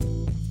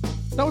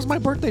That was my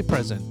birthday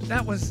present.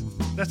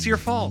 That's your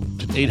fault.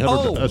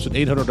 $800. That's an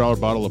 $800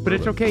 bottle of But bourbon.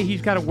 it's okay.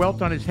 He's got a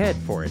welt on his head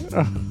for it.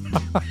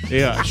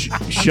 Yeah,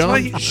 That's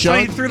why Sean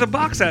he threw the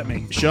box at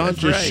me. Sean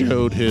just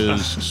showed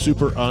his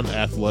super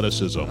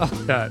unathleticism.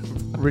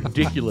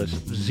 Ridiculous.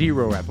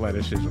 Zero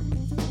athleticism.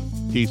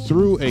 He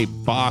threw a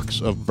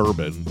box of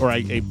bourbon, or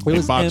a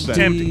was box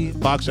empty.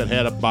 that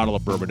had a bottle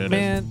of bourbon in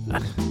Man,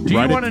 Do you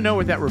Right want to know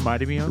what that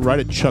reminded me it, of? right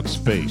at Chuck's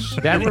face.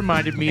 That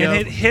reminded me And of.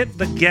 it hit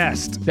the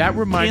guest That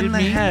reminded in the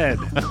me. head.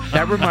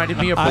 That reminded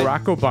me of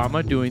Barack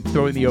Obama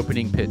throwing the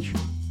opening pitch.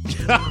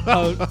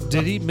 oh,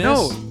 did he miss?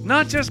 No,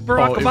 not just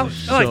Barack It Obama. was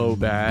so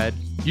bad.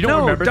 You don't no,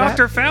 remember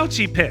Dr. that?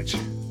 Fauci pitch.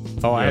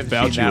 Oh, I Yeah, haven't seen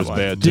Fauci that was one.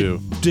 bad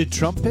too. Did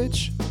Trump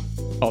pitch?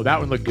 Oh, that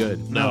one looked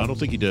good. No, I don't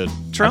think he did.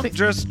 Trump think-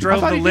 just I drove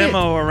thought the he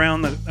limo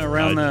around the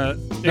Daytona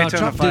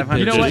Trump did 500.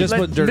 You know It what? just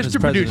wasn't during his Mr.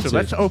 Producer, presidency.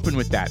 let's open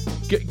with that.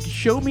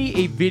 Show me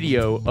a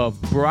video of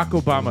Barack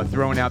Obama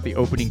throwing out the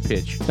opening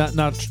pitch,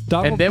 Now,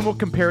 and then we'll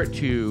compare it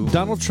to.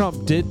 Donald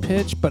Trump did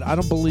pitch, but I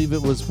don't believe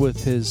it was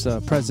with his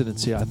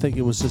presidency. I think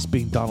it was just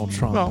being Donald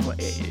Trump. Well,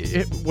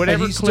 whatever.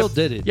 And he clip, still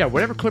did it. Yeah,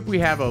 whatever clip we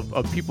have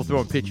of people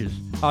throwing pitches.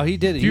 Oh, he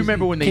did it. Do you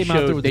remember when they came out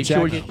there showed with they the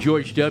showed jacket?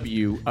 George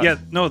W. Yeah,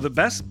 no, the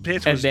best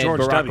pitch and was then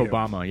George Barack W.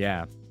 Obama?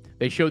 Yeah,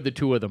 they showed the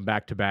two of them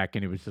back to back,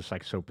 and it was just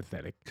like so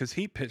pathetic. Because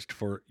he pitched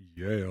for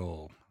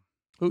Yale.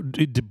 Oh,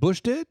 did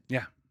Bush did?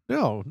 Yeah.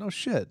 No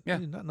shit. Yeah. I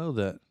did not know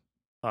that.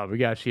 Oh, we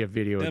gotta see a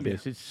video of W.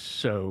 this. It's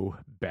so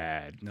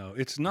bad. No,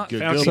 it's not Go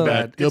Fauci back.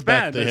 bad. Go It's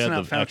back. bad, They but it's had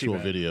not the Fauci actual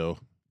bad. video.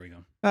 There you go.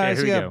 All right, Yeah,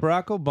 so here you we got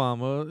Barack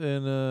Obama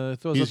and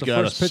throws He's out the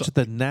got first a pitch at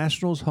the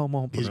Nationals home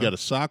opener. He's got a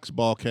Sox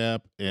ball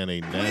cap and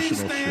a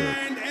national shirt.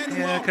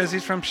 Yeah, because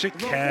he's from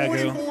Chicago.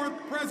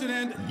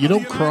 You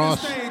don't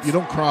cross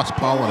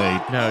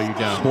pollinate No, you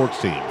don't.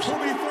 sports teams.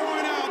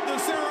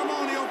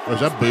 Or is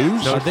that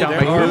booze? No, it they sounds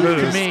like are booze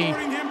to booze. me.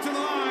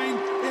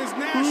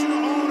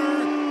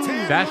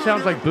 That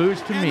sounds like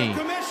booze to me.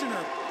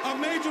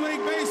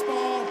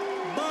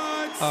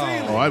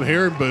 Oh, I'm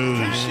hearing booze.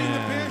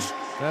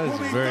 That is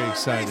very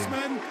exciting.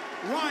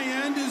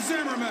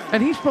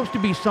 And he's supposed to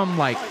be some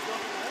like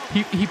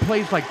he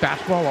plays like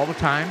basketball all the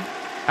time.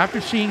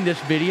 After seeing this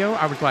video,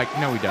 I was like,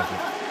 no, he doesn't.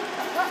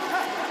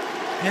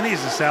 And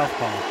he's a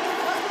southpaw.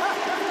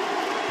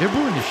 They're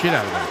booing the shit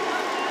out of him.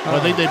 Well, I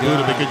think they booed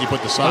him because you put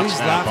the Oh, Sox he's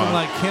cap laughing on.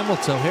 like Camel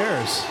Toe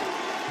Harris.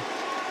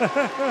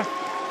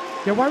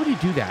 Yeah, why would he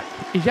do that?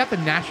 He's at the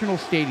National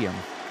Stadium.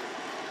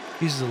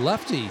 He's a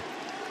lefty.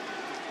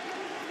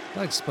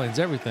 That explains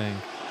everything.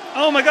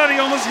 Oh my God, he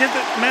almost hit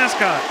the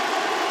mascot.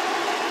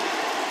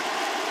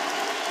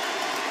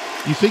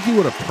 You think he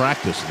would have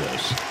practiced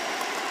this?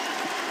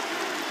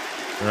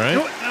 Right?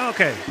 No,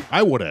 okay,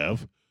 I would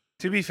have.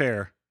 to be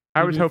fair,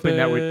 I was hoping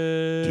that would.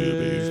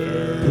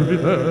 To be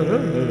fair.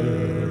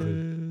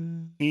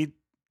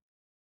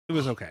 it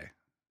was okay.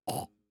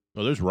 Oh,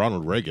 there's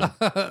Ronald Reagan.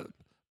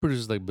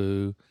 Producer's like,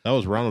 boo. That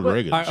was Ronald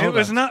Reagan. I- It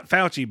was not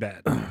Fauci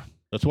bad.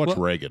 Let's watch What?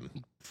 Reagan.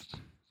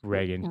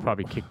 Reagan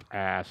probably kicked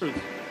ass.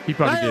 He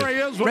probably did.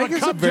 is with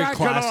Reagan's a very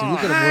classy. Look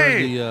at him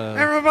Hey, wearing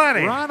the.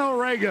 everybody. Ronald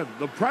Reagan,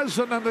 the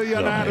president of the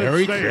United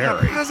Harry States.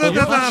 Carey. President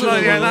of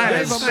the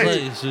United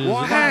States.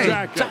 One Hey,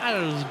 jacket.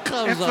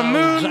 if the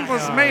moon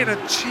was made of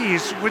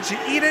cheese, would you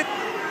eat it?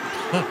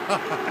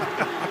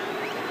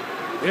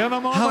 In a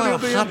moment, he'll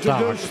be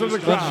introduced to the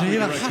crowd.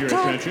 Direct your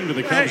attention to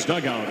the Cubs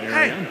dugout area.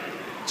 Hey,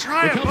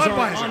 try The a Cubs are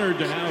Budweiser. honored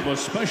to have a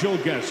special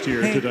guest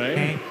here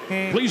today.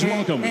 Please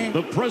welcome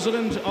the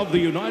President of the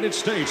United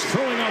States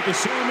throwing out the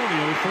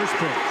ceremonial first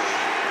pitch.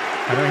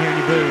 I don't hear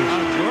any booze. A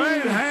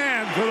great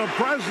hand for the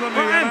president of the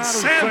Brian United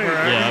Sandberg.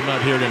 States. Yeah, I'm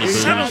not hearing any booze.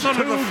 Settles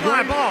under the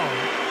fly ball.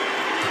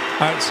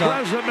 All right, so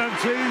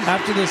Presidencies.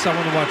 after this, I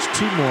want to watch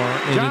two more,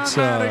 and John it's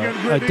Madigan,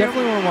 I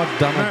definitely want to watch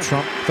Donald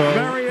Trump throw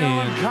Mary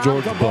Ellen and Cobb,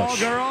 George the ball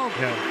Bush. girl.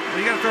 Yeah, well,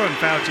 you got to throw in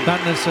Fauci.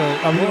 Not necessarily.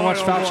 Are we going to watch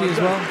Boy, oh Fauci boy, as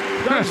well?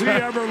 Does he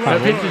ever If let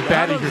it's go? as bad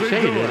How as does you're he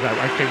saying do it is,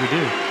 I say we do.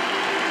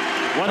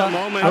 What a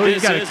moment Oh, he's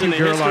this got a is in cute the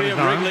girl on history his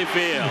of arm. Wrigley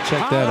Field. Check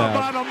How that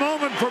about out. a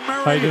moment for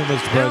Mary How you doing, Mr.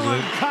 Ellen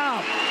President?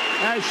 Cobb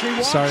as she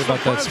walks Sorry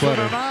about the that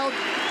sweater. president out.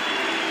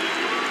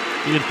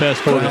 You can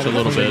fast forward this a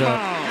little bit.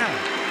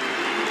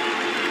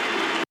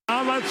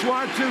 Now let's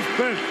watch his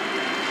pitch.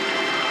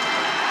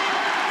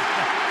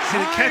 See,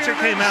 the catcher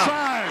came out.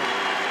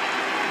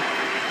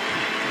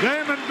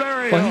 Damon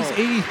Berrio. Well, he's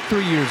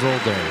 83 years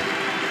old there.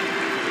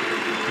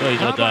 Well, he's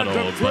How not that about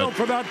the old, thrill but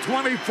for that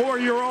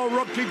 24-year-old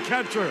rookie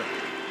catcher?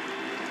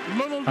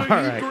 Little All did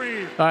right. he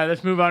dream. All right,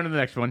 let's move on to the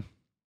next one.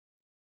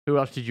 Who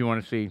else did you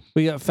want to see?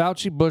 We got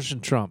Fauci, Bush,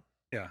 and Trump.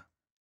 Yeah.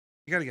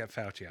 You got to get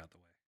Fauci out the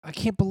way. I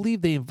can't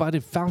believe they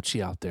invited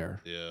Fauci out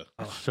there. yeah.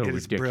 So it is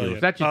ridiculous.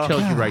 brilliant. That just Oh.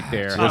 tells you right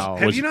there how.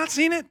 Have you not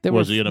seen it? They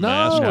Was were, he in a no,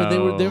 mask? They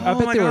were, I No. bet Oh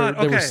my they were. God,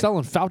 They were okay.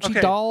 selling Fauci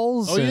Okay.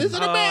 dolls. Oh, he and- is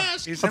in a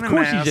mask. He's Of in a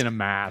course mask. he's in a Of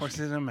mask. course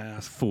he's in a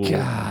mask. Fool.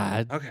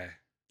 God, Okay.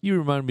 you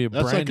remind me of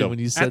That's Brandon like a- when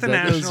you said At the that.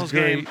 That was Nationals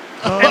great. game.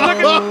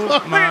 And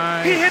look at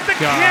my he hit the God.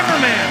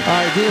 cameraman.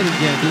 All right, do it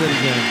again. Do it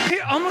again.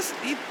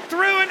 He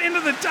threw it into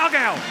the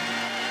dugout.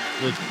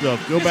 Let's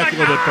go back a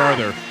little bit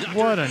farther.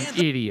 What an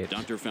idiot.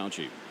 Dr.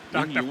 Fauci.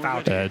 Dr.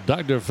 Fauci.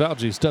 Dr.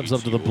 Fauci steps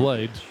up to the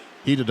plate.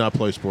 He did not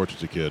play sports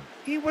as a kid.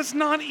 He was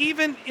not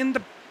even in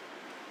the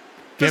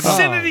Give him-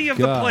 vicinity of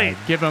the God. plate.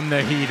 Give him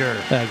the heater.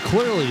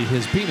 Clearly,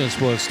 his penis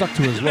was stuck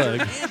to his leg.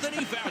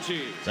 Anthony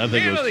Fauci. I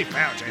think it was,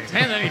 Fauci.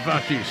 Anthony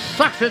Fauci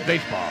sucks at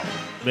baseball.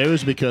 maybe it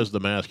was because of the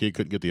mask. He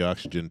couldn't get the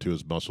oxygen to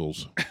his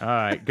muscles. All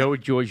right, go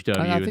with George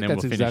W. I and think then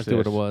that's we'll finish exactly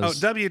this. what it Oh, was.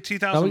 W Now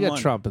 2001. we got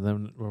Trump, and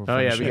then we'll Oh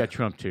yeah, finish we it. got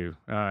Trump too.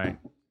 All right.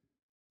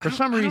 For I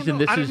some don't reason, know.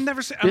 this I've is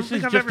never seen- I don't this think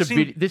is I've just ever a seen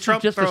video. This Trump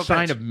is just throw a a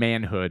sign pitch. of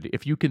manhood.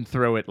 If you can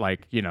throw it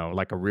like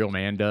like a real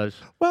man does.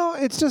 Well,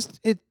 it's just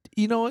it.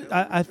 You know,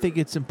 I think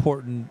it's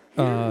important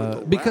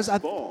because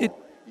it.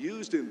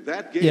 Used in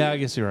that game. Yeah, I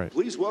guess you're right.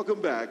 Please welcome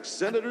back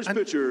Senators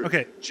pitcher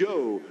okay.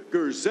 Joe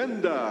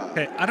Gerzenda.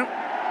 Okay, I don't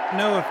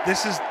know if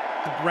this is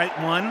the right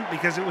one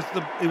because it was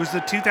the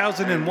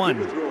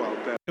 2001.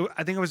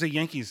 I think it was the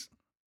Yankees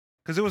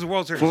because it was a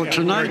World Series. For Yeah.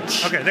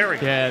 tonight. Okay, there we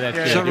go. Yeah, that's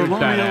good. It was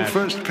Ceremonial badass.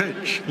 first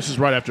pitch. This is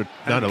right after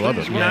 9/11.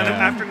 Please Nine- Yeah.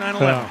 After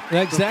 9/11,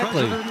 Yeah,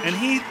 exactly. and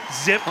he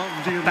zipped Of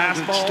the a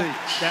United fastball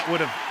States. that would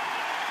have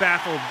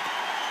baffled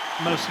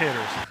most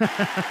hitters.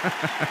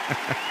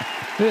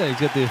 Yeah,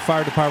 he's got the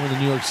fire department of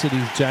New York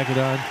City's jacket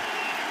on.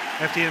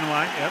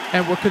 FDNY. Yep.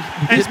 And what could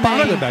It's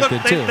popular back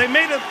then too. They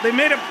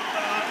made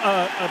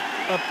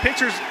a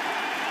pitcher's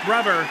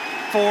rubber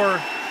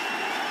for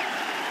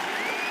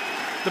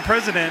the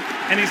president,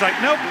 and he's like,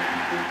 nope.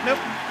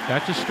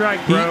 that's a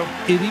strike, bro.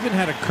 It even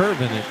had a curve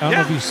in it. I don't know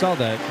Yeah. if you saw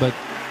that, but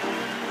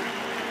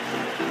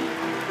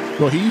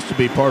Well, he used to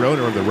be part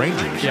owner of the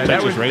Rangers. Yeah, Texas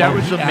that was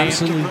Rangers. the he man.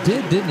 absolutely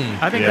did, didn't he?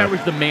 I think Yeah. that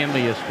was the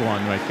manliest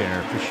one right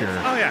there for sure.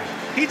 Oh yeah,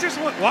 he just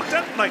walked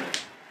up like,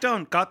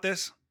 done, got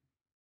this.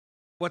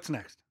 What's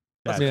next?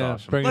 That's Yeah,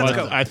 awesome. bring it Let's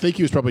on. go. I think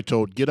he was probably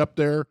told, get up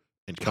there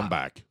and come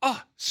back.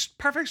 Oh,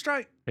 perfect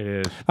strike. It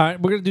is. All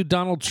right, we're gonna do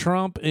Donald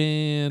Trump,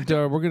 and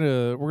we're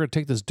gonna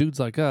take this dudes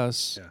like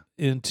us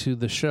into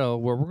the show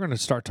where we're gonna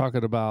start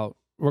talking about.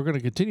 We're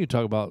gonna continue to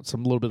talk about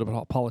some little bit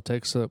about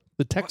politics. The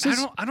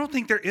Texas. I don't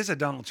think there is a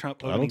Donald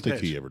Trump I opening don't think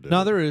pitch. he ever did.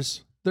 No, there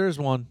is. There is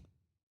one.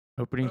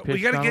 Opening pitch.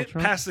 We got to Donald get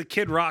Trump? past the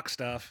Kid Rock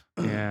stuff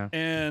Yeah.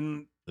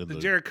 and And the the-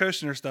 Jared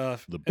Kushner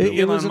stuff. the and It,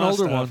 it was an Elon Musk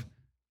older stuff.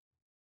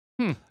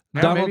 one.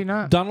 No, Donald, maybe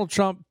not. Donald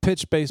Trump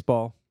pitched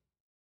baseball.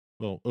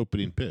 Well,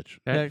 opening pitch.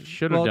 That Yeah,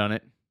 should have well, done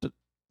it.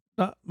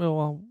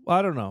 Well,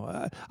 I don't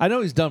know. I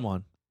know he's done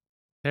one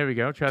There we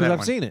go. Try because that I've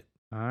one. seen it.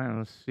 All right,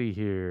 let's see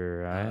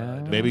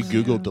here. Maybe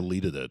Google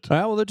deleted it. All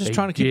right, well, they're just They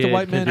trying to keep the did,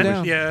 white man 'cause it was-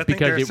 down. Yeah, I think Because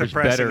they're it was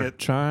suppressing better. it.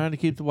 Trying to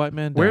keep the white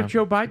man down. Where's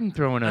Joe Biden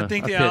throwing a I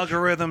think a the pitch?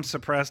 algorithm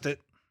suppressed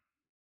it.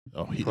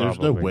 Oh, there's no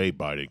Probably. way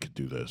Biden could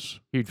do this.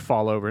 He'd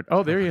fall over it.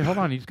 Oh, there you. Hold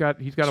on. He's got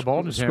a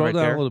ball in his hand Scroll right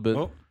down there. a little bit.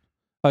 Oh,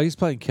 Oh, he's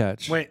playing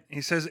catch. wait, he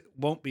says it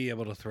won't be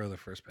able to throw the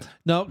first pitch.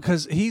 No,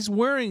 because he's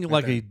wearing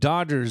like there. a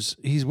Dodgers.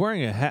 He's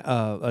wearing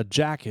a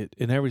jacket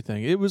and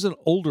everything. It was an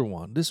older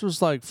one. This was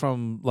like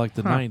from like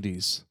the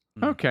 90s,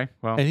 Okay.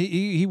 Well, and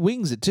he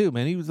wings it too,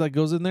 man. He was like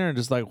goes in there and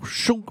just like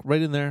shunk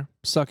right in there,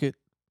 suck it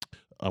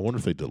I wonder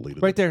if they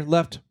deleted right it. there,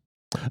 left.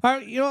 All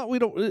right, you know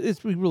what?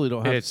 We really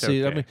don't have It's to see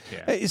it. I okay, mean,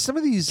 yeah. hey, some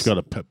of these. It's got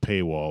a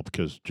paywall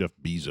because Jeff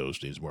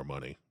Bezos needs more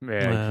money. yeah,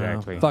 Well,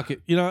 exactly. Fuck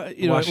it. You know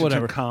Washington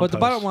whatever. But the compost.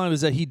 bottom line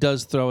is that he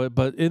does throw it,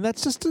 and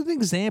that's just an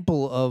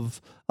example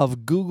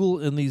of Google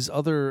and these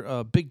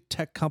other big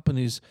tech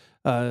companies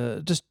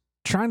just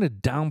trying to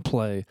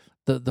downplay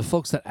the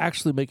folks that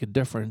actually make a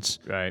difference.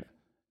 Right.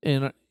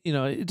 And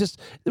it just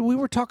we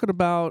were talking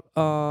about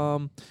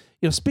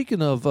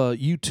speaking of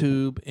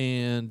YouTube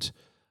and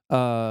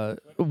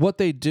what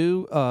they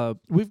do.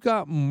 We've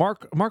got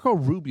Marco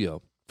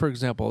Rubio, for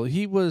example.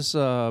 He was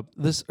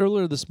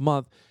earlier this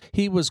month.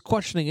 He was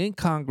questioning in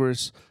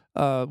Congress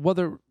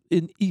whether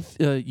in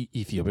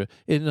Ethiopia,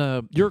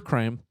 in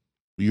Ukraine,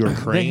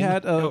 they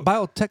had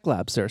biotech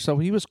labs there. So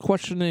he was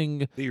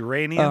questioning The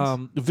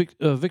Iranians.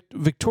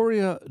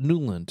 Victoria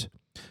Nuland.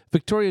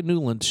 Victoria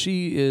Nuland.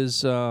 She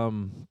is.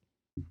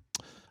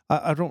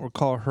 I don't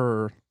recall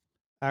her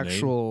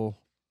actual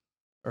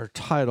or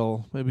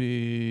title.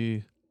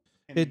 Maybe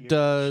it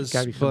does,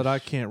 gotta be but some I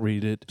can't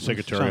read it.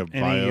 Secretary of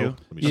Some Bio. NEU.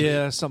 Let me see.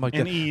 Yeah, something like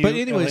that. NEU, But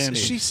anyways, LND.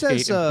 she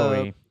State says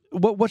employee.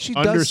 what she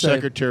does say.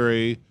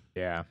 Undersecretary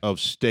Yeah. of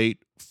State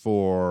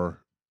for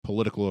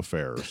Political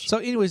Affairs. So,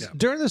 anyways,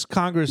 during this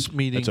Congress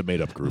meeting, That's a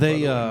made-up group.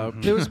 They by the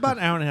way. it was about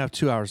an hour and a half,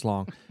 2 hours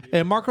long,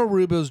 and Marco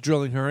Rubio's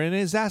drilling her and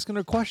is asking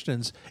her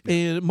questions.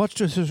 And much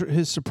to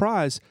his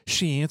surprise,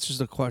 she answers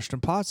the question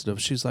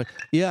positive. She's like,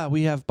 "Yeah,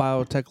 we have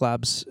biotech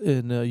labs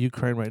in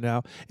Ukraine right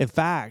now. In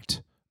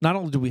fact, not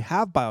only do we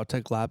have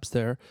biotech labs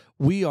there,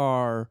 we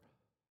are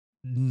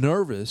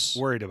nervous,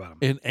 Worried about him.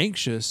 and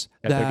anxious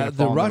That they're gonna that the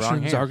fall in the wrong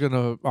Russians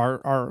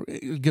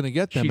are gonna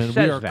get them, She and we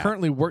says are that.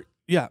 currently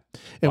we are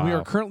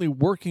Wow. currently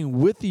working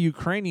with the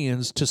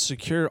Ukrainians to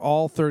secure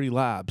all 30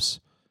 labs."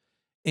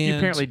 You And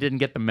apparently didn't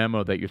get the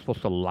memo that you're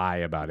supposed to lie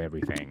about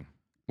everything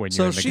when you're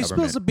so in the she government.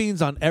 spills the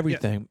beans on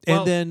everything,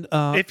 Well, and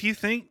then If you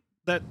think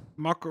that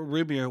Marco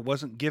Rubio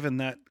wasn't given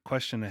that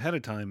question ahead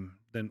of time,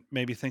 then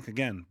maybe think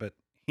again. But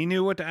he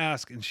knew what to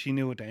ask, and she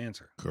knew what to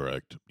answer.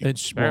 Correct. and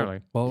she,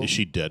 Apparently. well, Is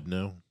she dead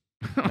now?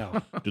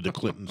 No. Did the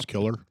Clintons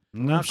kill her?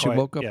 Not She quite.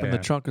 woke up Yeah. in the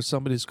trunk of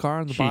somebody's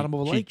car in the bottom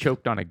of a She lake.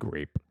 choked on a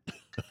grape.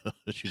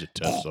 She's a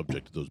test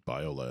subject to those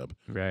biolab.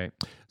 Right.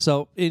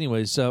 So,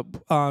 anyways,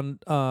 on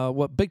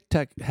what Big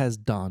Tech has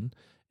done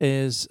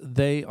is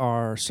they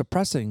are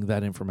suppressing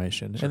that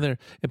information, and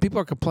people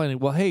are complaining.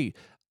 Well, hey,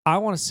 I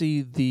want to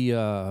see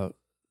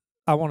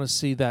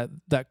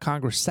that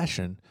Congress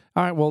session.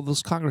 All right, well,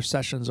 those Congress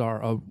sessions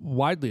are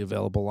widely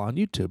available on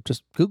YouTube.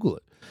 Just Google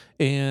it,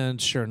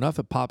 and sure enough,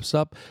 it pops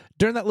up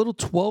during that little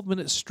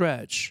 12-minute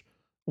stretch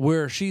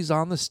where she's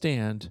on the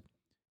stand.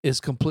 Is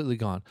completely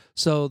gone.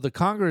 So the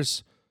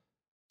Congress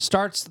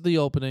starts the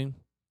opening,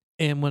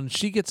 and when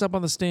she gets up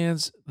on the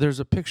stands,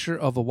 there's a picture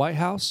of the White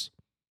House,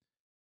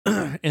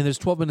 and there's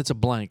 12 minutes of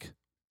blank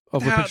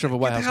of a picture of a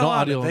White House. No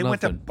audio, They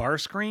went to nothing. bar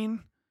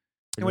screen.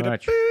 They Pretty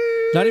went much.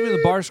 Not even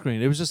the bar screen.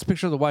 It was just a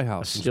picture of the White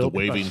House. the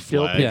waving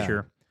still flag.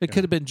 picture. It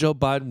could have been Joe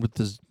Biden with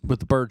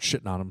the bird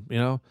shitting on him. You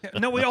know.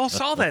 No, we all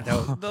saw that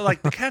though.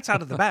 Like the cat's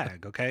out of the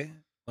bag. Okay.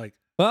 Like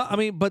Well, I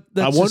mean, but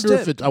I that's wonder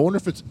just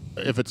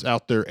if it's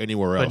out there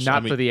anywhere else. But not I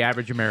mean, for the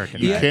average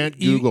American. You right? can't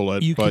Google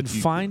it, You but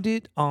can find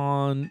it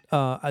on.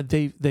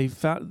 They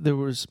found there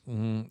was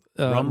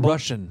Rumble?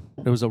 Russian.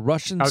 There was a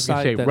Russian I was going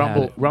site to say that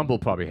Rumble. had it. Rumble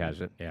probably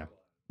has it. Yeah.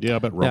 yeah, I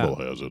bet Rumble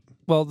has it.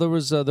 Well, there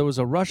was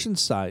a Russian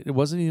site. It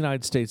wasn't a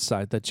United States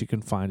site that you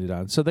can find it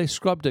on. So they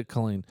scrubbed it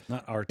clean.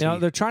 not RT. You know,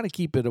 they're trying to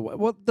keep it away.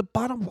 Well, the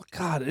bottom,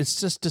 God,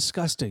 it's just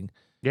disgusting.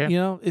 Yeah. You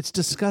know, it's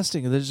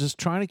disgusting. They're just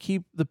trying to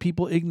keep the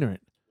people ignorant.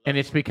 And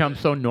it's become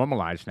so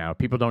normalized now.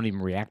 People don't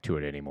even react to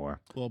it anymore.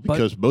 Well,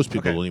 because most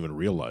people Okay. don't even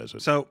realize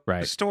it. So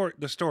Right.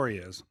 the story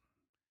is,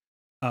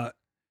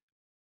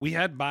 we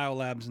had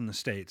biolabs in the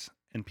States,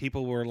 and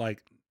people were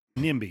like,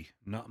 NIMBY,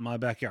 not my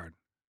backyard.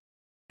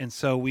 And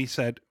so we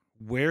said,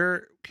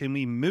 where can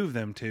we move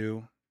them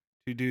to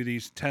do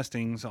these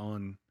testings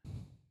on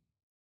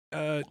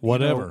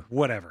Whatever.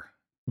 whatever.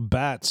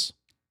 Bats.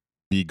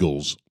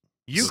 Beagles.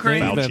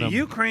 Ukraine, venom.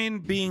 Ukraine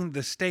being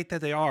the state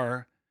that they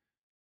are,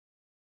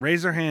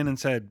 raised their hand and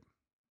said,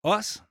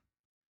 us.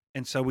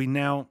 And so we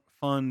now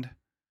fund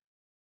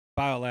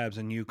biolabs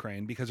in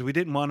Ukraine because we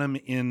didn't want them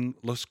in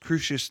Las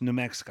Cruces, New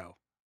Mexico,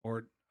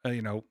 or,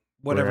 whatever,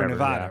 Wherever,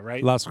 Nevada, yeah.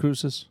 right? Las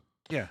Cruces.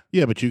 Yeah.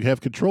 Yeah, but you have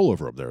control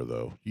over them there,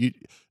 though.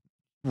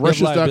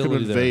 Russia's not going to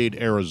liability there. invade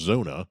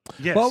Arizona.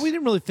 Yes. Well, we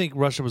didn't really think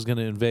Russia was going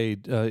to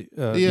invade. Yeah,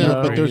 Ukraine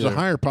but there's a either.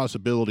 higher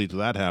possibility to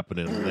that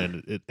happening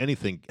than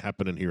anything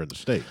happening here in the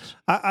States.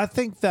 I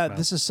think that Well.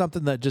 this is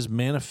something that just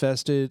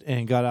manifested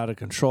and got out of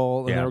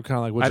control, and Yeah. they were kind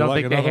of like, "Would I you don't like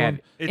think they another had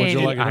one? It- Would you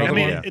any like another I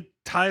mean, one?" idea. it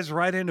ties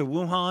right into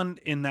Wuhan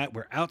in that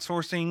we're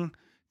outsourcing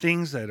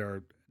things that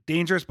are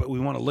dangerous, but we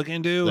want to look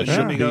into. That And shouldn't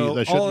then we be- go,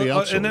 that shouldn't be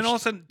and then outsourced. all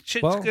of a sudden,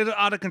 shit's Well, get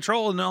out of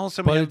control, and then all of a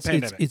sudden But we have a it's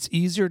pandemic. it's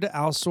easier to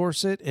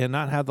outsource it and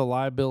not have the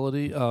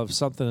liability of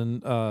something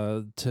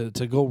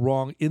to go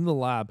wrong in the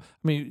lab.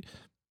 I mean,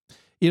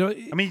 you know,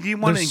 I mean, do you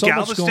want it in there's so much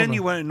going Galveston? on.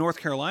 You want it in North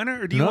Carolina,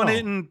 or do you want No. it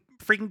in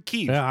freaking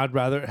Kyiv? yeah, I'd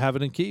rather have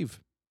it in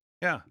Kiev.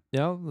 Yeah. You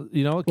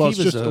know, Well, Kyiv it's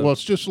is just a,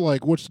 it's just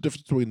like what's the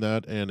difference between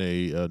that and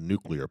a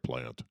nuclear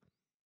plant?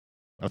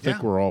 I think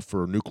Yeah. we're all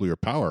for nuclear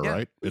power, Yeah.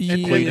 right? It's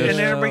And- cleanest. and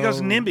everybody goes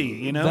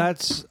NIMBY, you know?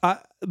 That's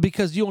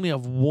because you only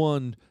have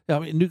one. I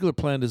mean, nuclear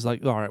plant is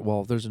like, all right,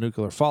 well, if there's a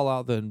nuclear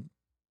fallout, then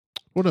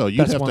Well, no, you'd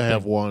That's have one to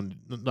have thing. one,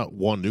 not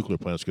one nuclear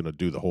plant that's going to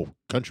do the whole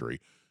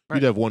country. Right.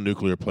 You'd have one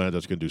nuclear plant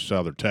that's going to do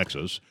southern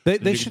Texas. they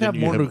you- should then have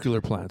you more have-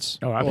 nuclear plants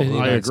Oh, in the absolutely.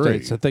 I United agree.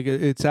 States. I think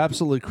it's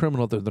absolutely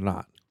criminal that they're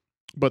not.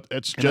 But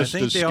it's And I just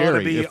think as they ought to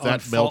scary be if on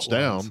that melts fault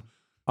lines. down.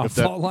 On If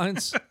that- fault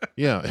lines,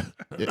 Yeah.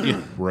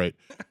 Yeah, right.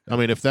 I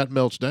mean, if that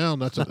melts down,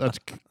 that's a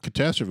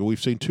catastrophe.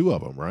 We've seen two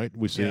of them, right?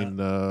 We've seen,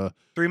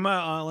 3 Mile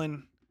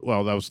Island,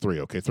 well, that was three.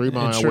 Okay, 3 And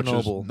Mile, which is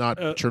Chernobyl. not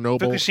uh, Chernobyl,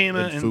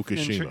 Fukushima, and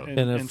Fukushima. and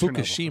and Chernobyl,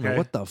 Fukushima. okay?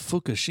 What the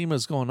Fukushima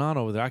is going on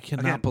over there? I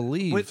cannot Again,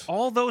 believe. With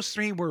all those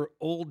three were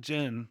old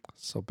gen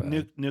So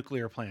bad.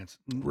 nuclear plants.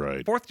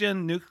 Right. 4th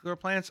gen nuclear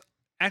plants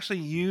actually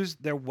use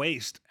their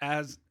waste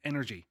as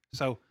energy.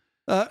 So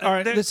All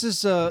right, there- this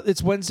is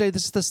it's Wednesday.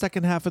 This is the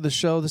second half of the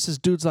show. This is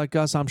Dudes Like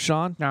Us. I'm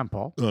Sean. I'm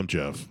Paul. I'm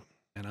Jeff.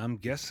 and I'm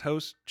guest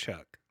host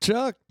Chuck.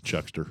 Chuck.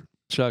 Chuckster.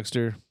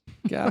 Chuckster.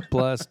 God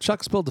bless.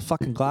 Chuck spilled the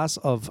fucking glass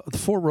of the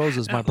Four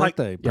Roses, my Like,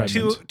 birthday two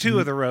present.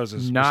 of the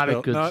roses. were Not a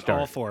spilled, good not start.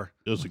 all 4.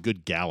 It was a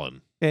good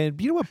gallon.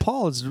 And you know what?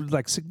 Paul is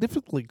like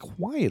significantly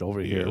quiet over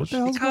here. What the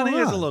Yes. hell's He kind going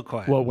of on? is a little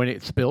quiet. Well, when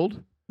it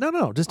spilled,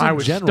 No, just in I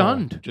was general.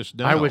 stunned. Just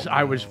now. I was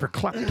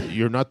verklempt.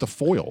 You're not the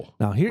foil.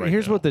 Now, right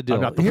here's now. what the deal.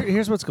 not the-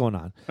 Here's what's going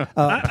on.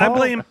 I Paul-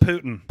 blame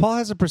Putin. Paul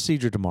has a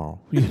procedure tomorrow.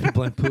 You can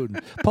blame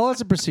Putin. Paul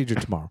has a procedure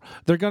tomorrow.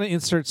 They're going to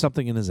insert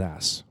something in his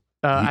ass.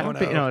 I don't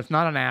think. No, it's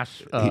not an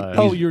ass.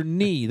 Oh, your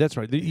knee. That's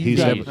right. You He's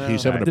got- having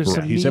a There's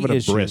some he's having knee a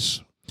issues.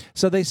 bris.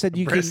 So they said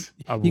you Bris.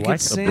 A can what? A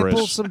sample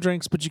bris. some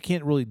drinks, but you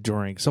can't really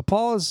drink. So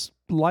Paul is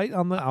light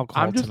on the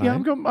alcohol I'm just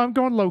tonight. I'm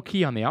going low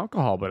key on the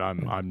alcohol, but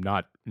I'm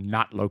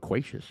not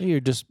loquacious. You're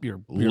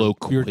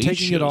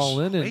taking it all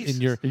in, and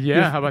you're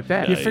Yeah, how about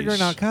that? you're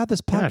figuring out. God,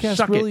 this Yeah, podcast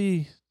suck it.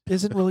 really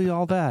isn't really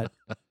all that.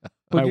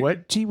 My you're-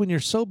 what? Gee, when you're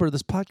sober,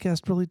 this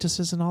podcast really just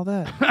isn't all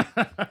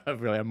that.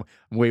 Really, I'm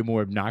way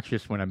more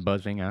obnoxious when I'm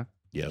buzzing, huh?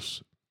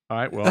 Yes. All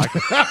right. Well,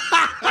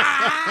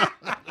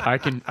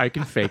 I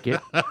can fake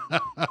it.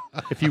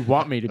 If you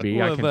want me to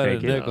be, I What can about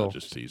fake a it. nickel?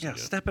 Just teasing Yeah,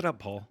 you. step it up,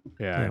 Paul.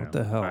 Yeah, I know. what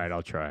the hell? All right,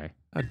 I'll try.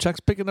 Chuck's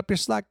picking up your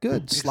slack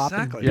good. Slopping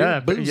Exactly. beer- Yeah,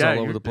 but booze yeah, all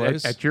over you're- the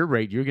place. At your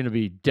rate, you're going to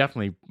be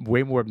definitely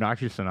way more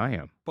obnoxious than I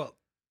am. Well,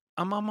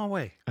 I'm on my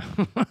way.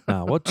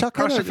 Well, Chuck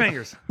Cross had your a-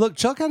 fingers. Look,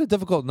 Chuck had a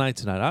difficult night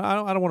tonight.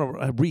 I don't want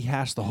to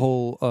rehash the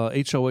whole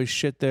HOA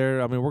shit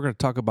there. I mean, we're going to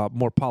talk about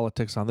more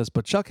politics on this,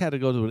 but Chuck had to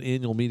go to an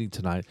annual meeting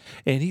tonight,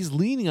 and he's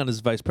leaning on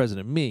his vice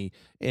president, me,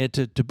 and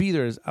to be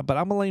there. But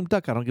I'm a lame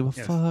duck. I don't give a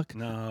Yes. fuck.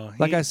 No.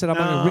 Like I said, I'm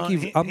like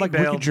Ricky. he I'm like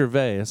Ricky bailed.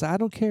 Gervais. I said, I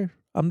don't care.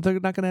 They're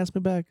not going to ask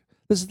me back.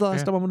 This is the last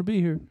Yeah. time I'm going to be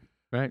here.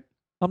 Right.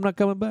 I'm not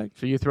coming back.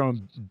 So you're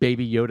throwing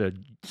Baby Yoda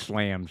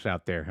slams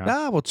out there, huh?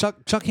 Nah, well,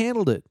 Chuck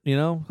handled it. You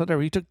know, whatever.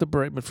 He took the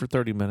beratement for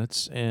 30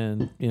 minutes,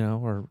 and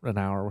or an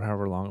hour, or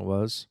however long it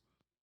was.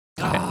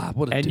 God,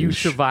 what a And you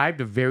douche.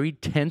 survived a very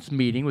tense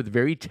meeting with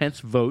very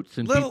tense votes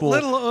and Little people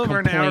over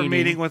an hour complaining.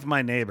 meeting with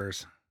my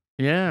neighbors.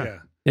 Yeah. Yeah.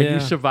 And Yeah. you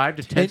survived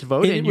a tense And-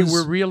 vote, and it and you was-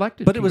 were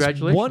reelected. But it was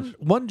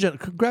Congratulations.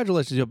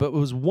 congratulations, Joe. But it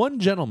was one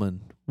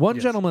gentleman,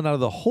 Yes. gentleman out of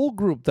the whole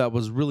group that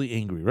was really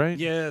angry, right?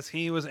 Yes,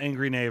 he was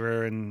angry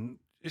neighbor and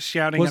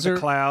shouting Was at there- the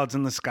clouds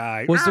in the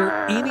sky. Was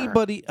there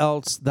anybody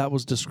else that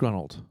was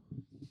disgruntled?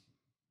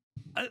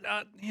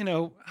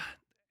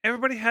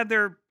 Everybody had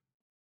their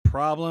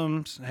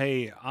problems.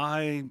 Hey,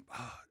 I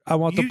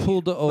want the You-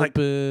 pool to like,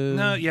 open.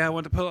 no, yeah, I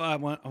want the pool. I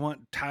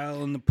want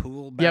tile in the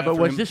pool. Yeah, but was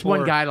bathroom, this one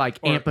or- guy like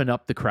or- amping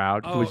up the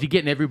crowd? Oh. Was he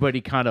getting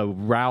everybody kind of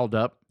riled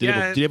up? Did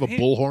Yeah, he have a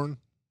bullhorn?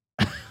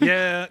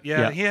 Yeah,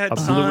 Yeah, he had a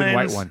blue signs. and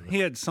white one. He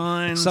had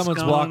signs. Someone's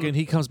going. walking.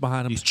 He comes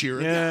behind him. He's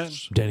cheering. Yeah.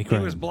 Yes. Danny He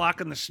Crane. was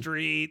blocking the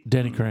street.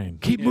 Danny Crane.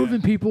 Keep Yeah.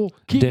 moving, people.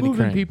 Keep Danny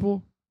moving, Crane.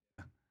 people.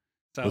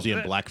 So, Was he in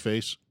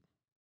blackface?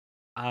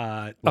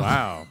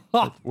 Wow.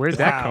 Where'd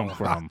that come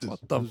from? What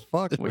the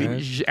fuck, What, you man?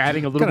 just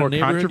adding a What little more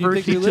kind of neighborhood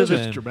you think controversy we to live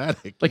this? in?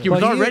 Dramatic. Like it Well,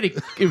 was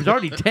he-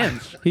 already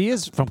tense. He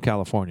is from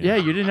California. Yeah,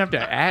 you didn't have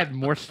to add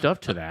more stuff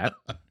to that.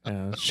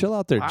 Chill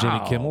out there, Jimmy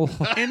Wow. Kimmel.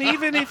 And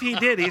even if he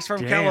did, he's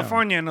from Damn.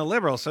 California and a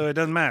liberal, so it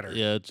doesn't matter.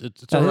 Yeah, it's Yeah,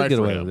 all he'll right get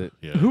for away him. with it.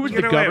 Yeah. Who was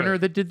Get the away with governor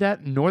it. that did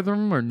that?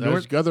 Northam or That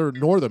was North?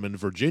 Northam in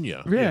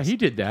Virginia. Yeah, Yes. he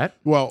did that.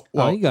 Well,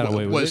 he got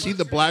away with was it. he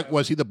the black?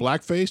 Was he the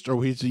blackfaced, or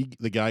was he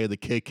the guy in the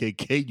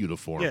KKK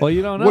uniform? Yeah. Well,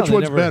 you don't know. Which They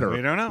one's never- better?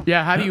 We don't know.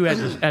 Yeah, how do you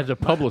as a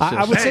publicist?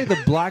 I would say the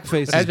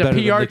blackface is as a better PR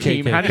than the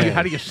team, KKK.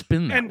 how do you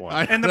spin that And,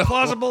 one? and the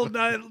plausible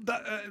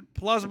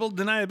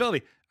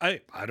deniability. I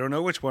don't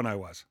know which one I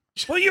was.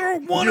 Well, you're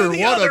one You're or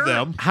the one other. of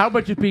them. How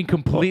about just being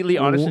completely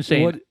honest and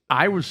saying what-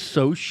 I was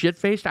so shit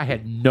faced I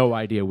had no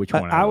idea which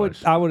one I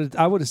was. I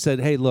would have said,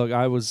 hey, look,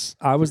 I was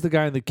the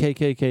guy in the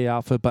KKK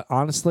outfit, but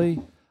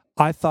honestly,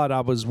 I thought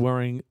I was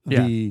wearing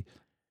the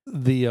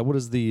what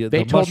is the They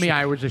the told me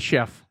I was a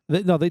chef.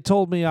 they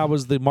told me I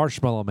was the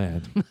Marshmallow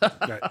Man.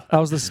 Right. I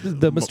was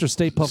the Mr.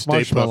 Stay Puft Stay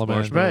Marshmallow Puft Man.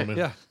 Marshmallow Man.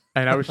 Yeah,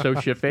 And I was so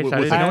shit faced I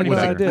With, didn't know I had no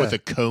anything. idea. with a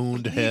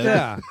coned head.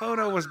 yeah.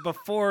 Photo was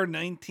before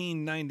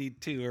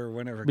 1992 or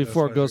whenever.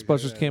 Before Ghostbusters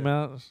Ghostbusters came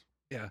out.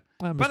 Yeah.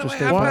 Ah, By the Mr. way,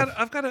 Stay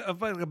I've Puft.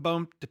 got a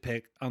bump to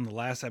pick on the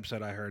last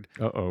episode I heard,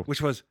 Uh-oh.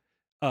 which was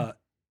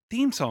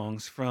theme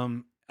songs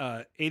from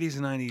 80s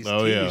and 90s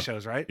Oh, TV yeah.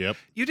 shows, right? Yep.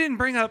 You didn't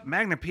bring up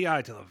Magnum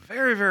PI till the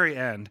very, very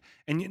end,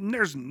 and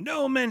there's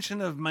no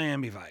mention of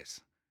Miami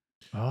Vice.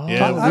 Oh,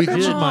 Yeah, I we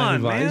mentioned did.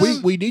 Miami Man.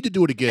 Vice. We need to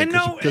do it again And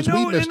no, because and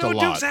we no, missed and a no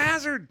lot. Dukes of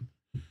Hazzard.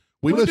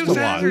 We no missed Dukes a of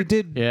lot. Hazzard. We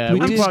did. Yeah, we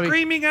we I'm did. probably-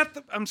 screaming at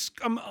the.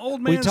 I'm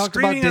old man. We talked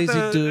about screaming Daisy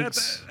at the,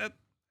 Dukes.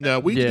 No,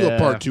 we need to do Yeah. a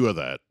part 2 of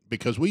that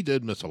because we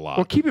did miss a lot.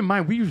 Well, keep in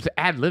mind, we used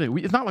ad lib.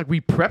 It's not like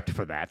we prepped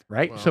for that,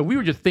 right? So we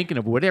were just thinking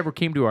of whatever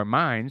came to our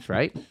minds,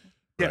 right?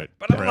 Yeah, Right.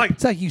 but I'm Right. like,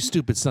 It's like, you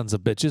stupid sons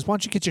of bitches. Why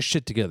don't you get your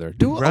shit together?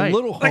 Do Right. a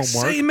little like homework.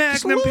 say Just a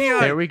Magnum little. PI.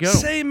 There we go.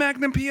 Say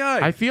Magnum PI.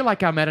 I feel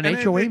like I'm at an and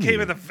HOA it came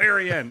meeting. at the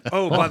very end.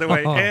 Oh, by the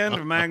way,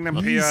 and Magnum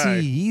PI.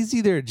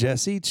 Easy there,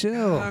 Jesse. Chill.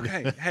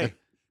 Okay, hey,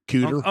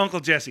 Cooter. Uncle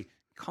Jesse.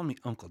 Call me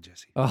Uncle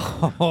Jesse.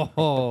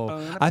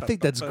 Oh, I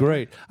think that's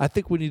great. I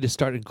think we need to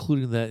start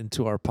including that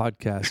into our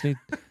podcast.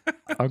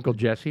 Uncle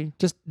Jesse.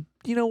 Just,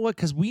 you know what?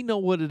 Because we know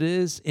what it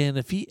is, and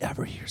if he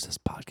ever hears this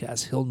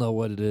podcast, he'll know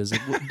what it is. Do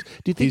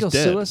you think He's he'll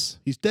dead. sue us?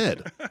 He's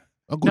dead.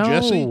 Uncle No,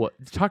 Jesse.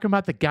 talking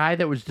about the guy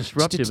that was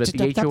disruptive at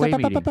the HOA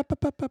meeting.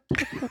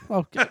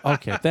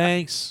 Okay,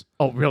 thanks.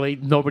 Oh, really?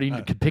 Nobody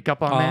could pick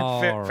up on that?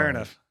 All Fair right.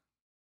 enough.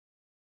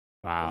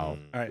 Wow.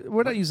 All right.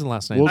 We're not using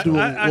last names. We'll do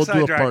I we'll do a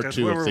sidetracked part us.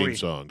 2 Where of were theme we?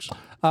 songs.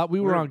 We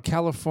were We're- on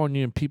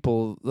Californian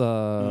people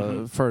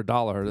for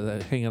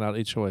 $1 hanging out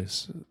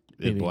HOAs.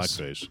 In meetings.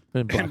 blackface.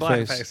 In In blackface.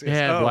 blackface.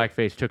 Yeah, Oh.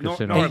 blackface took us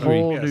Nor- in a Northern,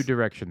 whole yes. new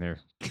direction there.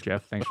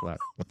 Jeff, thanks a lot.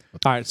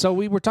 All right, so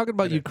we were talking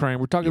about Ukraine.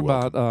 We're talking You're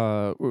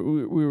about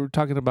we were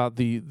talking about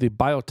the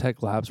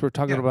biotech labs. We're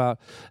talking Yeah. about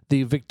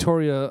the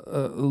Victoria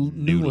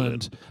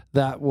Newland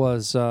that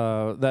was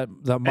that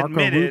Marco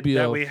Admitted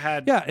Rubio. that we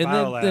had yeah, and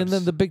biolabs.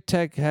 then the big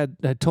tech had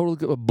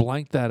totally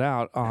blanked that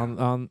out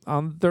on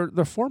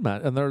their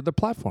format and their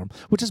platform,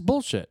 which is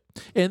bullshit.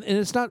 And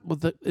it's not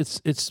with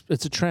it's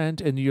a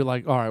trend, and you're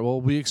like, all right, well,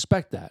 we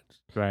expect that.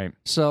 Right.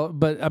 So,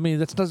 but I mean,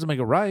 that doesn't make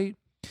it right.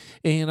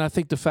 And I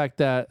think the fact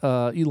that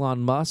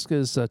Elon Musk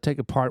is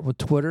taking part with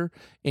Twitter,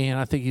 and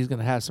I think he's going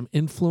to have some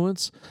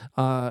influence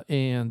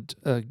and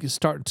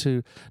starting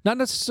to not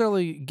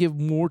necessarily give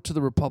more to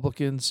the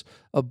Republicans,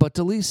 but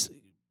at least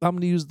I'm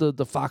going to use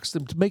the Fox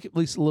to make it at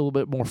least a little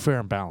bit more fair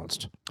and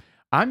balanced.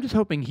 I'm just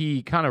hoping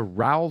he kind of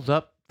riles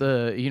up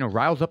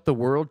the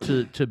world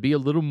to be a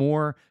little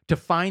more, to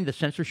find the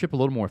censorship a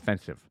little more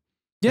offensive.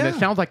 Yeah, and it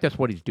sounds like that's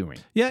what he's doing.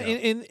 Yeah,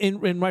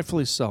 and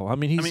rightfully so. I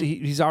mean,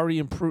 he's already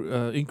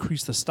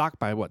increased the stock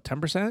by what,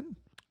 10%?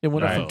 It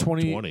went up from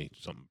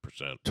 20-something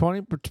percent.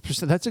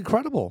 20%. That's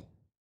incredible.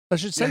 That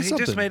should say he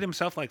something. just made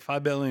himself like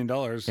 $5 billion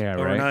right.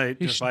 overnight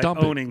He just should by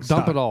dump owning it.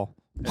 stock. Dump it all.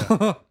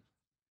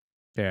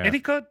 Yeah, And he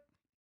could.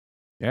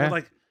 yeah. But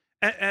like,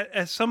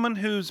 as someone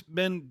who's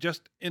been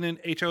just in an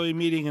HOA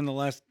meeting in the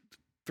last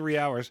 3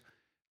 hours,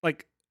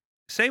 like,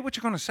 say what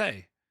you're going to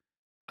say.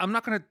 I'm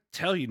not going to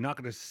tell you not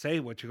going to say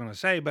what you're going to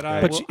say, but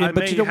I But will, you- I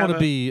but may you don't have wanna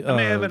be, I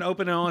may have an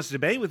open and honest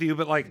debate with you,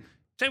 but like,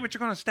 say what you're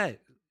going to say.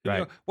 You Right.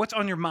 know, what's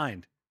on your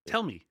mind?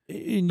 Tell me.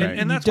 And,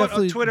 And that's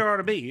what Twitter ought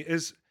to be: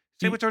 is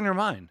say what's on your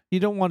mind. You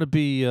don't want to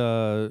be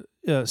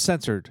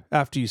censored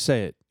after you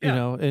say it. You Yeah.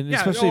 know, and Yeah,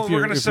 especially we're if you're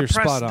going to if you're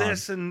suppress spot on.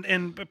 this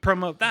and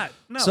promote that.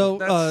 No, So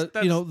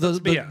that's you know that's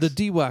the BS.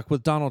 DWAC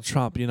with Donald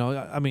Trump. You know,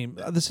 I mean,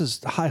 this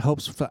is high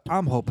hopes that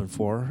I'm hoping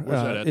for.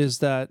 Where's that at? Is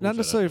that not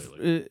Where's that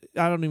necessarily?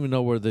 I don't even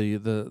know where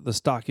the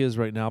stock is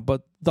right now,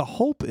 but the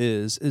hope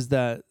is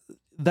that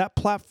that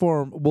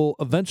platform will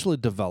eventually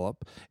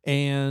develop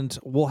and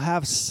we'll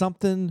have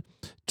something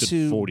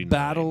to 49.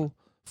 battle.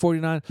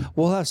 49.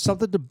 We'll have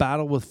something to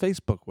battle with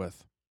Facebook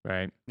with.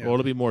 Right. Yeah. Well,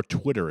 it'll be more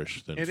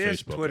Twitterish than It Facebook.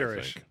 is Twitterish.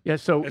 I think. Yeah,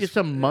 so It's- it's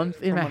a month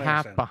and from a what I half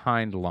understand.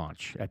 behind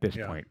launch at this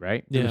Yeah. point,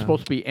 right? It Yeah. was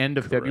supposed to be end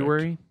of Correct.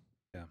 February.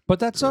 But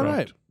that's all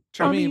Correct. right.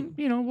 Sure. I I mean,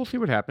 you know, we'll see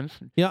what happens.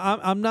 Yeah,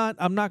 I'm not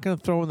going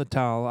to throw in the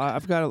towel.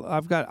 I've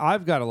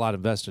got a lot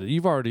invested.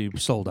 You've already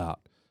sold out,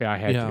 Yeah, I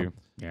had Yeah. to.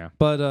 Yeah,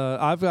 but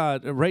I've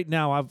got right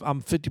now.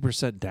 I'm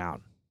 50%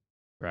 down.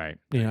 right.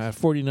 You know, at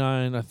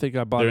 49, I think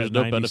I bought There's it at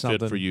no 90 benefit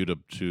something. for you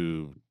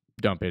to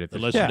Dump it at this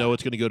unless Yeah. you know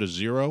it's going to go to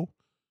zero.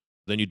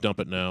 Then you dump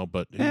it now,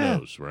 but who Yeah.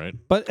 knows, right?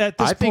 But at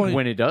this I think point,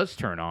 when it does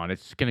turn on,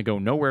 it's going to go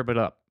nowhere but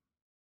up.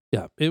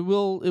 yeah, it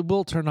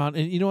will turn on.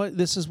 And you know what?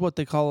 This is what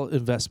they call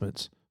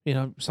investments. You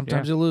know,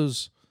 sometimes you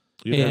lose.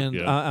 And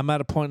I'm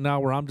at a point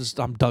now where I'm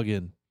dug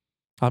in.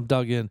 I'm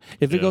dug in.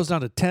 If it Yeah. goes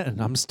down to 10,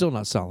 I'm still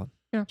not selling.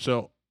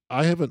 So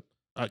I haven't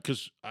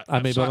because I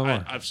made my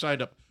mind. I've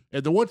signed up,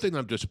 and the one thing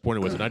I'm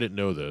disappointed with, and I didn't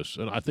know this,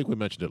 and I think we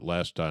mentioned it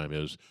last time,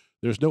 is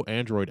there's no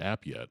Android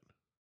app yet.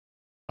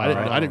 I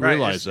didn't Right,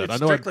 realize it's that. I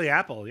know strictly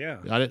Apple. Yeah.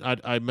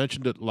 I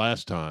mentioned it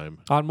last time.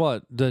 On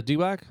what? The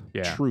DWAC?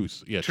 Yeah.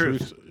 Truth, yeah,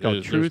 Truth.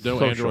 Truth. Truth There's no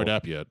Social. Android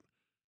app yet,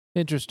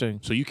 Interesting.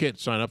 so you can't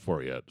sign up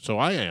for it yet. So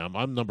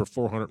I'm number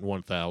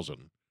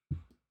 401,000.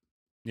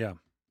 Yeah.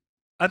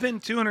 I've been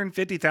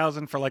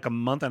 250,000 for like a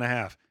month and a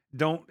half.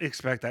 Don't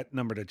expect that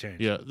number to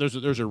change. Yeah, there's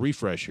a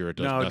refresh here. It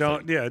does No,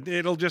 nothing. don't. Yeah,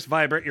 it'll just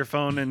vibrate your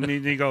phone, and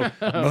you go,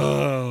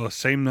 oh,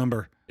 same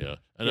number. Yeah,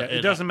 Yeah,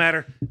 it doesn't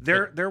matter.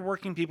 They're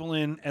working people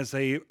in as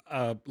they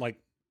like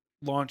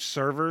launch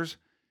servers,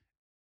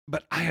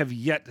 but I have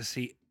yet to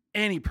see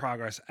any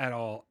progress at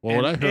all. Well,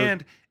 what I and,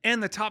 heard-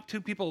 and the top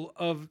two people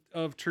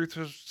of Truth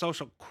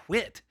Social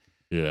quit.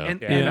 Yeah, And,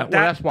 Yeah, and well,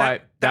 that's why-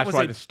 that that's was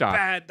why a the stock-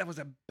 that was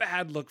a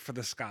bad look for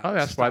the stock. Oh,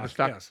 that's why the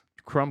stock Yes.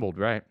 crumbled,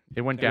 right?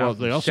 It went down Well,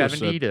 they from also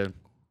 70 to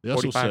they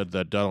also 45. said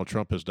that Donald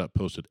Trump has not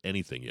posted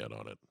anything yet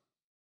on it.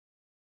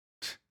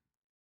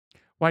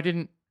 Well, I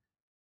didn't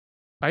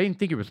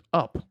think it was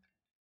up.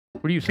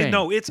 What are you saying?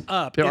 No, it's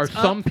up. There It's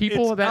are some up.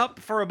 people it's that- up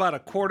for about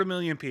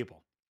 250,000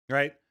 people,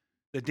 right?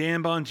 The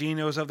Dan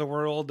Bonginos of the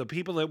world, the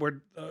people that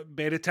were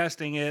beta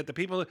testing it, the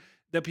people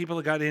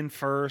that got in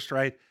first,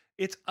 right?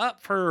 It's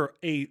up for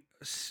a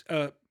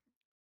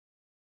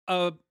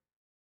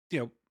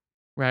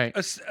Right.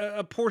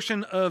 a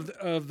portion of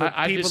the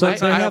I people just- So that they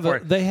sign up have for a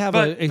it. they have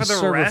But a for the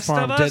server rest of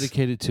farm us-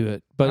 dedicated to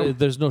it, but Oh.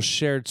 there's no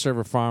shared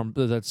server farm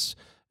that's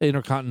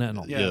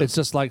intercontinental. Yeah. It's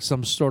just like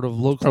some sort of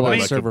Probably localized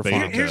like a server beta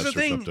farm. Here's the test or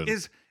thing: something.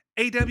 is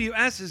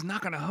AWS is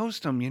not going to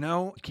host them. You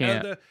know,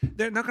 Can't.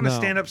 they're not going to No.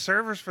 stand up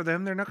servers for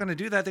them. They're not going to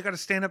do that. They got to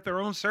stand up their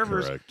own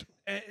servers. Correct.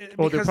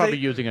 Well, they're because probably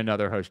using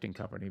another hosting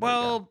company. but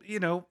Well, you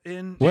know,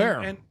 Where?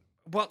 and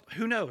well,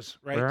 who knows,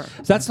 right? yeah.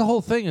 That's the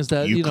whole thing. Is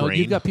that you know Ukraine.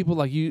 you've got people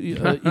like you,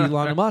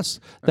 Elon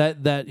Musk,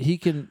 that he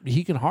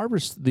can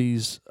harvest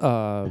these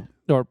or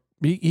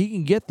he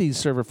can get these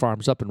server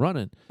farms up and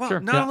running. Well, Sure.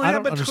 not Yeah, only I that,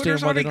 don't but understand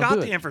Twitter's why they already don't got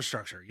do the it.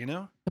 infrastructure. You know,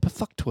 Yeah, but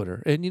fuck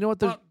Twitter. And you know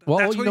what? Well,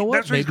 that's what you know he- what?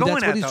 that's what he's Maybe going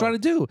that's what at, he's though. trying to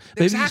do.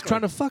 Maybe he's Exactly.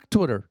 trying to fuck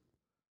Twitter.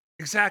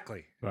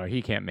 exactly. Well,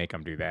 he can't make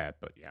them do that,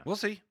 but yeah. We'll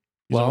see.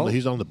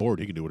 He's on the board.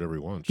 He can do whatever he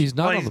wants. He's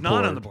not Well, on he's the not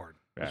board. on the board.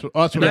 So,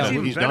 that's what Yeah. I mean.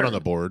 Even He's not better. on the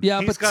board.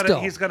 Yeah, but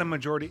still. He's got a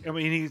majority. I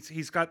mean,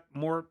 he's got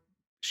more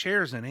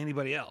shares than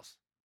anybody else.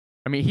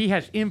 I mean, he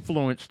has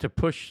influence to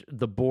push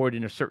the board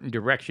in a certain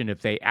direction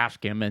if they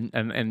ask him,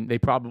 and they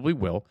probably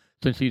will,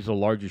 since he's the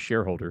largest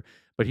shareholder.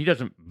 But he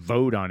doesn't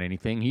vote on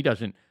anything. He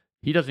doesn't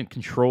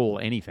control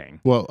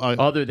anything Well,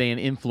 other than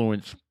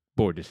influence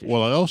board decision.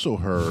 Well, I also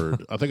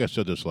heard, I think I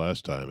said this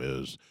last time,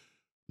 is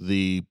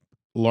the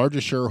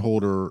largest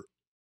shareholder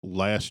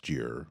last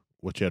year,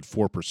 which had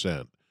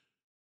 4%,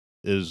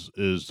 is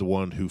the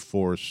one who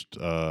forced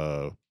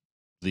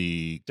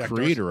the Jack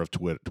creator of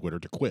Twitter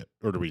to quit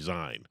or to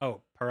resign.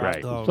 Oh, Parag.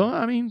 right. Oh. So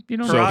I mean, So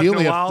Parag he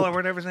only had Nawal fo- or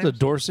whatever his name The is?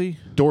 Dorsey.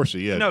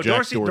 Dorsey, yeah, No,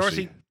 Jack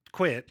Dorsey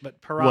quit,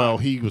 but Parag. Well,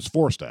 he was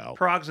forced out.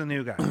 Parag's a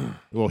new guy.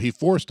 Well, he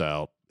forced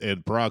out,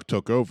 and Parag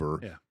took over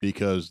Yeah.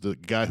 because the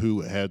guy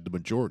who had the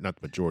majority, not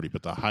the majority,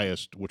 but the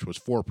highest, which was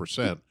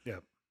 4%, Yeah.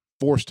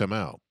 forced him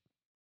out.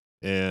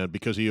 And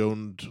because he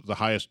owned the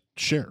highest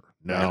share.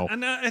 Now,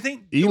 and I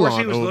think Elon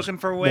Dorsey was owns looking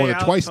for a way more than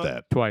out. twice so-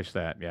 that. twice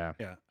that, yeah.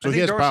 Yeah. So I he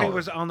think has Dorsey power.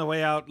 was on the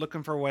way out,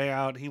 looking for a way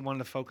out. He wanted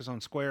to focus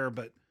on Square,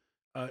 but,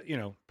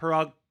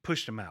 Parag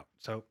pushed him out.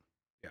 So,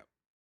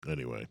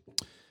 Anyway,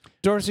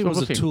 Dorsey So was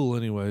we'll a see. tool,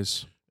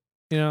 anyways.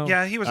 You know.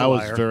 yeah, he was a I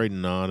was liar. very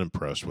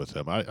non-impressed with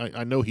him.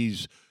 I know he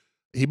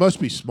must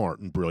be smart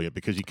and brilliant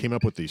because he came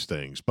up with these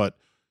things, but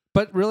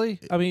But really,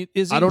 I mean,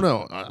 is he? I don't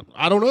know.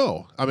 I don't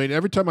know. I mean,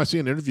 every time I see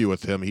an interview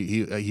with him,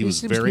 he was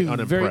seems to very be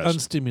unimpressed. very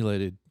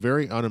unstimulated.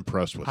 Very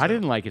unimpressed with I him.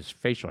 didn't like his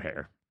facial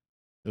hair.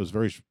 It was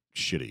very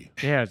shitty,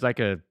 Yeah, it's like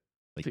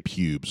like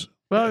pubes.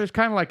 well, it was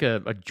kind of like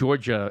a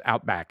Georgia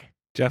Outback.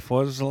 Jeff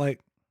was like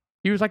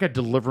He was like a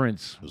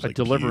deliverance It was like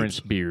deliverance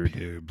pubes. beard.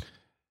 pubes.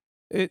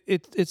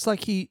 It's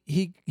like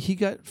he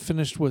got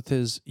finished with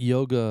his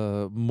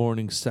yoga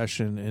morning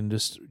session and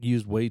just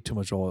used way too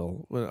much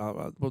oil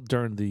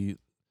during the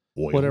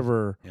Oil.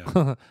 whatever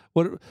Yeah.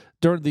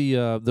 during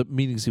the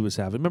meetings he was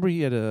having. Remember,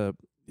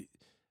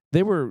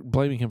 they were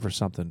blaming him for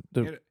something.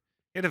 He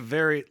had a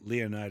very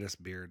Leonidas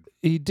beard.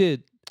 He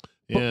did.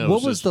 But Yeah, it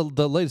what was just-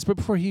 the latest? But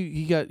before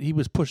he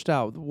was pushed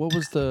out, what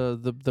was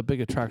the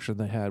big attraction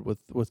they had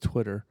with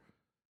Twitter?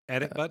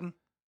 Edit button?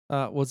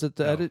 Was it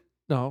the No. edit?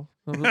 No,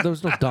 there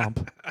was no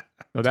dump.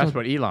 No, that's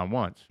what Elon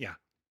wants.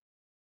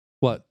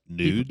 What?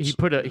 nudes? He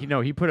put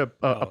a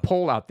Oh.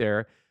 poll out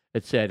there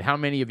that said, "How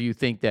many of you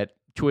think that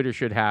Twitter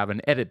should have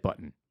an edit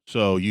button?"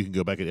 So you can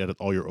go back and edit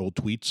all your old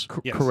tweets.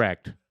 Yes.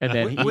 Correct. And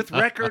then he, with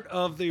record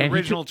of the and he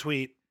original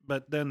tweet,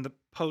 but then the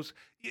post.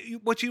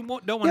 What you don't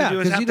want Yeah, to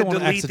do is 'cause have you to don't wanna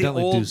delete the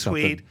accidentally do old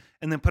something. tweet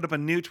and then put up a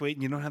new tweet,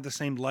 and you don't have the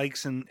same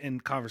likes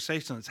and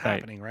conversation that's Right.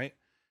 happening, right?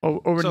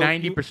 over So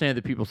 90% of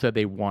the people said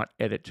they want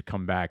edit to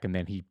come back, and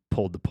then he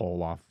pulled the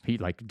poll off. He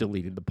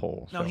deleted the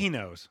poll. No, so- he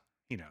knows.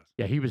 He knows.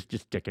 yeah, he was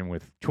just sticking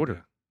with Twitter.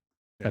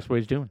 Yeah. That's what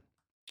he's doing.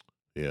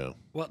 Yeah.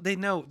 Well, they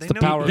know. They the know.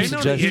 power of they know the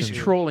suggestion. He's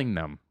issue. trolling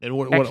them. And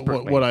what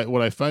Expertly.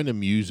 I find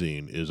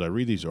amusing is I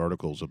read these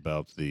articles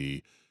about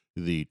the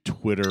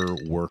Twitter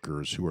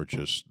workers who are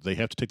just they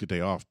have to take the day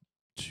off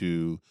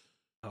to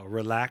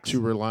Relax.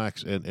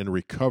 relax and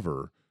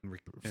recover and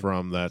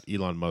from that.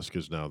 Elon Musk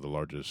is now the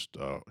largest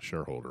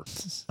shareholder.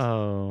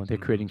 Oh, they're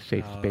creating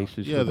safe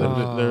spaces. Yeah, for they're,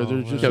 them. they're,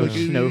 they're just Those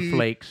like,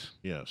 snowflakes.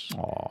 Yes.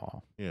 Aw.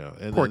 Yeah,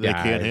 and Poor they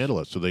can't guys. handle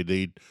it, so they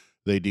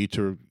need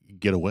to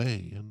get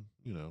away and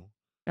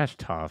That's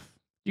tough.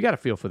 You got to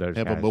feel for those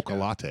have guys. a mocha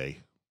latte.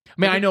 I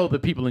mean, I know the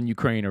people in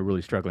Ukraine are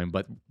really struggling,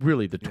 but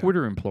really the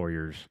Twitter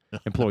employees,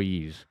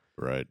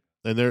 Right.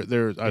 And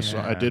I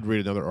Yeah. did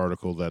read another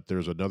article that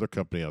there's another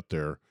company out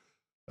there,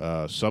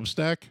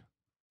 Substack.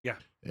 Yeah.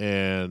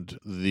 And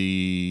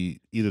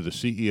either the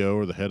CEO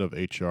or the head of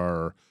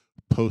HR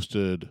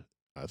posted,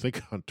 I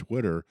think on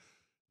Twitter,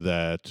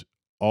 that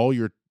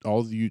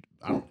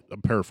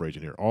I'm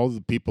paraphrasing here, all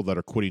the people that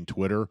are quitting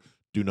Twitter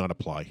do not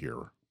apply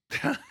here.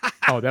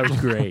 oh, that was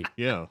great.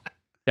 Yeah.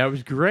 That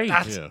was great.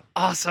 That's Yeah.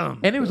 awesome.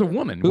 And it was a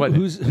woman. Who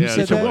wasn't it? who Yeah, said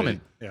it's a that?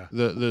 woman. Yeah.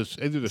 Either the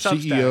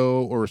Substack.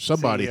 CEO or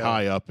somebody CEO.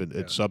 high up at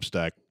Yeah.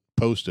 Substack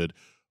posted,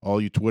 all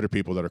you Twitter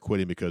people that are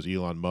quitting because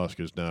Elon Musk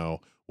is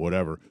now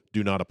whatever,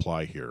 do not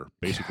apply here.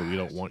 Basically, we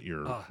don't want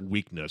your Ugh.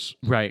 weakness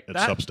Right. at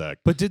That- Substack.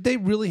 But did they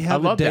really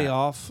have a love day that.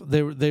 off?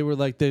 They were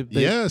like they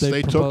Yes,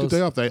 they took the proposed-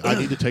 day off. I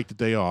need to take the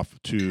day off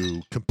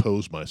to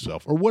compose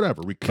myself or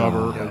whatever,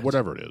 recover or God.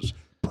 whatever it is,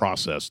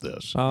 process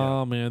this.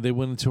 Oh man, they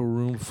went into a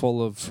room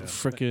full of They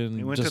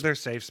freaking went to just their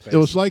safe space. It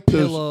was like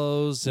those.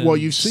 pillows and Well,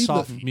 you've seen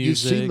soft the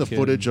music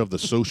footage and of the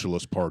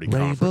Socialist Party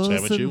conference, rainbows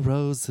haven't you? and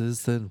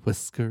roses and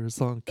whiskers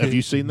on. Have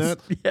you seen that?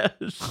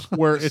 Yes.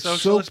 Where The it's so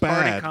Socialist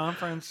Party bad.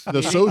 conference.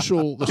 The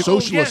Socialist Oh,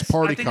 yes,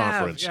 Party I think I have,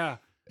 conference. Yeah.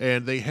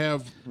 And they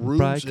have rooms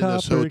Bright in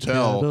this copper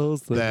hotel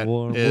candles and that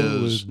warm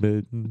is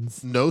woolen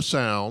mittens. no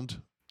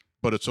sound,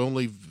 but it's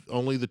only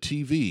the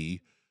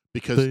TV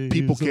because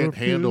people These are can't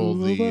handle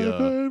few of my the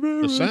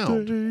favorite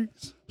sound.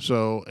 things.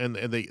 So and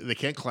they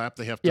can't clap.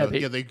 They have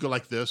to they go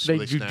like this. They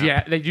so do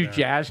snap. they do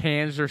jazz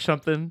hands or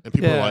something. And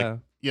people are Yeah. like,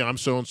 yeah, I'm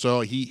so and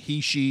so. He,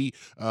 she,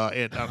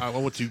 and I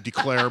want to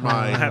declare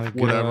my my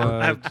whatever.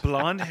 God. I have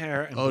blonde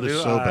hair and Oh, it blue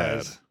is so bad.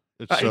 eyes,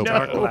 It's I so know. bad.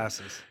 dark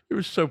glasses. It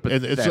was so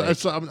And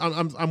pathetic.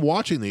 I'm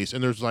watching these,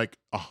 and there's like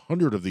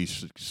 100 of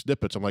these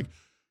snippets. I'm like,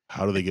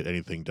 how do they get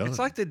anything done? It's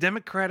like the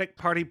Democratic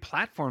Party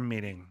platform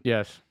meeting.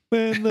 yes.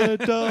 when the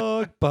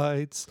dog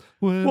bites.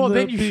 When Well, the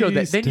then you showed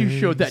that. bee Then you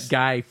showed that stings.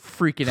 guy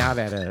freaking out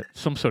at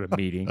some sort of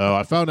meeting. Oh,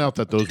 I found out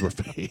that those were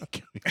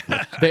fake.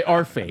 They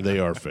are fake. They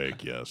are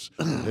fake. Yes.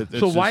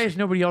 So why is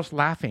nobody else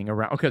laughing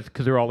around?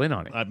 Because they're all in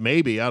on it.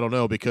 Maybe I don't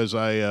know because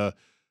I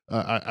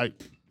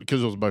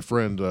because it was my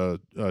friend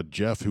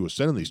Jeff who was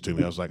sending these to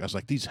me. I was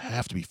like these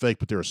have to be fake,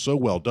 but they're so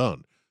well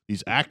done.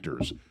 These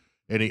actors,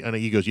 and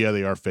he goes, yeah,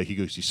 they are fake. He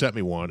goes, he sent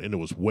me one, and it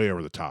was way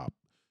over the top.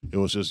 It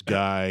was this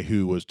guy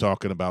who was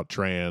talking about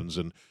trans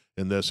and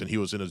this, and he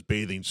was in his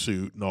bathing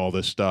suit and all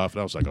this stuff. And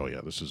I was like, oh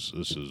yeah, this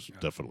is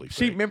definitely fake.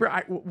 See, remember,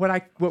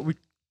 what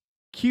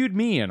cued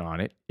me in on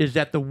it is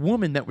that the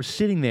woman that was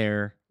sitting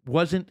there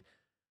wasn't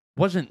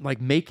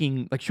like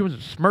making, like she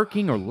wasn't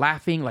smirking or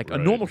laughing like a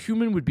Right. normal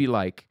human would be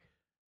like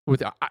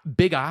with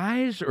big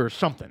eyes or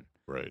something,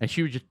 Right. and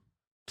she was just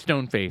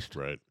stone faced,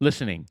 Right.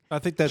 listening. I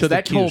think that's So the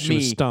that cue. told She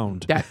was me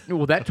stoned.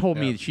 That told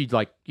me that she's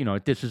like,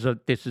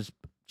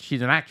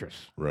 she's an actress,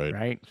 Right.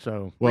 right?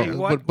 So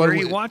Well, Were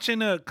you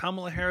watching a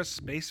Kamala Harris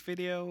space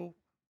video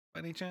by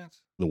any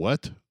chance? the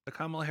what? The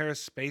Kamala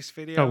Harris space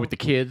video? with the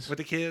kids, With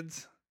the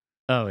kids?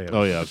 oh yeah,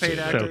 Oh yeah, The I've paid seen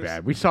that. so actors?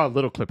 bad. We saw a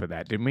little clip of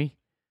that, didn't we?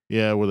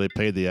 Yeah, where they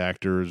paid the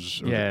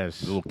actors. Or Yes.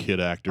 the little kid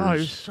actors. Oh, it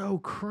was so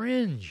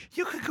cringe.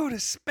 You could go to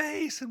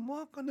space and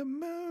walk on the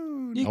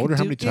moon. You I wonder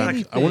how many do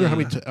times. I wonder how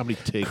many anything. how many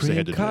takes they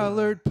had to do.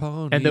 Cream-colored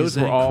ponies And those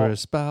were all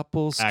crisp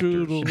apple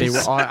actors. strudels. They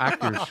were all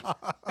actors.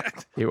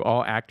 They were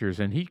all actors,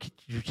 and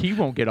he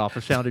won't get off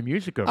the Sound of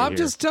Music over I'm here.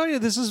 just telling you,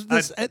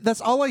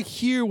 that's all I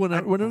hear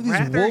whenever these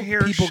rather woke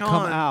hear people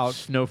come Sean out.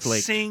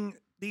 Snowflake. Sing,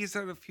 these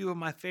are a few of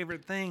my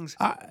favorite things.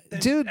 Then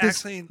Dude,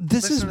 actually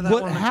this is listen to that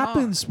what woman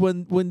happens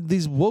when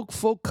these woke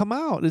folk come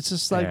out. It's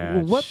just like, Yeah,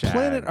 well, what it's sad.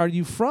 planet are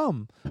you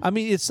from? I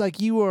mean, it's like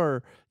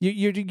you're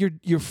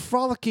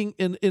frolicking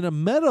in a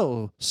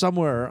meadow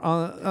somewhere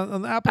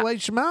on the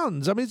Appalachian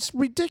Mountains. I mean, it's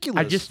ridiculous.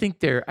 I just think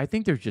they're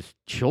just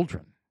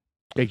children.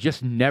 They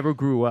just never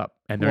grew up,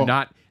 and they're Well-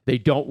 not. They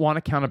don't want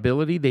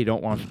accountability. They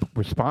don't want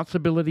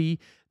responsibility.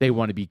 They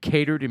want to be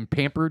catered and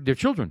pampered. They're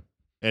children.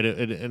 And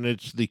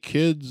it's the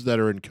kids that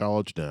are in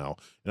college now,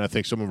 and I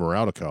think some of them are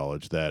out of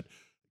college that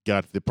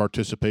got the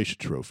participation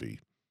trophy.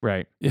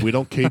 Right. We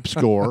don't keep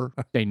score,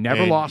 They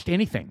never And- lost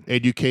anything.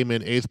 and you came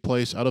in 8th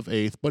place out of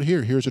 8th, but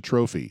here's a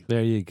trophy.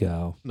 There you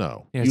go.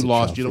 No, Here's you a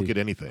lost. You don't trophy. get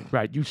anything.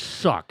 Right. You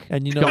suck.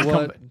 And you know don't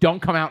what?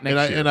 Don't come out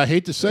next year. And I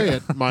hate to say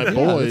it, my that's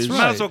boys.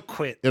 Might as well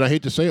quit. And I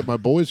hate to say it, my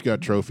boys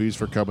got trophies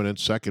for coming in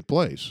 2nd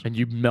place. And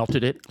you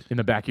melted it in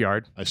the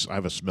backyard. I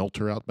have a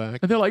smelter out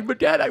back. And they're like, "But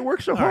Dad, I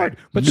worked so hard."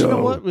 But you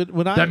know what?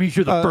 When I That means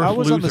you're the I first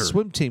was on the loser.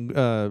 swim team,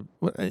 and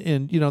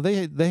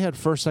they had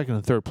first, second,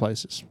 and third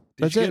places.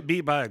 Did That's you it. get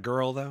beat by a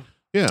girl, though?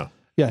 Yeah.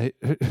 Yeah,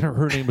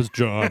 her name was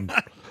John.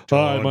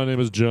 Hi, my name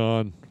is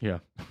John. Yeah.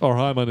 Or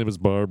hi, my name is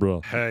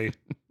Barbara. Hey.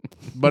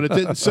 But it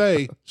didn't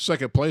say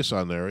 2nd place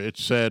on there. It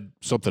said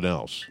something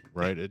else,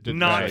 right? It didn't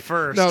Not say-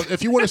 first. Now,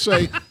 if you want to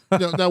say,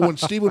 now when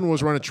Steven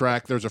was running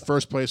track, there's a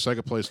 1st place,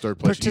 2nd place, 3rd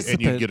place, and you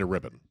Participant. get a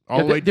ribbon. All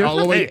the way, There's all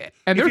the nothing- way,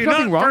 and If there's you're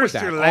nothing not wrong with first,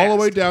 that. you're all the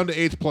way last. down to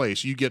 8th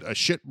place. You get a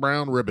shit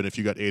brown ribbon if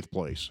you got 8th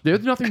place.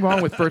 There's nothing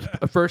wrong with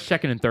first,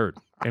 second, and third,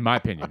 in my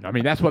opinion. I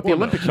mean, that's what the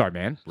Olympics are,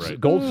 man. Right.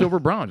 Gold, silver,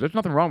 bronze. There's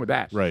nothing wrong with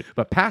that. Right.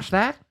 But past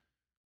that,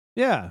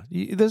 Yeah,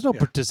 there's no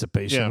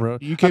participation. Yeah, bro.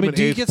 you came I mean, in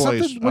do you 8th get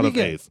place something? What out do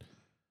you of get? 8th.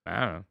 I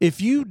don't know.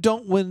 If you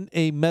don't win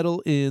a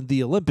medal in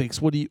the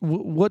Olympics, what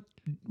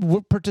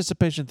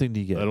participation thing do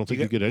you I get? don't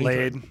think you get anything.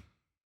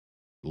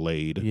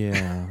 Laid. Laid.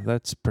 Yeah,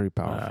 that's pretty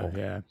powerful.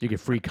 Yeah. You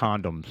get free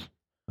condoms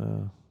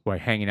by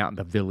hanging out in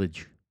the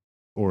village.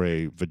 Or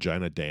a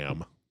vagina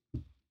dam.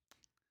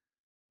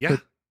 Yeah.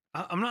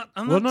 I'm not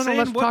Well, no, saying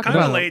let's what talk kind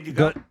about of it. laid you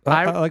Go- got.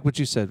 I like what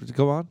you said.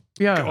 Go on.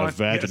 Yeah. Go A on.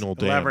 vaginal Yes,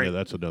 dam. elaborate. Yeah,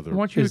 that's another. I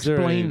want you to Is there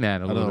explain a-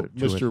 that a I little know, bit.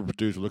 to Mr. us.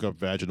 Producer, look up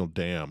vaginal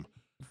dam.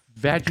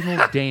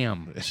 Vaginal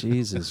dam.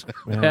 Jesus,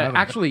 man, I don't-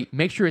 Actually,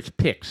 make sure it's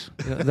pics.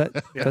 you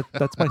know,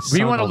 that's my. We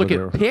son want to over look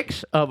there. at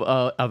pics of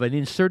an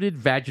inserted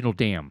vaginal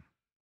dam.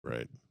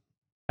 Right.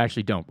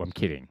 Actually, don't. I'm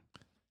kidding.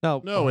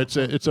 No, it's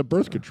a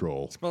birth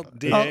control. Spelled Oh,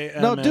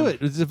 D-A-M-M. no, do it.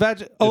 It's a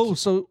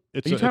so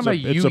It's Are you a, talking it's a, about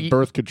it's a UE?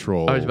 birth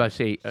control. I was about to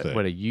say, thing.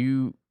 what a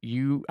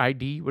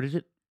UID? What is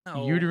it?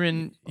 No.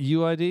 Uterine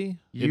UID.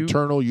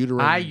 Internal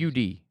uterine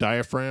IUD.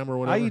 diaphragm or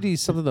whatever. IUD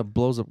is something that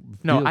blows up.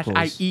 No, vehicles.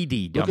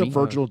 IED. Look Dummy. up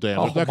vaginal dam.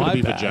 Oh, It's not going my to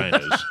be bad.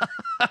 vaginas.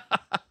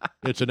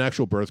 It's an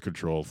actual birth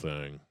control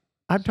thing.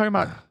 I'm talking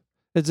about.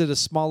 Is it a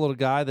small little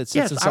guy that sits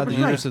Yes, I inside was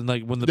the right. uterus and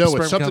like when the No,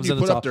 sperm it's something comes you in,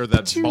 put it's up all, there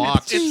that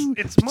blocks.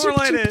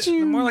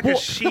 It's more like a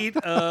sheet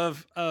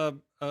of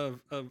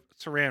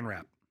saran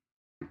wrap.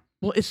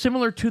 Well, it's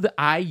similar to the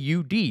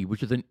IUD,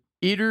 which is an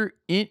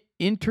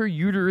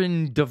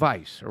interuterine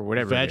device or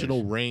whatever. Vaginal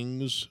It is.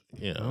 rings.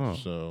 Yeah. Oh.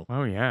 So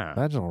Oh yeah.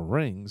 vaginal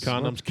rings.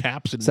 condoms,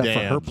 caps, and Is that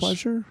dams. for her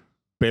pleasure?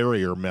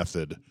 Barrier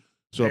method.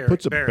 So it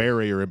puts a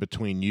barrier in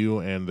between you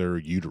and their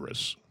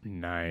uterus.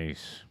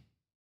 Nice.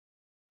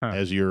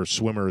 As your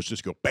swimmers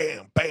just go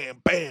bam,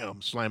 bam,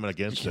 bam, slamming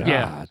against it.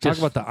 Yeah, Ah, talk just-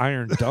 about the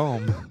Iron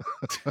Dome.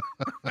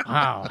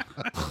 Wow.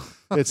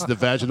 It's the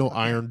vaginal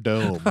iron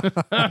dome. Shoots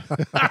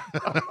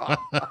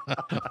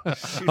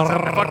some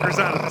fuckers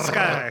out of the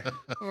sky.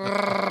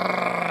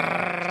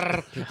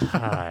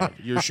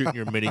 You're shooting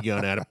your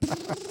minigun at it,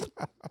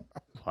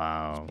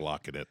 Wow.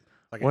 blocking it.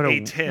 Like What an a-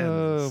 A-10.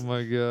 Oh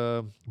my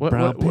god! What-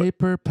 Brown what-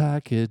 paper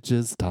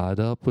packages tied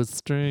up with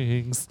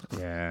strings.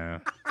 Yeah.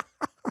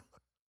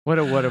 What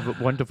a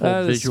wonderful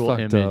That is visual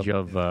fucked image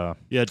up. of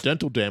Yeah,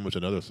 dental dam was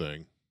another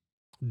thing.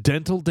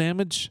 Dental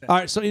damage. All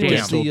right. So,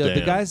 anyways, Dental the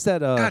dam. guys that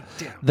God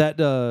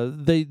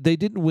damn. they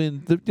didn't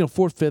win the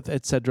fourth, fifth,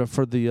 etc.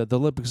 for the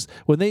Olympics.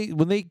 When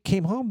they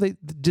came home,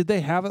 did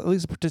they have at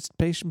least a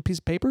participation piece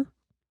of paper?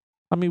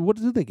 I mean, what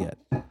did they get?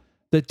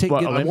 They take.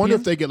 What, get- I wonder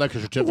if they get like a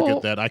certificate Well,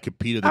 that I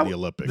competed in the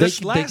Olympics.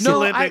 This last no,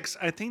 Olympics,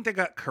 I think they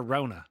got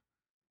Corona.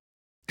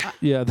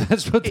 yeah,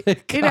 that's what they.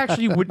 it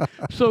actually would.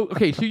 So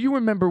okay, so you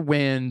remember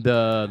when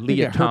the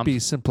Leah got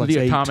herpes simplex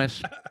 8.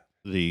 Thomas,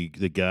 the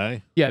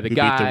guy, yeah, the who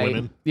guy, beat the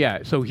women. yeah.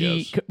 So he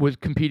Yes. was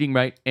competing,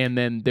 right, and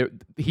then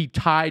he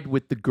tied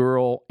with the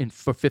girl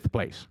for fifth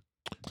place,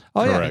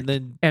 Oh yeah, Correct. and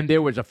then and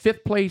there was a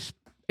fifth place,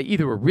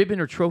 either a ribbon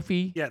or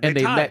trophy, Yeah, and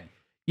they tied.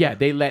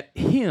 they let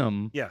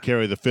him. Yeah.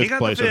 Carry the He fifth got the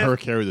place and fifth. her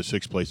carry the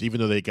sixth place, even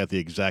though they got the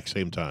exact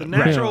same The time.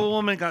 natural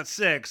woman got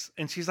 6,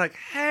 and she's like,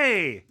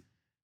 "Hey,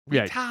 we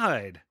Right.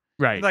 tied."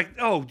 Right. Like,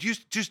 oh,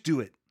 just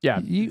do it. Yeah.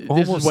 you this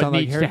almost is what sound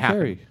like needs Harry to happen.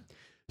 Carey.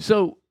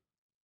 So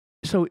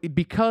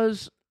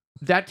because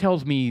that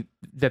tells me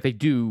that they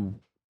do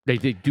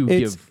It's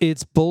give.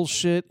 it's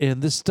bullshit,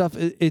 and this stuff.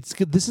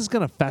 This is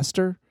gonna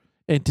fester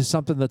into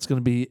something that's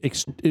gonna be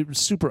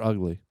super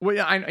ugly. Well,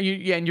 yeah,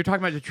 and you're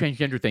talking about the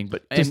transgender thing,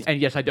 but Just- and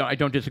yes, I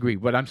don't disagree.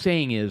 What I'm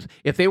saying is,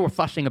 if they were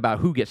fussing about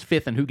who gets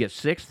fifth and who gets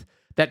sixth,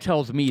 that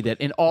tells me that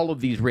in all of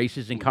these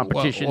races and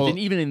competitions, well- and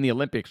even in the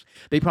Olympics,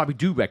 they probably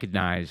do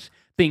recognize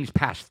things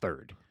past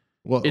third.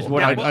 Well, Is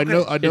what I I-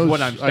 know. is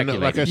what I'm I know.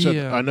 Like I said,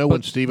 Yeah, I know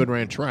when but- Steven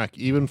ran track,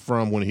 even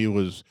from when he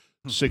was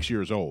 6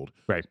 years old.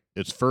 Right.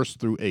 It's first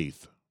through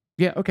eighth.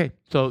 Yeah. Okay.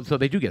 So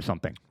they do get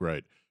something.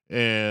 Right.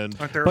 And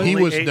Aren't there he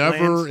only was 8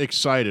 never lanes?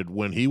 excited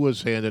when he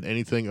was handed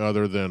anything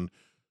other than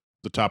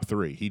the top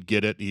 3. He'd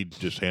get it. He'd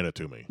just hand it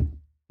to me.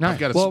 Nice. We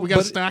got a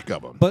but- stack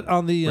of them. But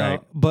on the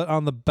Right. but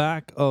on the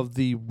back of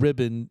the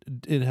ribbon,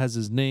 it has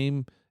his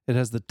name. It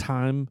has the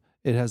time.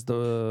 It has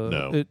the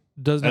No. It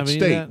doesn't At have any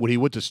state, of that. when he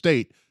went to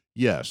state,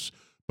 yes.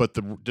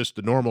 But just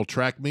the normal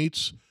track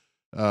meets,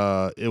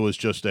 it was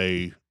just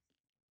a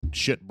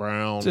shit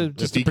brown.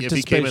 Just if a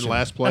he came in participation.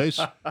 last place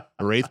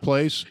or eighth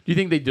place, Do you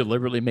think they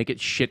deliberately make it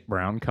shit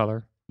brown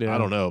color? I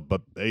don't know.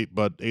 But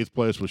eighth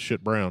place was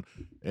shit brown.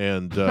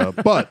 And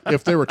but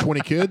if there were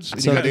 20 kids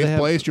and So you got they eighth have-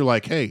 place, you're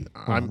like, hey,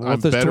 I'm Well,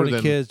 if there's better 20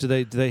 than kids, do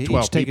they 12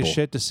 each take a people.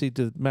 shit to see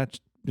to match?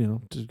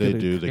 To They get a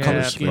do. They color color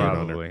Yeah, scheme scheme? on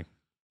there. probably.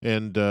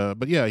 And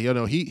but yeah,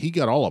 he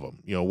got all of them,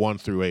 1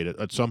 through 8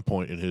 at some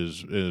point in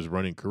his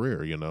running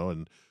career,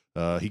 and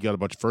he got a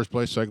bunch of first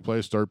place, second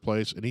place, third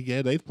place, and he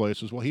had eighth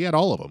place as well. He had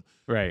all of them.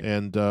 Right.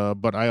 And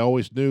but I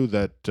always knew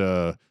that,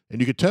 and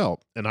you could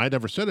tell. And I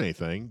never said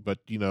anything, but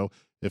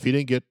if he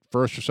didn't get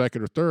first or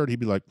second or third, he'd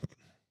be like,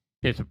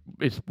 It's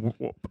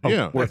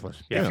Yeah.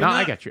 worthless. Yeah. Yeah. If No, you're I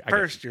not get you. I get you.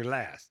 First, you're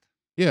last.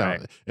 yeah.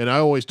 Right. And I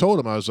always told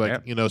him, I was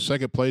like, Yep.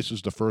 second place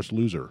is the first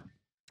loser,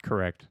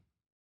 Correct.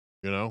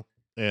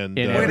 and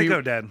In Way every- to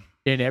go, Dad.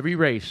 In every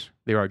race,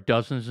 there are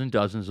dozens and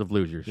dozens of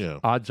losers. Yeah.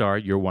 Odds are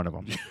you're one of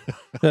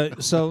them.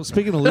 So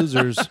speaking of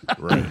losers,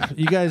 right.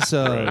 you guys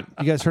Right.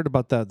 you guys heard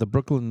about the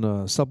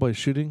Brooklyn subway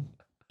shooting?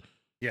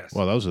 Yes.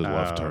 Well, that was a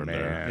left Oh, turn there.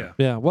 man.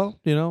 Yeah. Yeah. Well,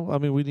 I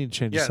mean, we need to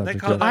change the Yeah, they subject.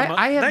 called but- that.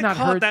 I have they not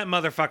called heard- that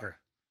motherfucker.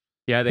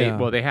 Yeah, they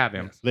Yeah. they have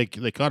him. Yes.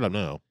 They caught him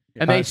now.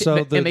 And they so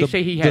say, the-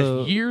 say he has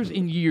the- years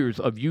and years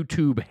of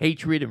YouTube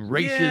hatred and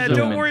racism. Yeah,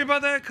 don't and- worry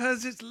about that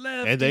because it's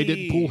left. And they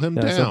didn't pull him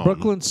Yeah, down. so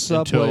Brooklyn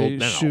subway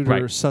now. shooter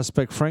Right.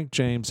 suspect Frank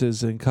James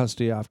is in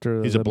custody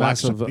after He's the a black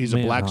massive he's a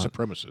black manhunt.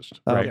 supremacist.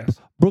 Right. Yes.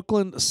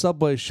 Brooklyn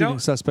subway shooting Don't-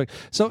 suspect.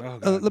 So Oh,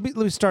 God. let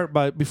me start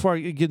by before I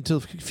get into a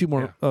few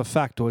more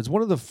factoids.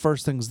 One of the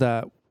first things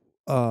that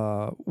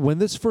when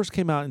this first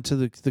came out into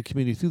the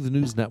community through the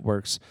news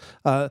networks,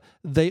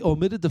 they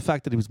omitted the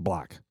fact that he was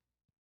black.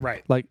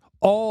 Right. Like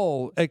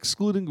all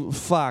excluding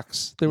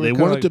Fox, they were They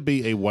kinda wanted like, to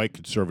be a white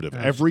conservative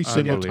every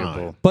single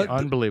time. But-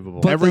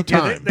 unbelievable. but Every they-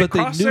 time. They but they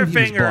cross knew their he was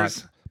fingers.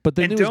 black. But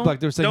they And knew he was don't, black.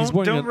 They were saying he's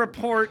wearing don't a,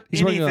 report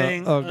he's wearing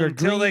anything a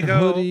until green they go.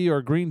 hoodie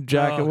or green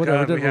jacket, Oh, whatever.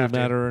 God, It doesn't we really have to.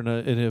 matter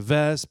in a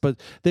vest, but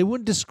they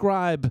wouldn't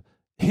describe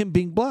him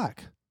being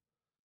black.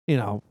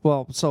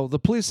 So the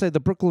police say the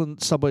Brooklyn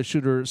subway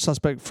shooter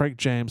suspect Frank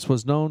James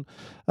was known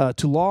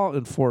to law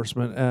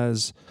enforcement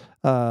as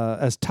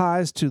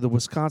ties to the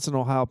Wisconsin,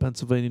 Ohio,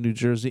 Pennsylvania, New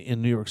Jersey,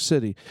 and New York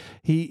City.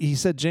 He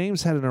said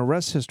James had an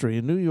arrest history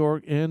in New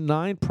York and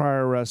 9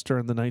 prior arrests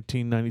during the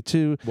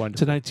 1992 to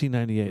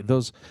 1998.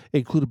 Those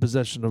included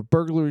possession of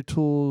burglary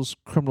tools,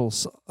 criminal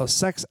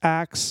sex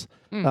acts,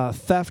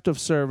 theft of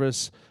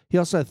service. He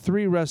also had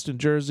 3 arrests in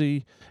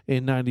Jersey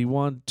in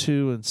 91,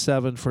 2, and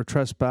 7 for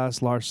trespass,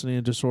 larceny,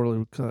 and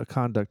disorderly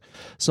conduct.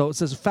 So it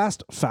says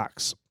fast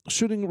facts.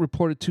 shooting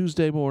reported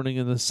Tuesday morning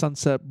in the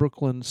Sunset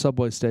Brooklyn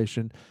subway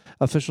station.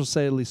 Officials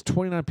say at least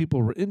 29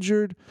 people were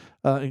injured,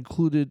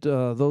 included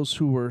those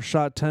who were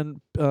shot,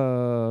 10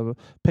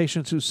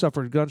 patients who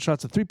suffered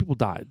gunshots, and 3 people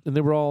died, and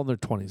they were all in their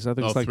 20s. I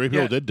think it's like 3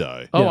 people did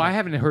die. Oh, Yeah. I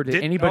haven't heard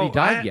that anybody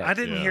died yet. I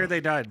didn't Yeah. hear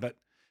they died, but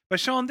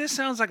Sean, this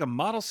sounds like a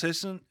model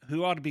citizen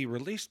who ought to be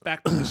released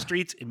back to the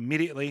streets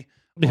immediately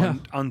Yeah.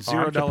 on Oh, I'm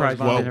 $0 surprised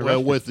bond. not.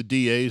 Well, with the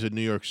DAs in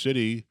New York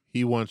City,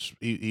 he's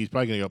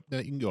probably going to go,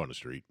 you can go on the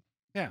street.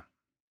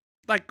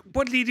 Like,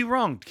 what did he do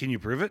wrong? Can you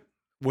prove it?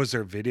 Was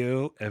there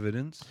video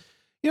evidence?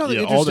 You know, the Yeah,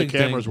 all the interesting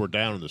cameras thing, were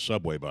down in the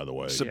subway, by the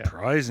way.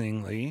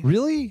 Surprisingly.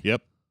 Really?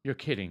 Yep. You're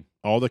kidding.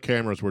 All the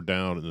cameras were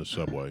down in the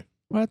subway.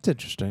 Well, that's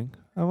interesting.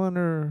 I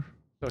wonder.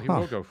 So he Huh.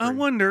 will go free. I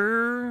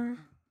wonder.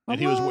 And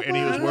he was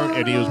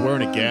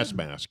wearing a gas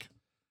mask.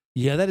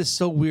 Yeah, that is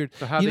so weird.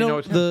 So how you they know know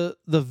it's him?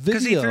 the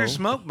Because he video. threw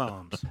smoke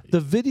bombs. The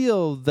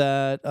video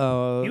that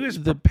He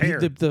was the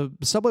prepared. the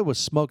subway was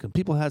smoking.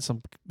 People had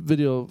some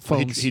video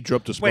phones. He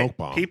dropped a smoke Wait,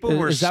 bomb. people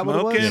were Is that what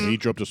it was? smoking. Yeah, he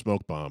dropped a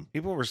smoke bomb.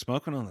 People were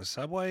smoking on the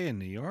subway in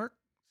New York.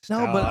 No,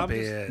 but Stop I'm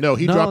just- it. No,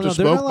 he dropped a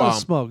they're not smoke allowed to bomb.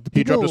 Smoke. The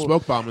He dropped a people-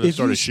 smoke bomb and then If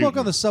started you shooting. smoke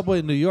on the subway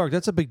in New York,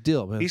 that's a big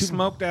deal, man. He People-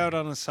 smoked out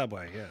on the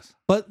subway. Yes.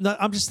 But no,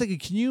 I'm just thinking,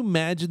 can you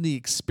imagine the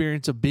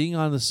experience of being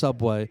on the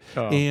subway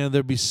Oh. and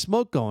there'd be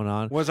smoke going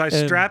on? Was I and-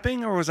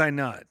 strapping or was I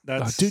not? Oh,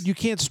 That's dude, you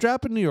can't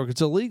strap in New York.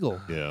 It's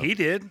illegal. Yeah. He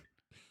did.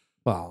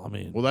 Well, I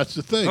mean, Well, that's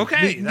the thing.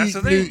 Okay, that's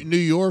the thing. New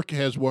York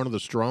has one of the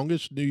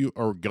strongest gun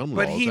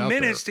But laws he out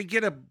managed to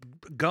get a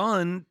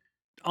gun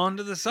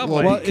onto the there. subway.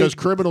 Well, Well, because it-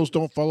 criminals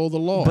don't follow the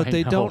law. but they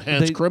I know. don't.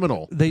 Hence They,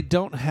 criminal. they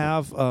don't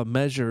have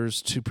measures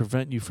to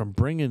prevent you from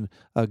bringing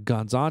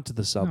guns onto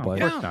the No, subway.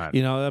 of course not.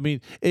 You know, I mean,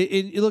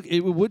 look, it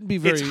wouldn't be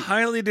very. It's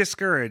highly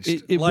discouraged.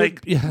 It like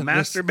would- yeah,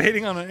 that's-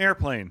 masturbating on an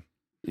airplane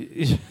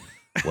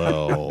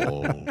Well,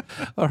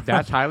 All right.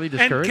 That's highly and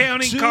discouraged.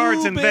 counting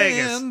cards in Too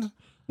Vegas. bad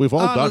we've all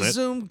on done a it.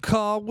 Zoom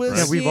call with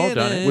Yeah, we've all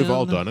done it. We've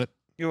all CNN. done it.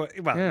 Well,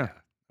 Yeah. yeah.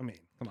 I mean,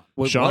 come on.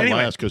 Wait, Sean what? Anyway.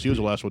 last because he was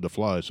the last one to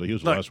fly, so he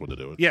was the Look, last one to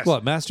do it. Yes.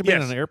 What, masturbate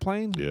Yes. on an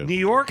airplane? Yeah. New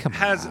York Come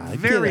has on,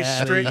 very get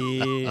outta strict.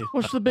 here.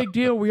 What's the big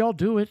deal? We all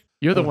do it.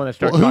 You're the one that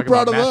Well, started who talking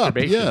brought about it up?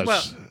 masturbation. Yes.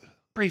 Well,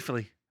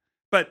 briefly.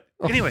 But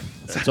anyway,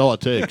 That's all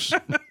it takes.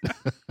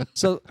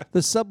 So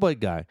the subway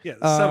guy. Yeah,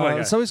 the subway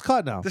guy. So he's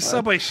caught now. the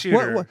subway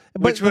shooter,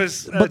 but which the-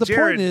 was but the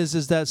Jared. point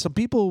is that some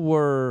people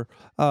were.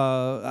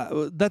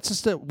 That's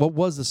just what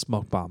was the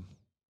smoke bomb?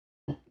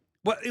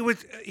 Well, it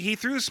was. He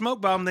threw a smoke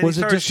bomb. Then Was he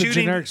it started just a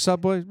shooting. generic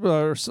subway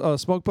or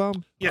smoke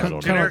bomb? Yeah, kind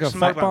of generic like a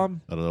smoke pipe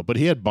bomb. I don't know, but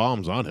he had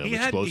bombs on him. He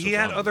had explosives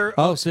on him. other.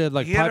 Oh, so he had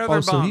like he had pipe other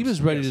bombs. So he bombs,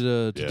 was ready yes.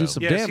 to Yeah. do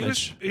some Yes,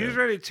 damage. he was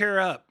ready to tear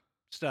up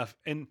stuff,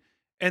 and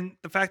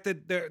the fact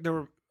that there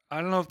were,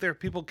 I don't know if there were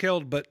people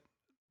killed, but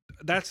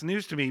that's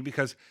news to me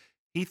because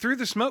he threw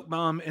the smoke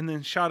bomb and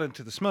then shot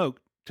into the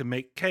smoke to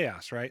make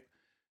chaos, right?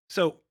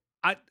 So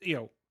I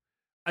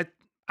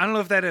don't know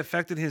if that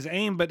affected his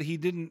aim, but he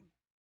didn't.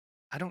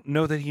 I don't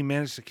know that he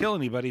managed to kill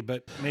anybody,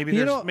 but maybe You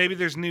there's know- maybe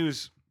there's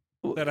news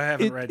that I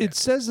haven't read It yet.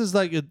 says there's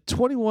like a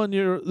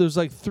 21-year. There's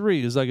like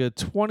three. There's like a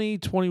 20,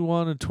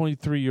 21, and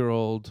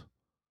 23-year-old.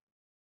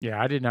 Yeah,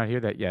 I did not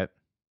hear that yet.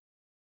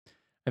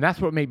 And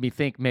that's what made me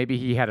think maybe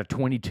he had a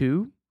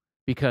 22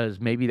 because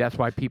maybe that's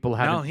why people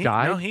haven't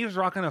died. No, he was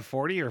rocking a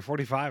 40 or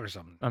 45 or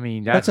something. I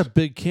mean, That's a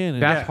big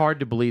cannon. that's Yeah. hard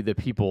to believe that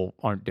people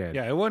aren't dead.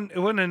 Yeah, it wasn't a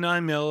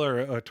 9mm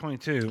or a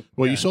 22.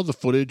 Well, Yeah. you saw the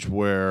footage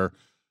where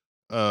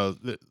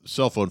the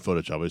cell phone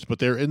footage of it, but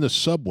they're in the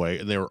subway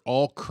and they were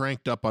all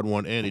cranked up on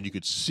one end, and you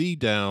could see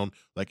down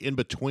like in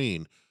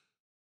between.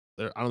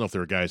 I don't know if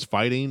there were guys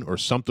fighting or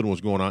something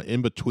was going on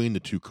in between the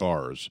two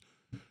cars,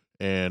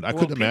 and I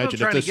Well, couldn't people imagine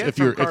trying to if get if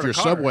from your car if to your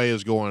car. subway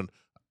is going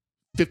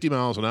 50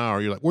 miles an hour,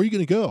 you're like, where are you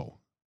going to go?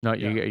 No,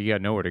 you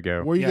got nowhere to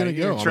go. Where are you Yeah, going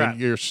to you're go? I mean, trapped.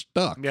 you're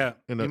stuck. Yeah,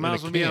 in you a- might in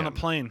as a well be on a can.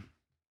 plane.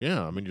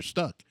 Yeah, I mean, you're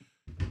stuck.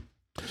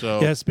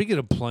 So Yeah, speaking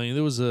of plane,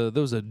 there was a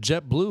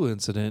JetBlue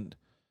incident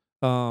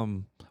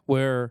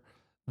where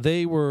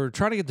they were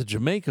trying to get to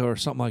Jamaica or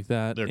something like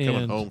that. they're coming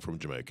and home from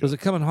Jamaica. Was it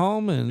coming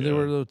home? And they Yeah.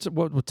 were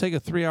what would take a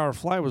 3-hour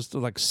flight was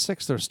like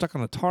 6. They're stuck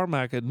on a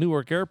tarmac at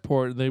Newark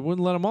Airport, and they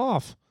wouldn't let them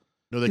off.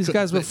 No, they These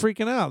couldn't- guys were they-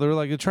 freaking out. They were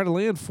like, they tried to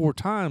land 4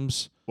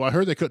 times. Well, I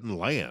heard they couldn't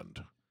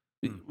land.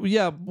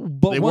 Yeah,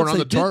 but They once weren't on they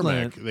the did tarmac.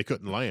 land, They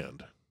couldn't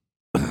land.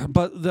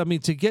 but I mean,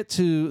 to get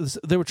to,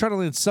 they were trying to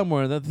land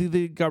somewhere, and I think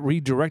they got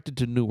redirected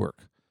to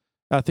Newark.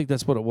 I think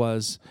that's what it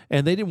was,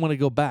 and they didn't want to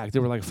go back. They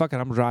were like, "Fuck it,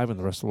 I'm driving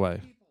the rest of the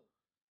way."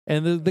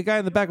 And the guy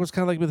in the back was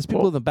kind of like, "There's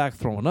people in the back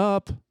throwing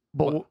up."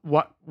 But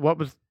what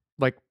was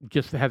like?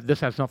 Just this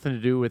has nothing to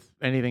do with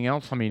anything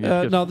else. I mean,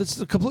 it's just, No, this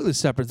is completely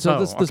separate. So Oh,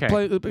 this okay.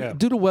 plane, Yeah.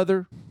 due to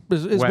weather,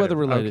 is weather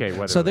related. Okay,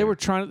 weather so they related. were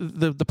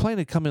trying. The plane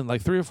had come in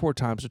like 3 or 4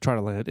 times to try to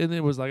land, and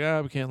it was like,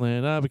 we can't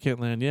land. We can't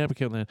land. Yeah, we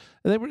can't land.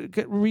 And they were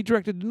get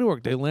redirected to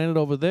Newark. They landed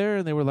over there,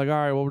 and they were like, all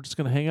right, well, we're just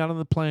gonna hang out on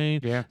the plane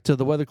Yeah. till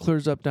the weather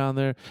clears up down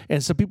there.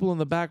 And some people in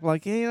the back were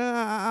like, hey,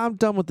 I'm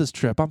done with this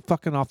trip. I'm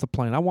fucking off the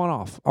plane. I want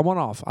off.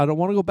 I don't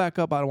want to go back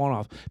up. I don't want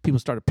off. People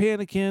started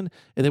panicking,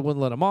 and they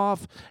wouldn't let them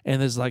off. And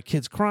there's like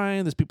kids crying.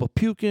 crying, there's people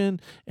puking,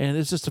 and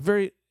it's just a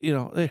very,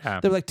 they're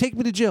like, take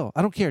me to jail.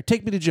 I don't care.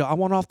 Take me to jail. I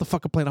want off the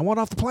fucking plane. I want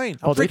off the plane.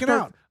 I'm freaking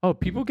out. Oh,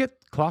 people get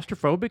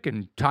claustrophobic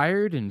and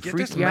tired and Get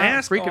this freaking out.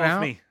 mask Freaking off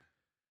out. me.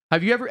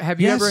 Have you ever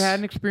had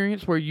an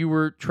experience where you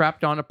were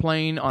trapped on a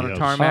plane on a Yes.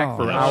 tarmac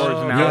for Oh, hours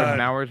and God. hours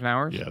and hours and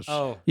hours? Yes.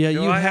 Oh, Yeah,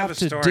 do you I have a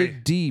to story?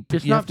 dig deep.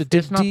 It's You have not- to dig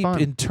it's not deep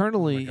fun.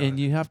 internally, Oh my and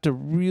you have to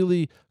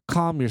really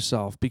calm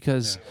yourself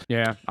because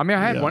Yeah. I mean,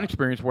 I had Yeah. one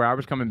experience where I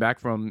was coming back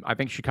from, I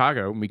think,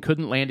 Chicago, and we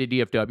couldn't land at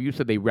DFW,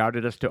 so they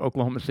routed us to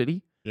Oklahoma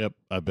City. Yep.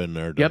 I've been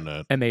there, done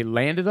that. And they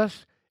landed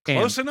us.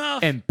 Close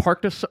enough. And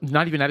parked us,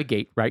 not even at a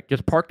gate, right?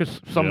 Just parked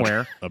us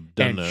somewhere I've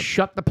done and that.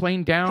 shut the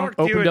plane down. Parked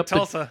you in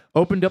Tulsa.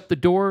 Opened up the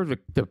door.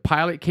 The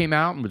pilot came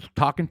out and was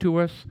talking to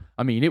us.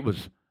 I mean, it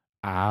was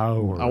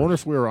hours. I wonder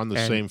if we were on the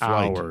and same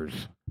flight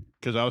hours.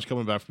 because I was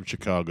coming back from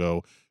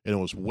Chicago and it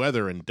was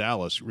weather in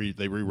Dallas.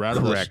 They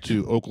rerouted us Correct.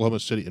 to Oklahoma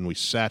City, and we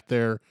sat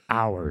there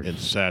Hours. and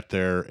sat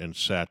there and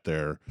sat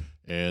there.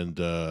 And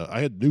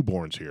I had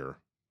newborns here.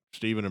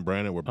 Steven and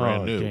Brandon were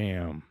brand new,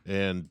 Damn.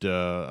 and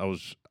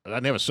I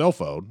didn't have a cell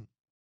phone.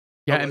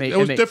 Yeah, Oh, and it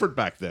was different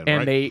back then, And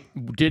right? they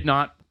did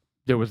not.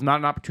 There was not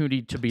an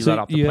opportunity to be So let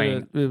off the you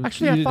plane. had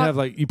Actually, you I didn't thought have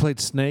like you played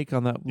Snake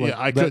on that.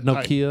 I that couldn't.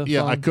 Nokia.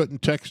 I phone?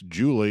 couldn't text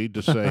Julie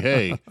to say,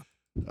 "Hey,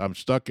 I'm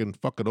stuck in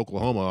fucking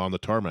Oklahoma on the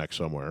tarmac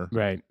somewhere."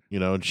 right.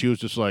 And she was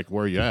just like,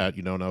 "Where you at?"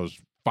 And I was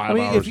 5 I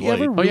mean, hours if you late.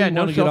 ever Oh really yeah,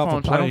 no want to get cell off a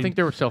phones. plane, I don't think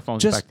there were cell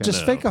phones just back then.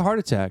 just No. fake a heart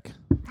attack.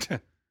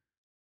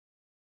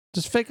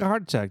 Just fake a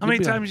heart attack. How You'll many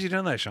be all- times have you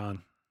done that,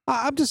 Sean?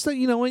 I'm just saying.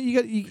 You know what?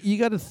 You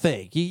got to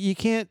think. You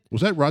can't.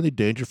 Was that Rodney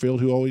Dangerfield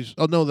who always?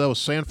 Oh no, that was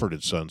Sanford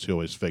and Sons who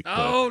always faked that.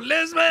 Oh,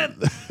 Lisbeth!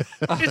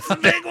 It's the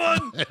big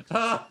one.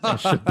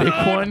 That's the big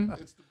one.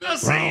 I'll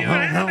see you. in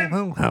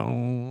heaven.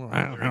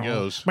 There he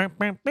goes.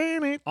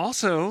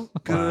 Also,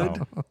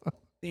 good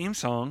theme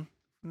song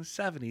from the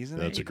 70s and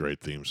That's a 80s. great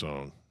theme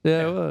song.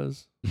 Yeah, it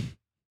was.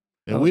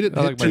 And we didn't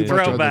I hit like too my much on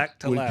the, throwback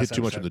to we didn't hit last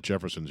too much on episode. the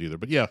Jeffersons either.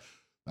 But yeah,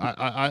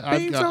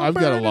 Beans I've don't got a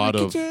burn in lot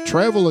the of kitchen.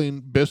 traveling.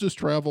 Business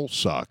travel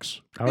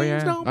sucks. Oh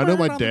yeah. I know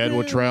my dad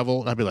would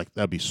travel, and I'd be like,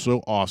 "That'd be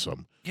so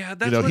awesome." Yeah,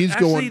 that's know, what, he's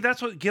actually, going-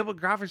 that's what Gilbert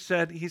Gottfried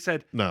said. He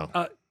said, No,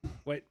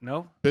 wait,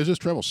 no? business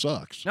travel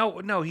sucks.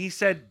 No, he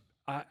said,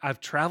 I've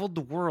traveled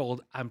the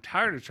world. I'm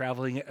tired of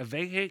traveling. A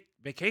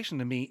vacation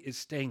to me is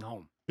staying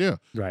home.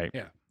 Right.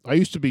 I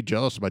used to be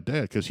jealous of my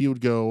dad because he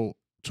would go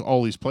to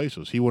all these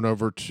places. He went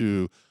over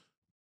to,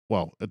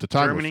 well, at the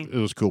time Germany? it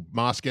was cool,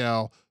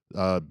 Moscow,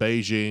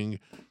 Beijing.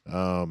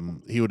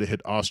 He would have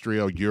hit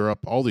Austria, Europe,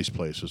 all these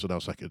places, and I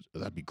was like,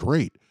 "That'd be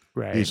great."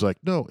 Right. He's like,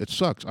 "No, it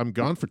sucks. I'm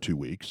gone for 2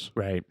 weeks,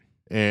 right.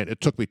 and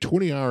it took me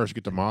 20 hours to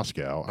get to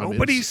Moscow.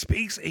 Nobody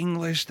speaks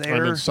English I'm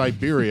there. in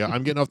Siberia.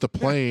 I'm getting off the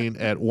plane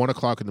at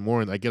 1:00 in the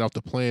morning. I get off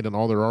the plane, and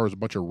all there are is a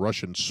bunch of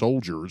Russian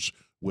soldiers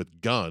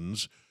with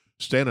guns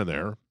standing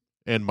there.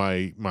 And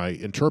my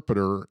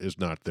interpreter is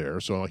not there,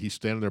 so he's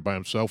standing there by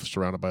himself,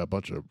 surrounded by a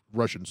bunch of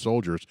Russian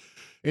soldiers,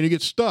 and you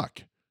get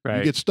stuck. Right.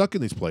 You get stuck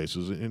in these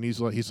places, and he's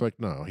like,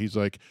 no, he's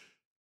like,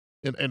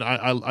 and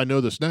I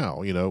know this now.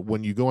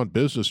 When you go on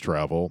business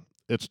travel,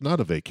 it's not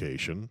a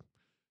vacation.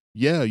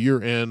 Yeah,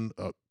 you're in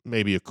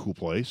maybe a cool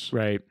place.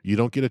 Right. You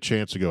don't get a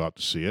chance to go out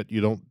to see it.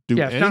 You don't do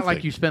Yeah, it's anything. not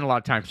like you spend a lot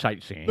of time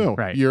sightseeing. No,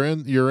 right. you're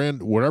in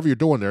whatever you're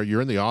doing there.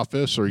 You're in the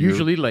office, or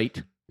Usually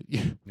late.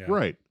 you're Yeah.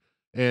 right.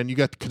 And you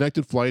got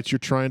connected flights you're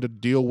trying to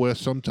deal with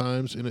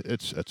sometimes, and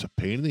it's a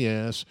pain in the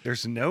ass.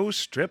 There's no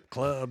strip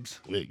clubs.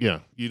 Yeah,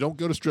 you don't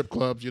go to strip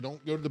clubs. You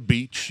don't go to the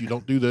beach. You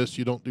don't do this.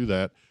 You don't do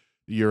that.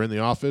 You're in the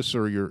office,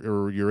 or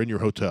you're in your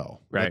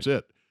hotel. Right. That's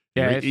it.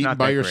 Yeah, You're it's eating not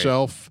by that great.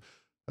 yourself,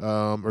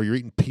 or you're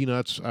eating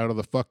peanuts out of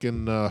the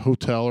fucking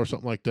hotel or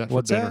something like that for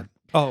What's dinner.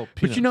 that? Oh,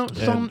 But you know,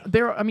 peanuts. some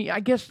there. I mean, I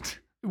guess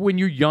when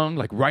you're young,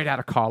 like right out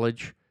of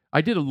college,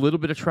 I did a little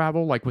bit of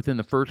travel, like within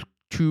the first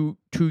two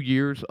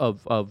years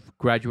of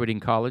graduating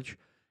college,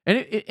 and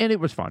it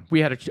was fun. We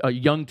had a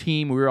young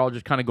team. We were all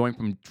just kind of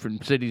going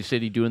from city to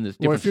city doing this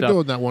different Well, if you're stuff.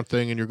 doing that one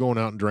thing and you're going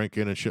out and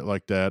drinking and shit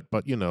like that,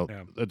 but Yeah.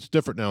 it's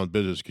different now in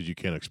business because you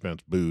can't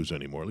expense booze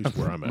anymore. At least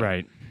where I'm at.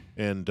 Right.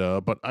 And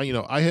but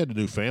I had a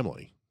new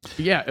family.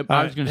 Yeah,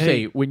 I was going to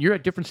say, when you're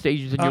at different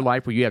stages in your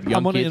life where you have young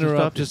I'm going to kids and stuff,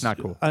 interrupt. it's not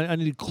cool. I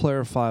need to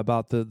clarify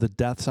about the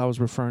deaths I was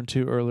referring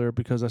to earlier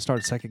because I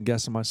started second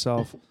guessing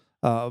myself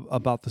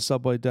about the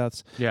subway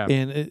deaths. Yeah.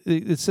 And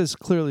it says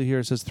clearly here,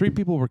 it says 3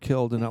 people were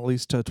killed and at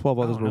least 12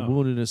 others were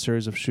wounded in a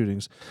series of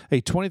shootings.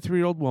 A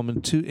 23-year-old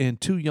woman and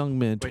 2 young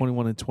men,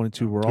 21 and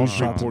 22, were all Who's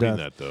shot to reporting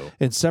death that though?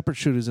 in separate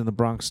shootings in the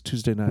Bronx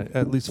Tuesday night.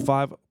 At least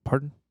 5.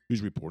 Pardon?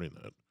 Who's reporting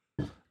that?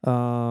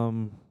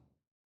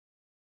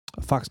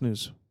 Fox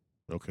News.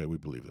 Okay, we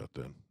believe that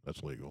then.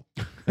 That's legal.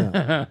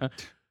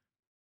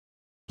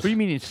 What do you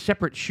mean in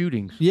separate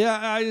shootings? Yeah,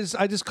 I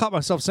just caught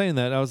myself saying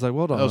that. I was like,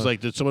 hold on. I was like,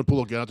 did someone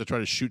pull a gun out to try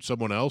to shoot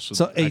someone else? and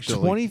So a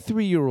accidentally-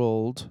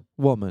 23-year-old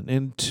woman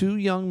and 2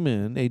 young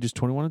men, ages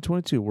 21 and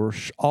 22, were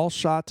all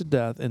shot to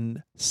death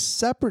in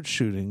separate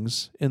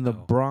shootings in the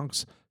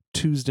Bronx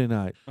Tuesday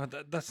night.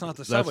 That's not the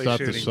That's subway not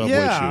the shooting. subway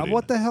Yeah, shooting.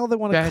 what the hell? They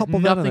want to That has couple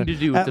that in nothing there. to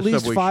do with At the least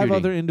subway 5 shooting.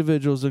 other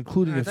individuals,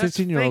 including a That's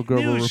 15-year-old fake girl,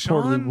 were news,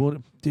 reportedly Sean.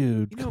 wounded.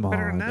 Dude, You know come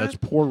better than on. that. That's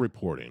poor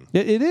reporting.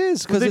 It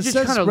is Well, because they it just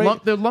says kind of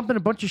right- they're lumping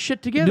a bunch of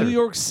shit together. New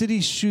York City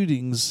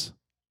shootings.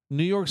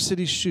 New York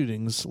City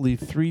shootings leave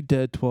 3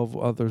 dead, 12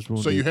 others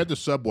wounded. So you had the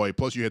subway,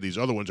 plus you had these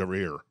other ones over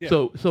here. Yeah.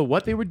 So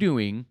what they were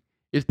doing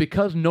is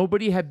because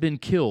nobody had been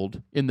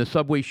killed in the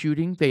subway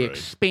shooting, they Right.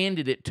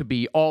 expanded it to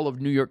be all of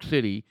New York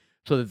City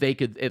so that they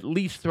could at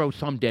least throw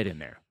some dead in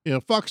there. You know,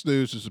 Fox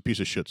News is a piece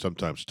of shit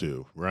sometimes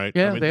too, right?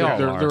 Yeah, I mean, they all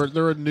they're, are.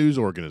 They're a news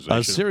organization.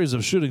 A series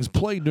of shootings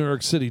plagued New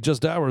York City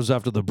just hours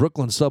after the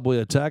Brooklyn subway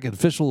attack. And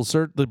officials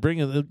assert they bring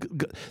in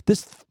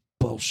this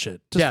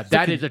bullshit. Just Yeah,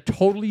 that freaking- is a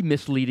totally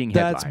misleading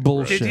headline. That's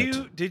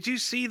bullshit. Did you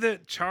see the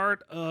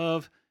chart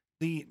of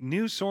the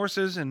news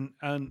sources and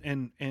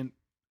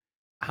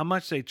how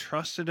much they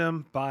trusted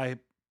them by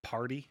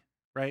party,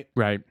 right?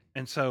 Right.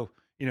 And so,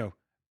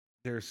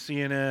 there's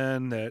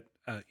CNN that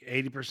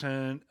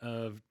 80%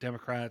 of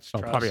Democrats Oh,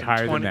 trust, probably and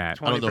higher than that.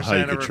 I don't know how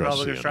you 20% of could trust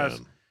Republicans trust.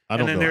 CNN. I don't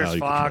And then know there's how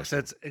you could Fox trust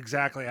that's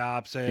exactly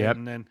opposite. Yep.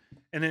 And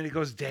then it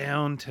goes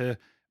down to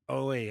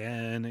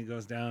OAN, it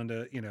goes down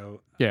to,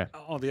 Yeah.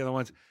 all the other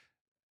ones.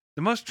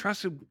 The most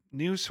trusted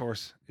news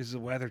source is the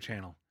Weather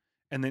Channel.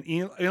 And then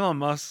Elon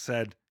Musk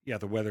said, yeah,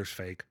 the weather's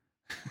fake.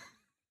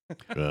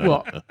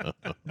 Well,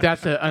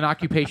 that's an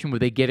occupation where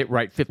they get it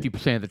right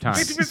 50% of the time.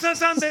 50%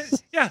 sound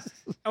that, yeah,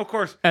 of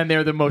course. And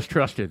they're the most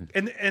trusted.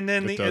 And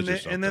then It tells you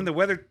and then the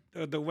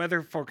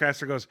weather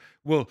forecaster goes,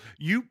 well,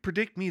 you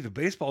predict me the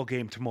baseball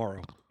game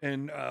tomorrow,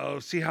 and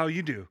I'll see how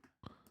you do.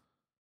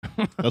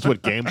 That's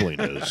what gambling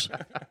is.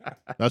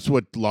 That's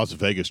what Las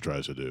Vegas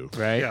tries to do.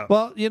 Right? Yeah.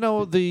 Well,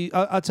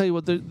 I'll tell you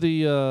what they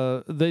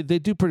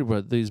do pretty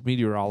well. These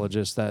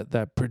meteorologists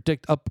that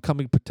predict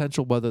upcoming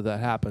potential weather that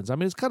happens. I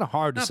mean, it's kind of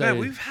hard to Not say. bad.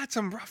 We've had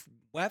some rough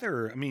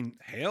weather. I mean,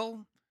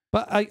 hail.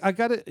 But I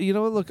got to,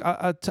 look,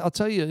 I'll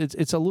tell you,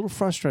 it's a little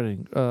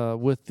frustrating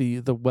with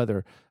the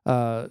weather,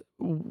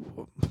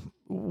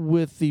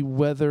 with the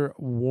weather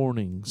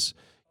warnings.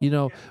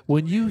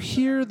 When you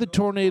hear the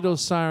tornado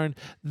siren,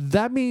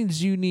 that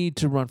means you need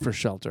to run for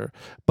shelter.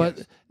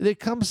 But there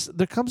comes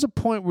a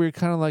point where you're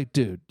kind of like,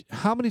 dude,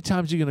 how many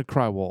times are you going to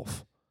cry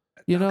wolf?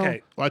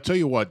 Okay. Well, I tell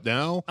you what,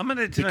 now I'm going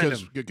to defend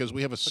him. because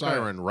we have a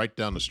siren right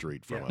down the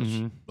street from us,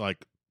 Mhm.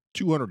 like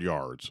 200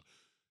 yards,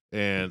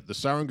 and the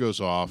siren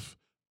goes off.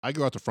 I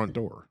go out the front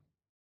door,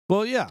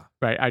 Well, yeah,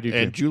 Right. I do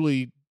and too.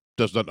 Julie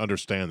does not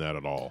understand that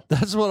at all.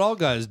 that's what all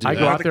guys do. I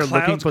go Are out the there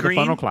looking clouds for the green?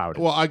 funnel cloud.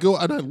 Well, I go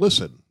and I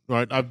listen.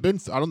 Right, I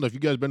don't know if you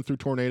guys been through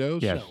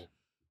tornadoes. Yes.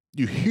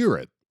 You hear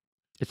it.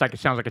 It's like it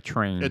sounds like a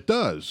train. It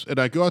does, and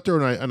I go out there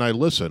and I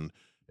listen,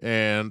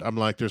 and I'm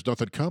like, "There's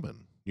nothing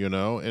coming,"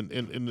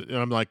 and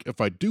I'm like,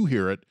 if I do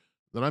hear it,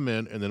 then I'm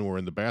in, and then we're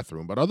in the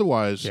bathroom. But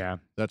otherwise, Yeah.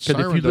 that Because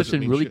siren if you doesn't listen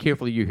mean really shit.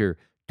 carefully, you hear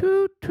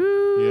toot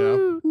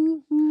toot.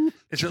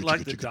 Is it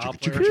like the Doppler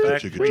chicka,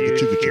 effect chicka, where you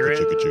chicka, hear chicka,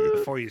 chicka, chicka. it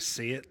before you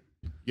see it?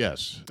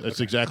 Yes, that's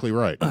exactly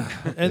right.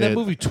 And that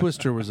movie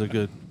Twister was a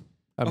good.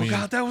 I mean, Oh,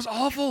 God, that was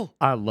awful.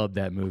 I love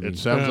that movie. It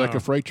sounds like Yeah. a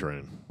freight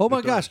train. oh my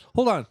It gosh, does.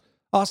 hold on,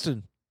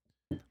 Austin,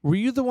 were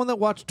you the one that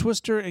watched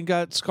Twister and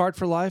got scarred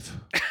for life?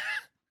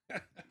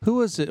 Who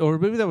was it? Or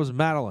maybe that was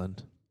Madeline.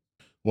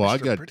 Well,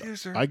 Mr.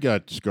 Producer. I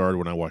got scarred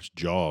when I watched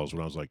Jaws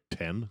when I was like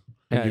 10.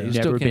 And Yeah, you've you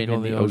still never can't been go in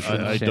in the the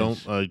ocean.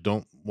 ocean. I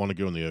don't want to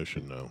go in the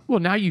ocean. No, Well,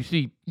 now you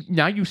see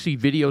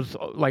videos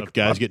like of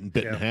guys getting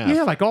bit in half.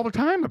 yeah, like all the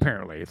time.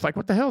 Apparently, it's like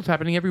what the hell is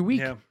happening every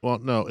week? Yeah. Well,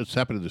 no, it's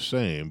happening the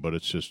same, but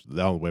it's just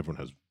now everyone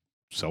has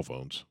cell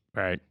phones.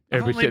 Right. I've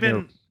Everybody's only sitting there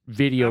I've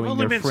videoing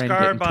only their been friend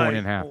scarred getting torn by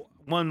in half.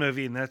 one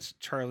movie, and that's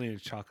Charlie and the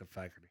Chocolate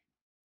Factory.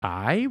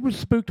 I was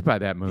spooked by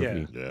that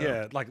movie. Yeah,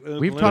 Yeah. like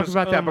We've talked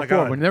about that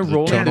before. When they're The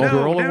rolling the tunnel.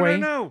 girl away,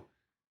 No.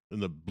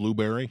 And the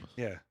blueberry.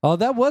 Yeah. Oh,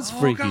 that was Oh,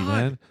 freaky, God.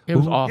 man. it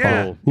was Ooh, awful.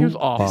 yeah. It was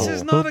awful. This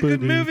is not a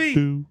good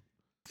movie.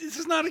 This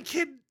is not a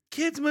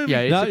kids movie. Yeah,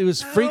 it's No, a- it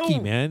was freaky,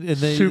 No. man. And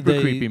they Super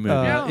they, creepy movie.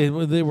 Yeah. And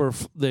when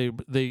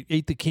they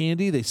ate the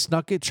candy, they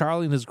snuck it.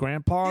 Charlie and his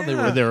grandpa. And they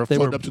Yeah. were And they were they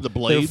floating were- up to the They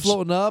were blades.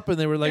 floating up, and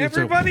they were like,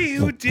 Everybody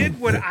who did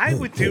what I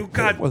would do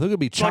got well, they're gonna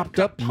be chopped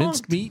got up,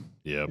 minced punked. meat.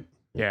 Yeah.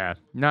 yeah,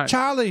 not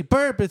Charlie,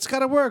 burp! It's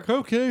gotta work.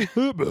 Okay.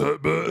 And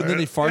then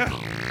they fart.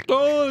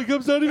 Oh, it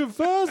comes out even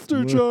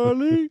faster,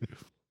 Charlie.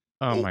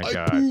 oh my I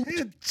god.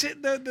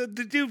 pooped.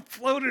 the dude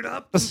floated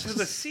up into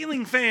the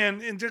ceiling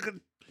fan and took a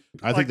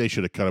I think Like- they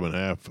should have cut him in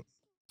half.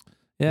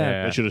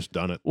 Yeah. They should have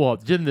done it. Well,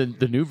 then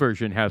the new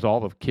version has all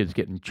the kids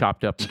getting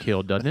chopped up and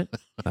killed, doesn't it?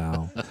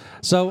 Wow.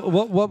 So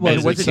what was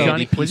And was it? it So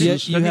Johnny? Was you,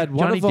 it you had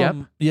one Johnny of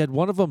them. You had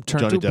one of them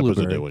turn Johnny to Depp was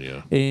a blueberry. new one,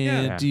 yeah.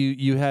 And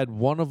you had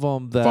one of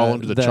them that Fall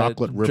into the that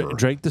chocolate river.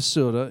 drank the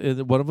soda,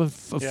 and one of them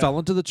Yeah. fell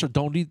into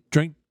the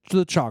drink to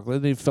the chocolate.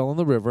 And they fell in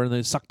the river, and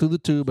they sucked through the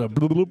tube, and,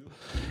 bloop, bloop,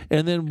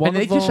 and then one and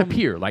they of them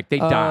disappear, like they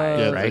die,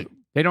 Yeah, right?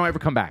 They don't ever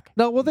come back.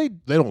 No, well they.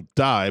 They don't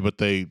die, but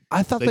they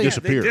I thought They they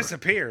disappear. They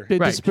disappear. They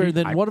Right. disappeared.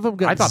 Then I- one of them I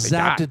got thought they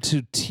zapped died.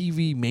 into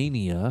TV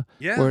Mania,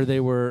 Yeah. where they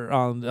were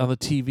on the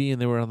TV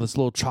and they were on this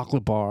little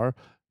chocolate bar,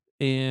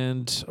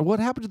 and what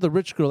happened to the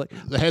rich girl? Like,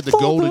 They had the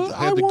 "Father, golden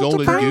I want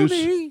golden the goose.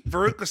 brownie."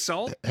 Veruca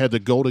Salt. Had the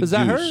golden Is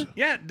that goose. her?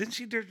 Yeah, didn't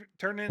she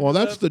turn into Well,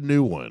 that's the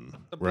new one,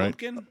 the right?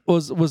 pumpkin?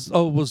 Was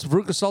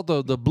Veruca Salt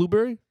the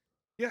blueberry?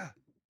 Yeah.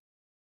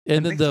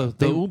 And I then think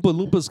the so. Oompa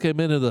Loompas came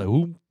in and the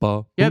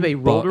Oompa. Yeah, they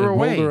Oompa, rolled her and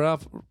away. Rolled her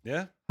off.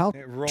 Yeah. How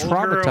It rolled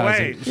her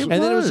away. traumatizing! It And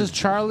then it was was just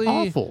Charlie.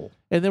 awful.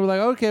 And they were like,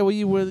 "Okay, well,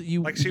 you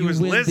Like she you was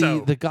win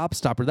Lizzo. the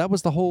gobstopper." That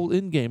was the whole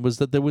end game, was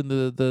that they win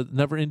the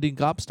never-ending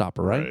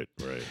gobstopper, right?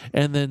 Right.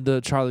 And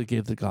then Charlie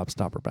gave the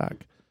gobstopper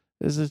back.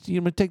 Is it, you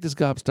gonna take this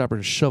gobstopper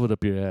and shove it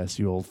up your ass,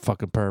 you old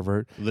fucking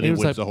pervert? And then And he was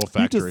wins like, the whole "You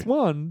factory. just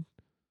won."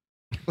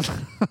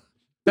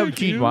 That was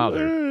Gene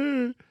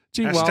Wilder.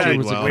 Gene Hashtag Wilder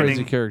was a Wilder.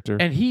 crazy character.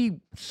 And he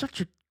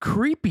such a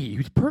creepy. He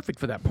was perfect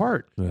for that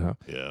part. Yeah.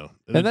 Yeah.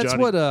 And then that's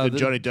Johnny, what then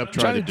Johnny Depp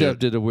tried Johnny to do. Depp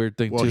did a weird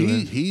thing Well, too.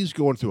 man. he's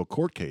going through a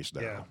court case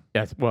now. Yeah.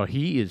 Yes. Well,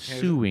 he is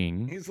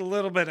suing. He's a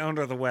little bit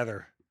under the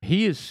weather.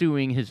 He is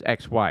suing his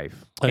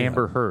ex-wife, Oh, yeah.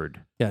 Amber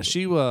Heard. Yeah,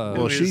 she Well,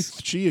 Who she is-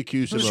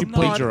 accused him Who's She of not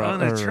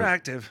plagiarized-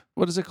 unattractive.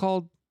 what is it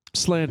called?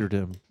 Slandered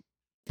him.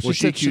 Well, she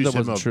said shit accused that him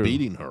wasn't of true.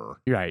 beating her.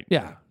 Right.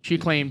 Yeah, She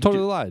claimed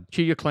totally lied.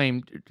 She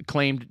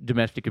claimed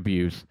domestic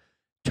abuse.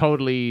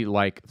 Totally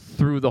like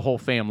threw the whole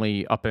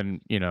family up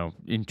in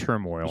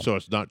turmoil. So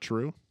it's not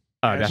true.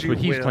 As That's you what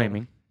he's will.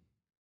 claiming.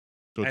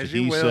 So it's As a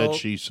you he will- said,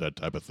 she said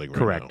type of thing. Right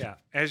Correct. now.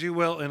 Yeah, as you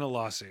will in a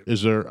lawsuit.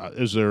 Is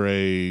there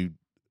a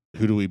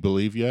who do we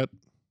believe yet?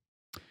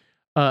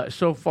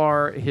 So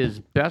far,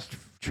 his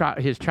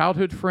his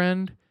childhood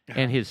friend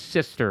and his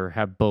sister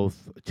have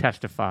both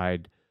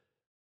testified,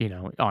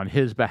 on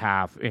his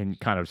behalf in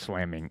kind of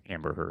slamming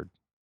Amber Heard.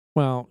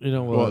 Well, you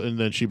know what? Well, and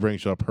then she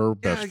brings up her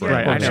best friend,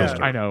 Right. or I know.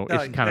 sister, I know.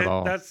 It's kind of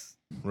all. That's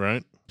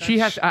right? She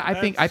has. I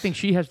that's- think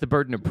she has the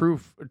burden of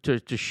proof to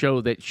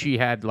show that she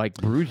had like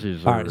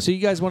bruises. All right, so you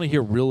guys want to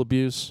hear real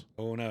abuse?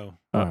 oh no.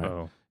 All right.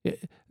 Uh-oh.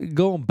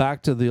 Going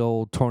back to the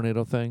old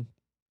tornado thing.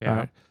 Yeah. All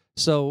right.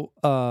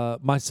 So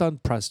my son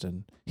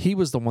Preston, he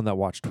was the one that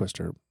watched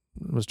Twister.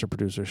 Mr.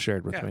 Producer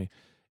shared with Yeah. me,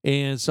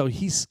 and so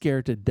he's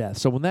scared to death.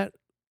 So when that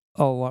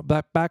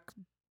back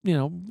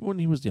when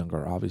he was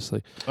younger,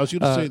 obviously. I was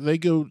going to say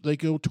they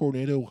go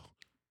tornado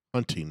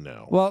hunting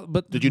now. Well,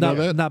 but Did you know not,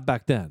 that? Not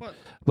back then. What?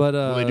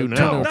 But they do now.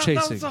 tornado That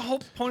chasing. was the whole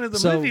point of the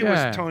So- movie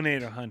Yeah. was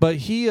tornado hunting. But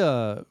he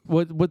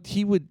what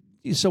he would.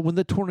 So when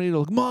the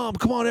tornado, like, Mom,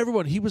 come on,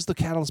 everyone. He was the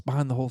catalyst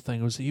behind the whole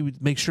thing. He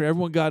would make sure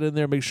everyone got in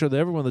there, make sure that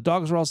everyone, the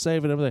dogs were all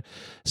safe and everything.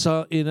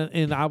 So,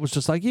 and I was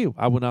just like you.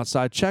 I went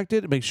outside, checked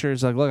it, make sure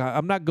it's like, look,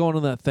 I'm not going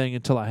in that thing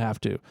until I have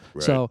to.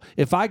 Right. So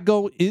if I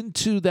go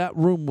into that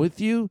room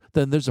with you,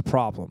 then there's a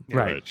problem. Yeah.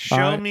 Right. Show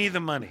All right. me the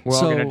money. We're all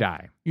So- gonna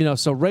die.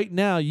 So right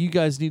now, you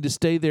guys need to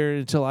stay there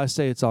until I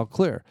say it's all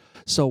clear.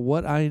 So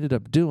what I ended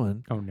up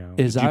doing Oh no.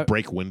 is Did you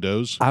break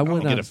windows? I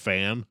went get on- a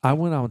fan. I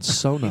went on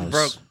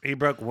Sonos. He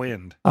broke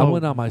wind. I Oh.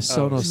 went on my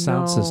Sonos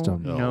sound No.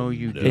 system. No,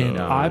 you no. did And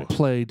not. I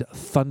played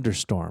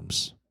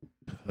Thunderstorms.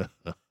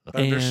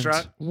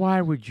 Thunderstruck.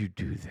 Why would you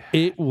do that?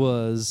 It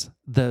was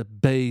the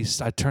bass.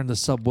 I turned the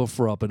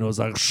subwoofer up and it was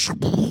like,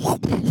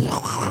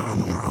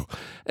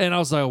 and I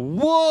was like,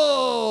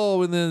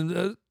 whoa. And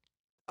then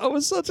I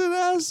was such an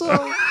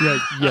asshole.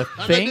 You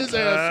think?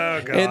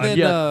 Oh god. And then,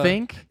 You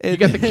think? You and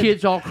got the then-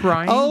 kids all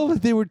crying? Oh,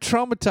 they were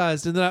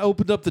traumatized. And then I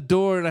opened up the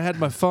door and I had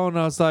my phone and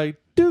I was like,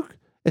 Duke,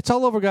 it's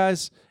all over,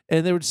 guys.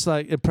 And they were just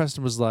like, and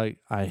Preston was like,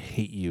 I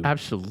hate you.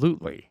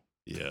 Absolutely.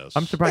 Yes.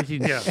 I'm surprised he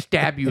didn't Yeah.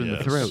 stab you in the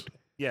Yes. throat.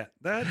 Yeah,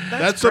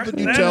 That's something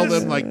you tell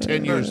them like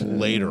 10 years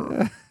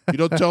later. You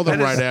don't tell them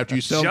That right is after.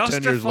 You tell them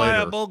 10 years later.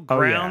 justifiable Oh, yeah.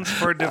 grounds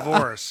for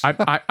divorce.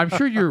 I'm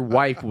sure your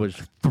wife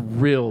was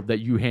thrilled that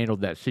you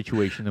handled that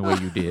situation the way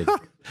you did.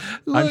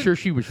 I'm Look, sure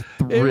she was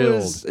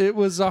thrilled. It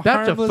was a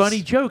That's harmless, a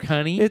funny joke,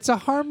 honey. It's a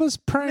harmless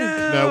prank.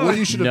 Now, what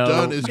you should have No.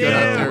 done is get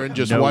out there and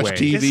just No watch way.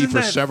 TV Isn't for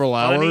that several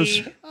hours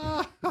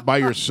funny? by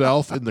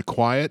yourself in the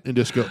quiet and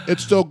just go,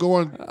 it's still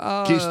going.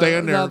 Keep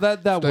staying there. No,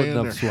 that Stay wouldn't in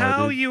have there. swallowed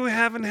How it. you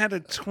haven't had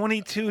a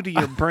 22 to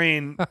your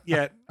brain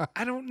yet?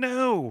 I don't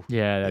know.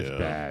 yeah, that's Yeah.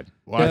 bad.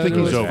 Well, Yeah, I think it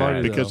it was was over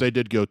funny, because though. they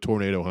did go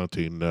tornado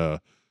hunting. It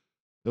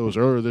was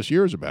earlier this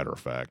year, as a matter of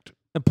fact.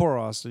 And poor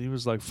Austin, he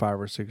was like 5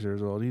 or 6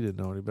 years old. He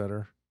didn't know any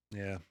better.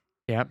 Yeah.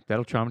 Yeah,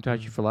 that'll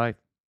traumatize you for life.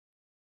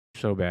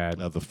 So bad.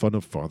 Now, the fun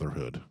of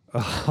fatherhood.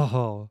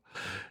 Oh,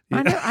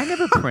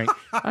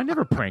 I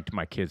never pranked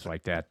my kids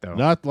like that though.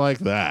 Not like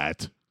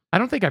that. I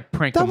don't think I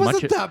pranked that them much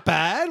wasn't that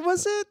bad,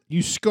 was it?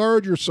 You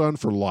scarred your son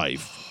for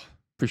life.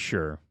 for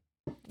sure.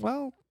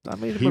 Well, I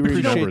made He him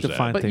appreciate remembers the that.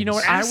 fine But things. you know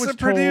what? I Ask was the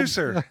told-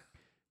 producer.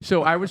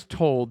 So I was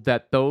told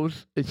that so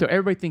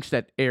everybody thinks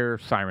that air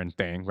siren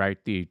thing, right?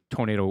 The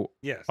tornado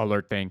Yes.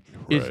 alert thing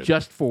Right. is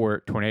just for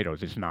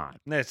tornadoes. It's not.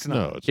 It's No,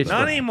 not. it's not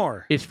not.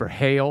 anymore. It's for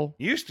hail.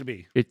 Used to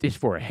be. It's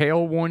for a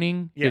hail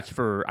warning. Yeah. It's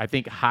for I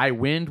think high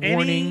wind Any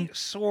warning.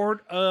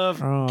 sort of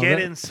Oh, get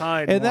that-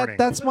 inside and warning.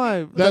 that's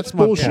my That's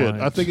my bullshit.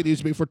 point. I think it needs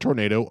to be for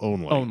tornado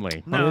only.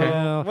 Only. No. Okay.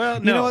 Yeah. Well,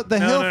 You no. know what? The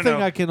no, hail no, thing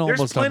no. I can There's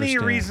almost plenty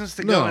of understand. reasons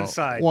to No, go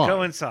inside. why?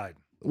 Go inside.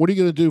 What are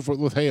you going to do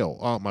with hail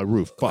on my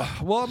roof? Fuck.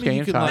 Well, I mean, Stay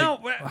you can inside.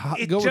 like No,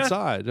 it go just-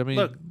 inside. I mean,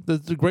 look.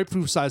 the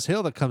grapefruit-sized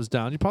hail that comes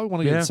down, you probably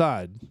want to get Yeah.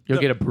 inside. You'll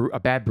get a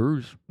bad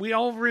bruise. We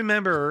all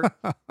remember,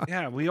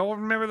 we all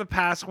remember the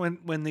past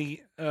when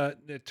the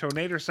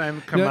tornado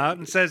sign come Yeah. out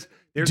and says,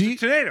 "There's Do a you-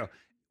 tornado."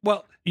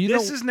 Well, You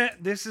this know-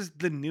 is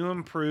the new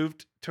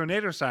improved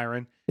tornado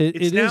siren. It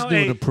It's is now new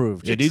and a-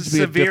 improved. It It's needs a to be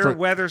a severe different-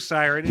 weather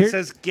siren. Here- It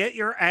says, "Get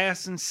your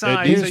ass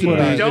inside," needs so to you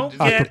be- don't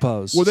I get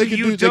propose. Well, so they could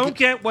you do- they don't could-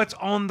 get what's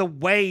on the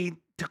way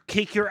to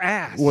kick your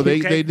ass. Well, they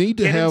okay? need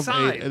to Get have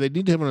inside. they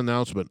need to have an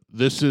announcement.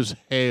 This is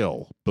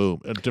hail. Boom.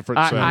 A different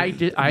sound. I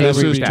This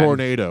agree is with that.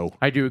 tornado.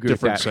 I do agree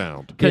Different with that.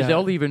 sound. Because Yeah.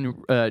 they'll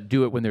even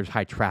do it when there's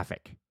high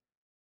traffic.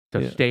 So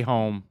Yeah. stay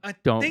home. I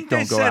Don't think they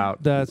go said-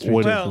 out. That's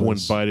When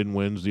ridiculous. Biden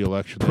wins the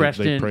election, they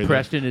pray that-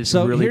 Preston is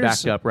So really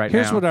here's- backed up right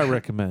Here's now. what I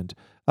recommend.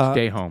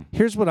 Stay home.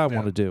 Here's what I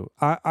want Yeah. to do.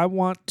 I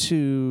want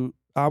to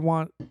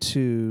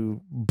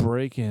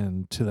break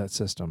into that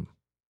system.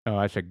 Oh,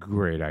 that's a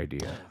great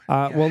idea.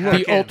 Well, Yeah.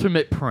 look, The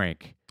ultimate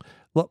prank.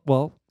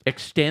 well,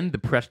 Extend the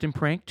Preston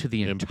prank to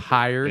the And-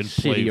 entire and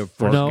city play of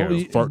fart- Frisco.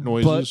 no, fart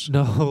noises?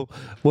 But no,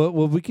 what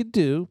we could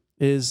do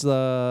is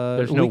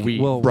There's no we.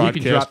 Well, Broad-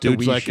 You can drop the dudes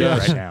we like shit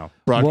us. right now.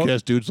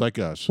 broadcast dudes like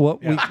us.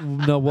 what we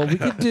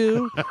could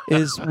do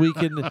is we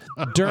can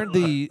during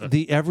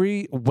the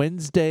every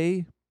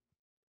Wednesday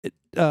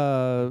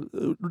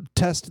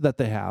test that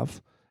they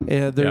have.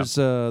 And there's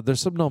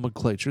some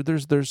nomenclature.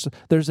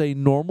 There's a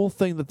normal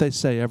thing that they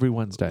say every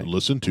Wednesday.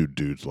 Listen to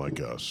dudes like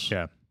us.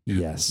 Yeah.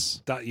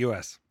 Yes.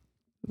 .us.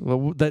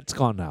 Well, that's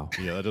gone now.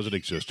 Yeah, that doesn't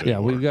exist Yeah,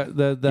 anymore. we've got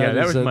that. Yeah, that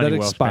is, was money that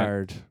well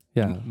spent. expired.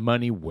 Yeah.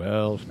 Money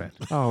well spent.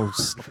 Oh,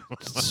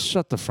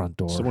 shut the front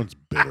door. Someone's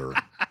bitter.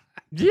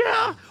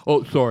 Yeah.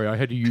 Oh, sorry. I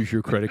had to use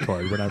your credit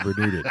card when I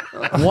renewed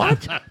it.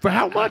 What? For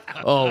how much?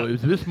 Oh, it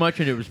was this much,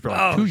 and it was for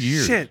like 2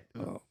 years. Shit.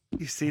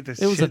 You see the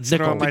It was a shit smear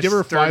nickel. on my Did you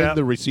ever stirred find up-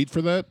 the receipt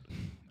for that?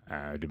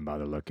 I didn't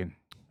bother looking.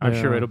 I'm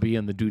sure Yeah. it'll be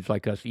in the Dudes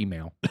Like Us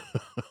email.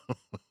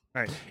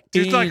 Right.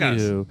 Just like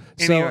us. Anywho,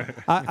 Anyway.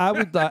 So I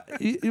would.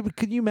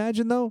 Can you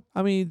imagine though?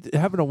 I mean,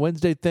 having a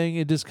Wednesday thing,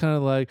 it just kind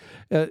of like,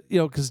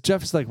 because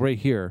Jeff's like right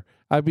here.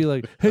 I'd be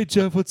like, "Hey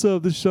Jeff, what's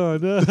up? This is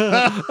Sean."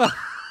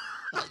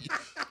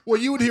 Well,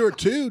 you would hear it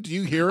too. Do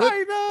you hear it?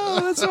 I know.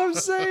 That's what I'm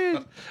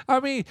saying. I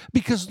mean,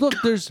 because look,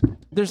 there's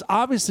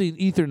obviously an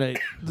Ethernet.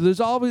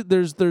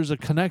 There's a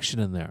connection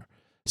in there.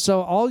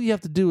 So all you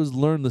have to do is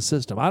learn the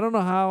system. I don't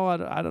know how.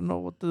 I don't know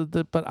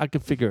what but I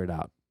can figure it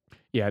out.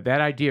 Yeah,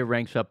 that idea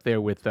ranks up there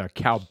with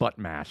cow butt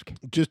mask,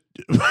 Just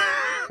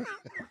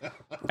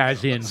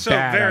as in So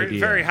bad very, idea.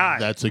 very high.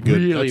 that's a good.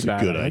 Really that's a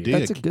bad good idea. idea.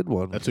 That's a good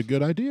one. That's a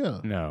good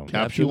idea. No. If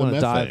Capture you the want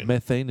to die of methane.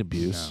 methane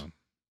abuse. No.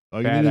 All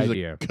you Bad need is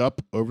idea. a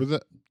cup over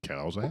the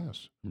cow's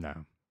ass. No.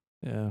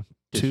 Yeah.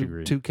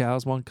 Disagree. Two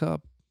cows, one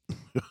cup.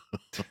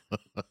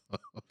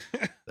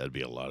 That'd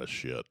be a lot of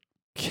shit.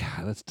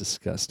 God, that's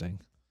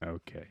disgusting.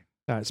 Okay.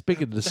 All right,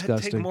 speaking of That'd take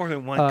disgusting, more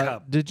than one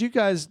cup.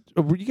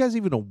 were you guys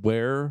even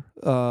aware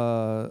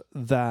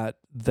that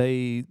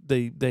they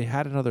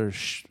had another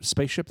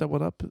spaceship that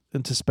went up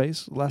into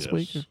space last yes.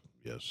 week?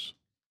 Yes.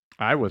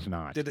 I was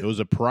not. Did It was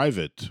a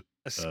private.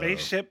 a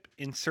spaceship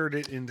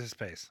inserted into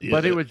space?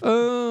 But it was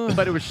Uh,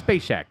 but it was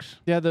SpaceX.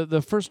 yeah,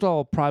 the first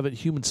all private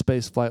human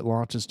space flight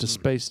launches to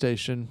space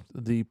station.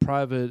 The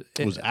private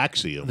It was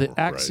Axiom. the right?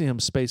 Axiom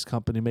Space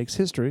Company makes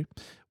history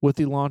with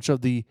the launch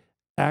of the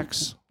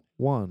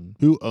X-1.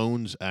 Who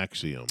owns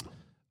Axiom?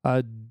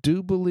 I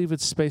do believe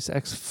it's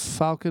SpaceX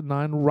Falcon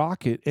 9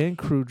 rocket and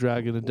Crew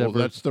Dragon Endeavour.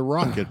 Well, that's the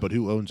rocket, but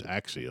who owns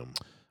Axiom?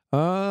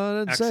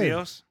 I didn't say.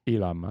 Axios?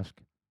 Elon Musk.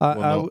 I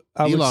Well, would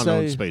Elon say,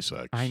 owns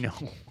SpaceX. I know.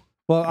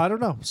 well, I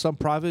don't know. Some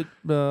private,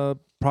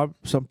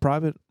 some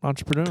private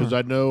entrepreneur. Because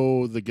I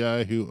know the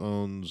guy who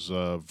owns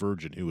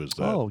Virgin. Who is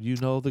that? Oh, you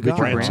know the Richard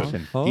guy. huh?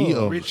 Branson. Oh, He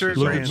owns Richard his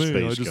own Branson.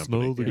 space I just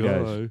company. know the He guy.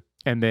 does.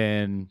 And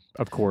then,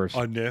 of course,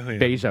 I know him.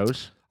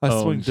 Bezos. I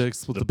swing owns-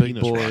 dicks with the the big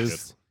penis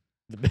boys.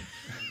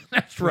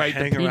 That's right. The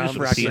Hang around penis the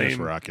rocket. same- Penis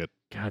rocket.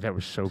 God, that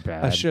was so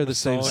bad. I share the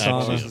same Solid song.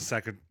 Axiom. was the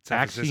second San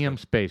Francisco. Axiom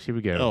Space. Here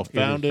we go. No, It was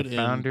founded the in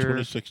founder,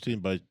 2016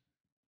 by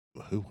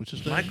who? What's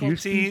his name? Michael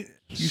Houston? T.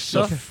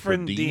 Houston?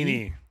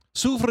 Suffrandini.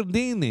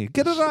 Sufrandini.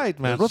 Get it right,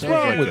 man. That What's sounds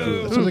wrong like with a-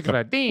 you? that sounds like a-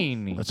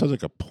 Sufradini. That sounds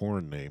like a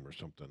porn name or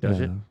something. Does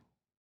it?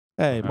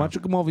 Hey, why Oh. don't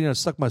you come over here and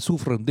suck my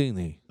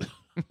Sufrandini?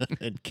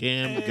 And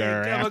Cam Hey,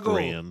 gabagool.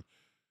 Garathrian.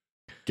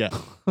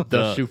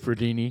 The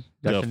Sufradini.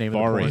 That's the name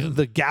of the Gafarian. porn.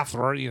 The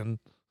Gaffarian.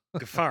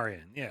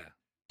 Gafarian, yeah.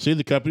 See,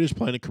 the company is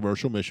planning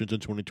commercial missions in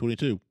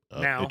 2022.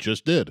 Now. It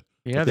just did.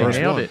 Yeah, The they first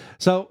nailed one. it.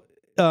 So,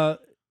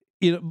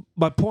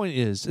 my point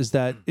is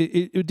that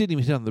it didn't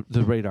even hit on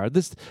the radar.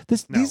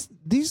 No.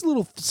 These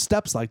little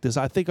steps like this,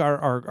 I think,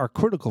 are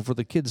critical for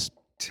the kids.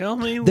 Tell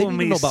me They when didn't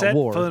we know about set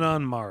war. foot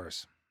on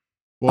Mars.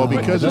 Well,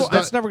 because that's, it's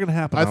that's not. never going to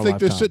happen. I in our think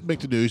this lifetime. didn't make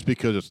the news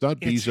because it's not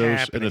It's Bezos and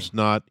happening. it's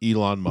not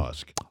Elon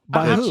Musk.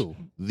 By It's who?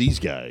 These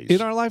guys.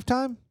 In our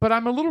lifetime? But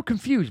I'm a little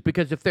confused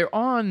because if they're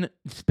on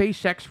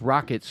SpaceX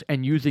rockets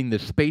and using the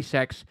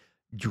SpaceX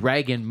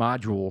Dragon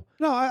module.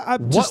 No, I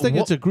What- just think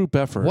what- it's a group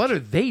effort. What are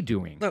they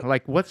doing? Look.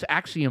 Like, what's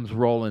Axiom's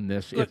role in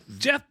this? Look,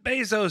 Jeff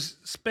Bezos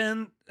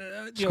spends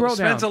Scroll a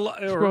down. lot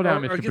Scroll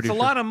down, or Mr. gets Producer. a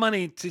lot of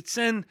money to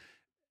send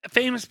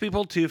famous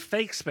people to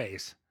fake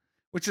space,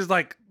 which is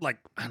like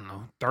I don't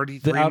know,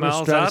 33 the outer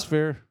miles up.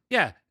 stratosphere?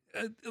 Yeah,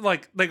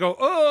 like they go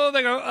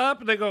up,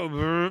 and they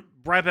go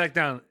right back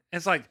down.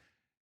 It's like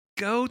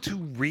go to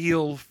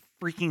real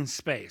freaking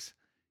space.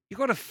 You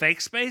go to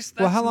fake space.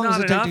 That's Well, how long not does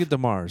it take enough? to get to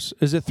Mars?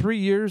 Is it 3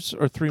 years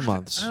or 3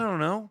 months? I don't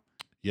know.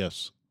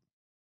 Yes.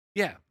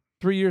 Yeah,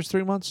 3 years,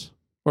 3 months,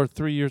 or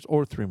 3 years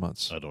or 3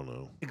 months? I don't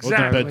know. Exactly.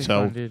 Well, it depends how.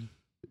 Funded. if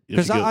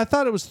Because you go- I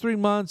thought it was 3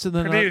 months, and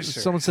then Producer,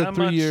 someone said how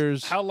 3 much-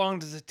 years. How long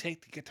does it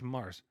take to get to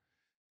Mars?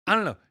 I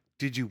don't know.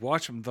 Did you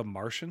watch The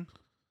Martian?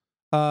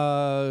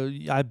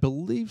 I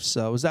believe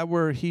so. Is that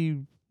where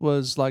he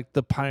was like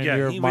the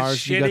pioneer he of was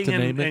Mars? You got shitting to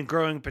name it. and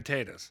growing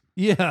potatoes.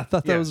 Yeah, I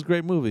thought that Yeah. was a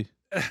great movie.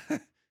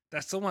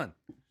 That's the one.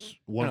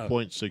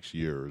 1.6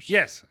 years.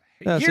 Yes.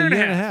 Yeah, it's a year and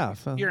a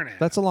half. Year and a half.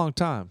 That's a long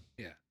time.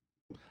 Yeah.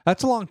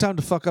 That's a long time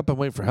to fuck up and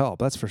wait for help.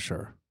 That's for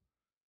sure.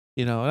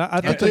 You know, and I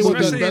Yeah, think tell you what,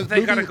 especially that if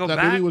they got to movie- go that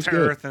back movie was to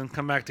good. Earth and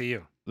come back to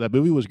you. That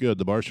movie was good.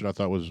 The Martian, I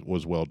thought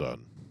was well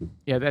done.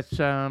 Yeah, that's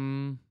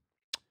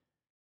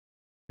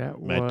that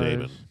Matt was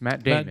Damon.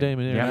 Matt Damon.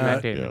 Damon, yeah. Yeah,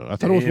 Matt Damon. Yeah, I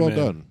thought it was well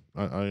Damon. done.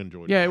 I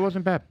enjoyed it. Yeah, it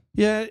wasn't bad.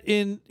 Yeah,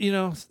 in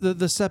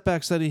the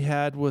setbacks that he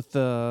had with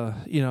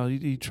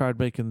he tried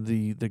making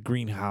the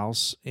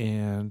greenhouse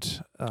and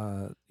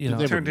Did they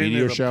have a Turned into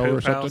meteor the shower or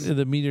poop house. something?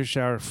 the meteor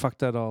shower fucked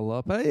that all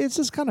up. It's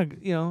just kind of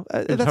was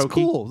that's hokey?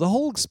 cool. The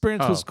whole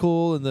experience was Oh.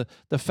 cool, and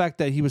the fact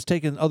that he was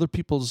taking other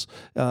people's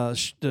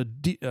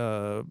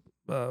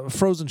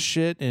frozen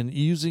shit and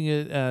using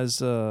it as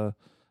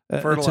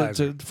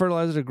Fertilizer. to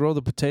fertilizer to grow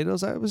the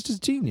potatoes. It was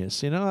just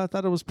genius. I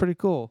thought it was pretty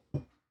cool.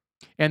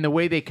 And the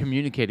way they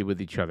communicated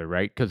with each other,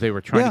 right? Because they were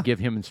trying Yeah. to give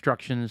him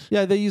instructions.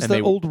 Yeah, they used And the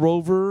they- old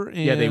rover. And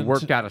Yeah, they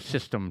worked out a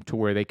system to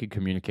where they could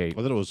communicate.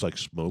 I thought it was like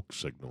smoke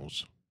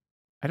signals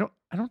I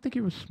don't think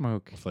it was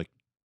smoke. with like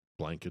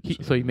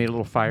blankets. So he made a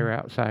little fire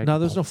outside. No,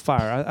 there's no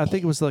fire. I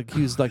think it was like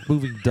he was like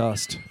moving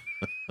dust.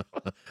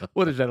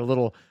 What is that? A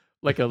little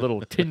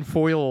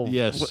tinfoil?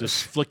 Yes,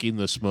 just flicking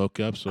the smoke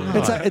up. So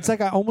It's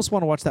like I almost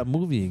want to watch that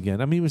movie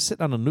again. I mean, he was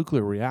sitting on a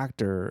nuclear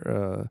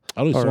reactor. I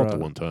only or, saw it the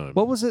one time.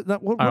 What was it?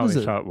 What I was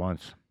only it? saw it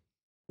once.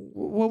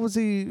 What was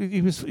he?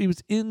 He was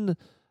in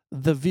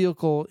the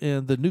vehicle,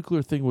 and the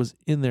nuclear thing was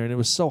in there, and it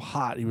was so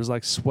hot, he was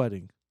like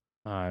sweating.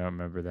 I don't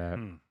remember that.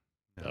 Hmm.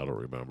 I don't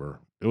remember.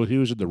 He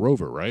was in the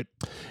rover, right?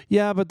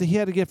 Yeah, but he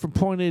had to get from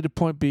point A to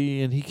point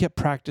B, and he kept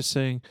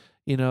practicing,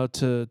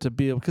 to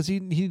be able, because he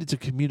needed to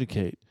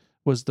communicate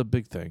was the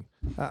big thing.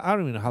 I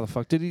don't even know how the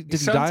fuck did he He die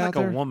sounds out like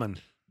there? a woman.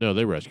 No,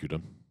 they rescued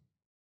him,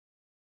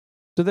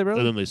 Did they really?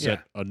 and then they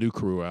sent a new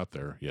crew out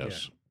there.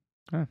 Yes.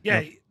 Huh.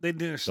 Yeah, they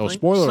did a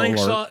spoiler alert.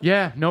 slingshot.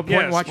 Yeah, no point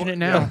Yeah, watching spo- it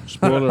now.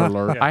 Spoiler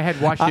alert. I had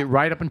watched it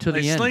right up until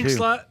They the end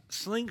too.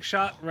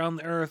 slingshot around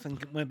the Earth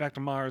and went back to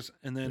Mars,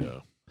 and then Yeah.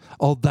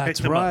 Oh, that's Picked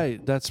him up.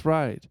 right. That's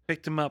right.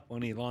 picked him up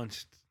when he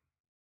launched.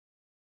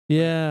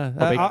 Yeah,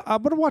 Oh, they-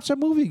 I'm gonna watch that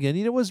movie again.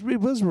 It was a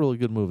really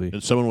good movie.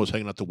 And someone was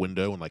hanging out the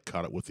window and like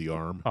caught it with the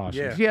arm. Awesome.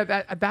 Yeah. Yeah,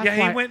 that's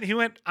Yeah, why. he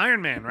went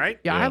Iron Man, right?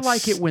 Yeah, I Yeah.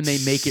 like it when they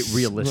make it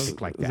realistic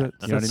like Is that. it-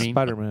 You know what I mean?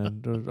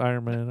 Spider-Man,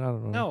 Iron Man. I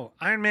don't know. No,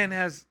 Iron Man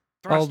has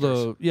All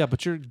thrusters.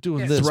 but you're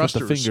doing Yeah. this with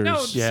Thrusters. the fingers. No,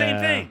 it's the same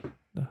Yeah. thing.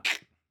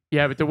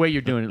 Yeah, but the way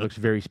you're doing it looks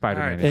very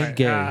Spider-Man. All right. And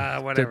gay.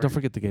 Whatever. Don't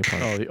forget the gay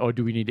part. Oh,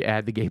 do we need to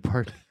add the gay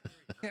part?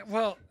 Yeah,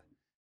 well,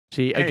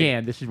 See, Hey,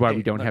 again, this is why we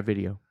hey, don't look. have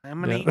video. how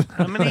many? Yeah.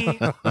 How many?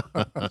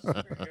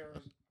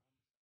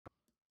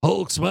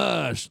 Hulk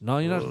smash. No,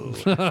 you're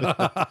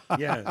not.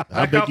 Yeah.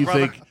 How big you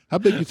think? How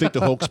big you think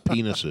the Hulk's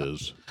penis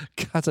is?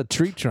 That's a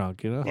tree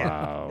trunk,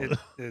 Wow.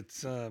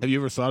 It's Have you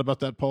ever thought about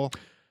that, Paul?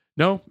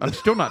 No, I'm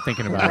still not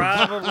thinking about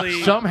it.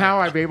 probably Somehow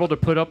I'm able to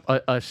put up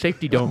a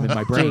safety dome in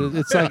my brain. Dude,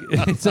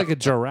 it's like a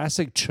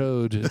Jurassic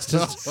chode. It's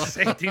just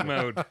safety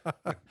mode.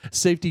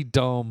 safety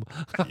dome.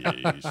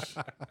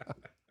 Jeez.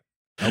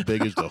 How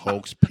big is the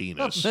Hulk's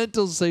penis?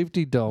 Mental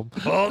safety dome.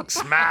 Hulk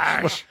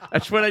smash.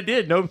 That's what I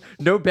did.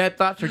 No bad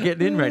thoughts are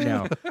getting in right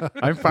now.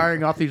 I'm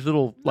firing off these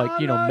little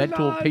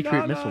mental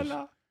Patriot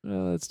missiles.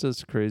 It's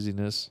just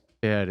craziness.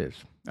 Yeah, it is.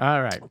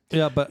 All right.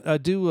 Yeah, but I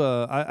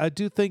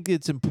do think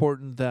it's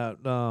important that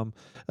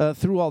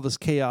through all this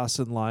chaos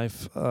in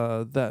life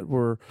that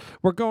we're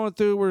going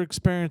through, we're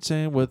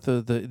experiencing with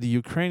the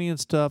Ukrainian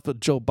stuff,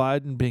 Joe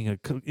Biden being an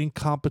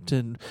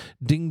incompetent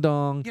ding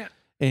dong, Yeah.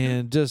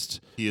 and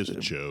just He is a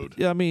chode.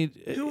 yeah, I mean,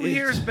 Who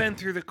here's been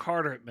through the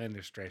Carter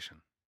administration?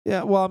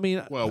 yeah, well, I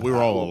mean, Well, we were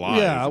all alive.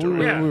 yeah, we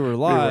during- Yeah. were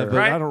live, but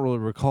Right? I don't really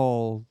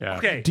recall Yeah.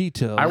 Okay.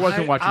 details. I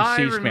wasn't watching I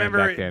C-SPAN remember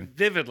back it then.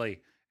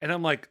 vividly, and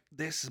I'm like,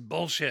 this is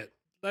bullshit.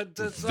 That's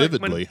like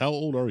Vividly. How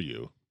old are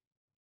you?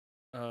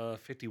 when,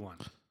 51.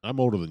 I'm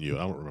older than you.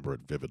 I don't remember it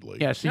vividly.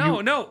 Yeah,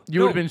 so No,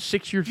 you would have been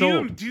 6 years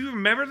old. Do you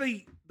remember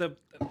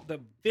the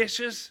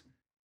vicious?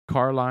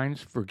 Car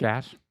lines for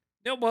gas.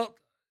 No, well,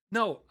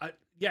 no.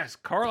 Yes,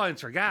 car lines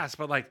for gas,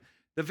 but like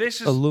the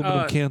vicious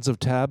aluminum cans of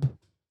Tab.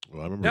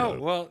 Well, I remember No,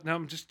 that. well, no.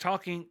 I'm just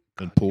talking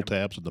And pull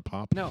tabs in the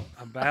pop. No,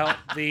 about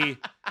the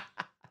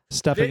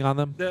Stepping on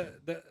them.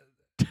 the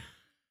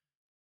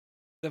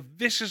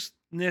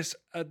viciousness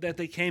that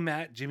they came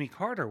at Jimmy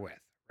Carter with,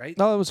 right?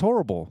 No, it was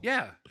horrible.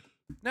 Yeah.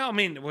 No, I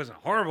mean it wasn't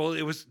horrible.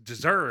 It was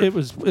deserved. It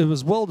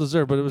was well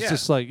deserved, but it was Yeah.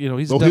 just like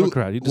he's Well, a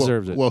Democrat. He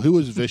deserves it. Well, who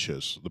was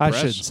vicious? The I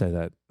press? shouldn't say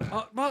that.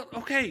 Well,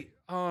 okay.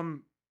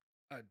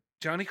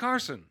 Johnny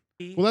Carson.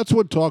 Well, that's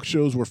when talk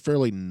shows were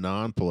fairly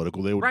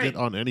non-political. They would Right. get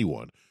on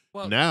anyone.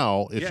 Well,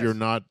 Now, if yes. you're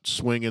not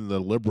swinging the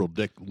liberal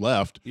dick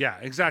left, yeah,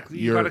 exactly.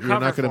 you're got to cover not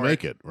going for to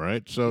make it,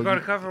 right? So You got to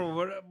you- cover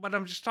what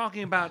I'm just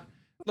talking about.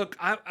 Look,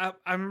 I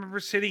remember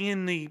sitting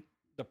in the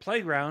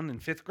playground in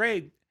 5th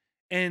grade,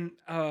 and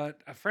a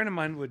friend of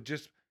mine would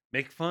just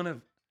make fun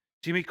of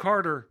Jimmy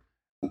Carter,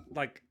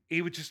 like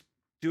he would just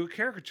do a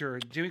caricature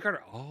of Jimmy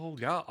Carter. Oh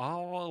yeah,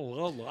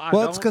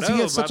 Well, it's because he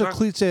has such a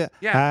cliche.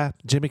 Yeah.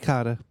 Jimmy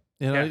Carter.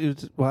 Yeah.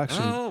 Actually,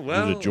 Oh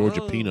well, he was a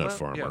Georgia well, peanut well,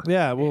 farmer.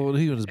 yeah. Well,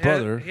 he and his He had-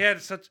 brother. He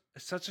had such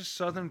a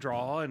southern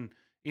drawl, and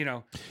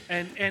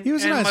and He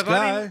was a and nice my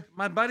buddy, guy.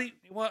 My buddy,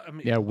 well, I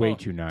mean, Yeah, way well,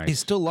 too nice. He's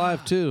still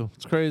alive too.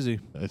 It's crazy.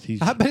 He's-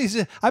 I bet he's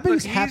Look,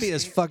 happy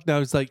he's- as fuck now.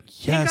 He's like,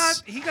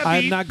 yes, he got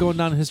I'm beat- not going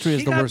down in history as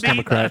He the got worst beat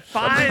Democrat.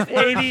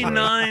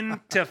 589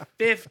 to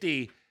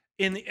 50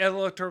 in the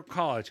Electoral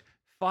College.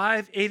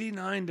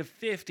 589 to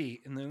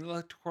 50 in the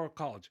Electoral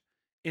College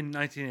in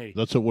 1980.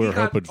 That's what we were He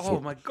got- hoping for. Oh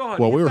my God!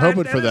 Well, we were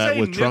hoping for is that a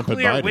with Trump and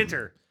nuclear Biden.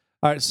 Winter.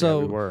 All right, Yeah, so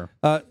we were.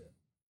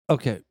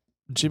 okay,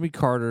 Jimmy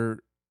Carter.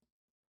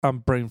 I'm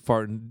brain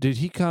farting. Did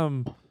he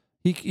come?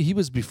 He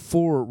was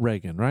before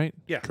Reagan, right?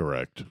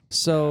 Correct.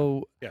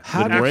 So Yeah.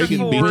 how Then did Reagan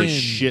he beat win? the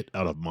shit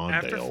out of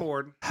After Mondale.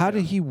 Ford. How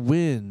did he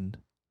win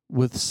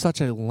with such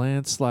a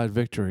landslide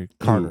victory,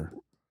 Carter?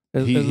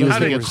 He It was looks How like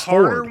did against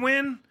Carter Ford.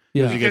 win?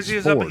 Yeah. was Because he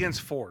was against up Ford.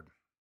 against Ford.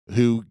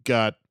 Who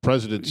got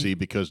presidency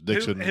because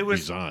Nixon Who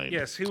was, resigned.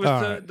 Yes, he was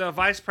All the, right. the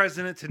vice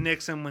president to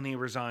Nixon when he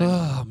resigned.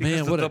 Oh because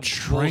man, of what a the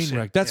train bullshit.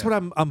 wreck! That's Yeah.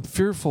 what I'm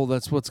fearful.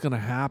 That's what's going to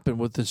happen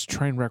with this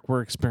train wreck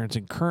we're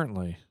experiencing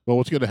currently. Well,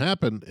 what's going to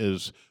happen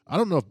is I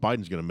don't know if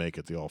Biden's going to make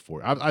it the all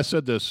four. I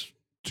said this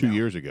 2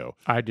 years ago.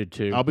 I did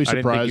too. I'll be I didn't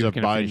think surprised he was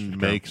if gonna finish Biden his term.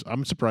 makes.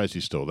 I'm surprised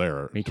he's still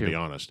there. Me to be too.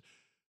 honest,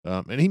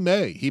 and he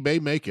may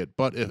make it.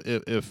 But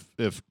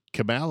if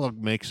Kamala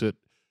makes it,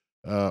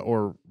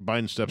 or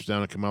Biden steps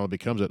down and Kamala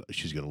becomes it,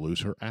 she's going to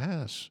lose her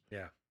ass.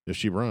 Yeah. If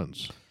she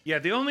runs. Yeah,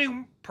 the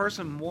only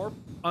person more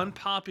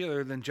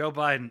unpopular than Joe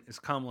Biden is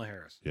Kamala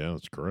Harris. Yeah,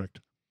 that's correct.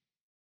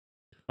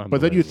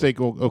 But then you think,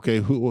 well, okay,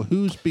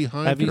 who's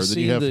behind Have her? you Then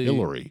seen you have the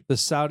Hillary. the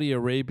Saudi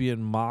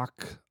Arabian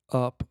mock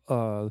up?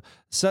 The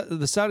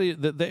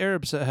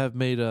Arabs have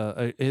made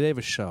they have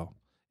a show.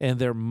 And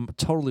they're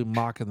totally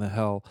mocking the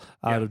hell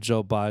out of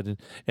Joe Biden,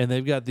 and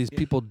they've got these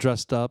people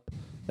dressed up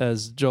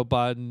as Joe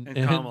Biden And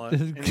Kamala.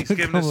 And he's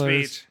giving a Kamala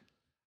Harris. speech.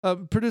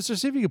 Producer,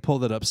 see if you can pull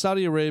that up.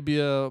 Saudi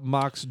Arabia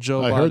mocks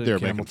Joe I Biden. heard they're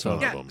camel making fun toe.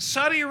 of Yeah, him.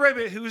 Saudi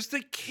Arabia, who's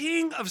the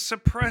king of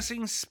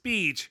suppressing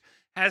speech,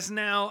 has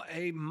now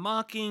a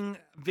mocking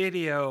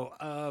video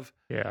of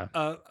Yeah.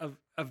 of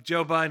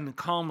Joe Biden and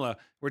Kamala,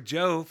 where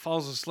Joe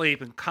falls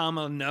asleep and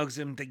Kamala nugs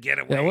him to get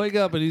away. Yeah, wake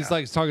up and he's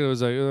like talking to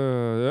us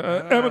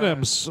like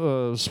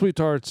M&M's, sweet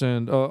tarts,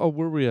 and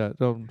where we at?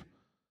 Nope,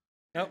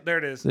 there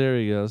it is. There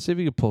you go. See if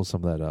you can pull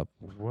some of that up.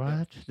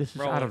 What? This is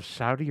Roll out it. of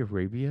Saudi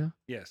Arabia?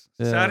 Yes,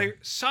 Yeah.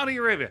 Saudi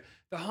Arabia,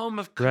 the home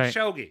of Right.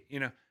 Khashoggi. You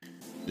know,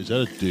 Is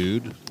that a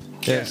dude?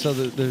 Yeah. So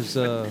there's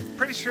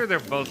pretty sure they're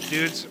both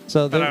dudes,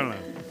 So but there- I don't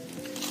know.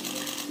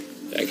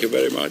 Thank you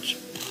very much.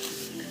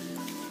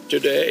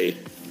 Today,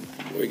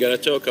 we're going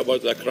to talk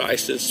about the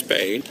crisis in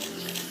Spain.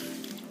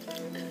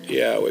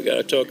 Yeah, we're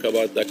going to talk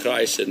about the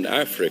crisis in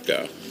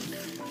Africa.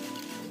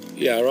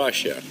 Yeah,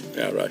 Russia.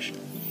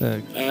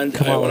 And I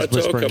Kamala's want to talk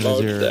whispering in his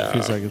about ear a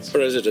few the seconds.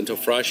 president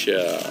of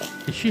Russia,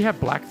 Does she have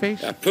blackface?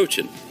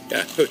 Putin.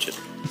 Yeah, Putin.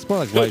 It's more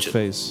like Putin.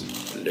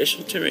 whiteface.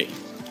 Listen to me.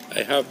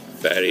 I have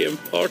very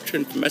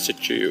important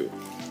message to you.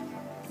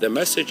 The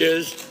message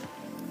is,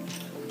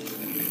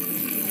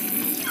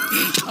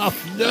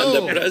 and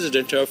the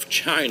president of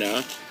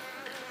China.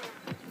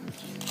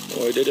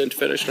 Oh, I didn't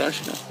finish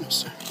Russia.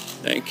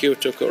 Thank you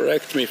to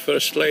correct me,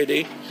 First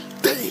Lady.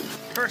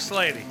 First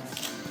lady.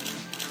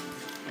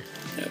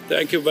 Yeah,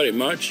 thank you very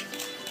much.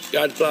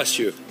 God bless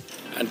you.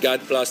 And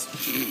God bless.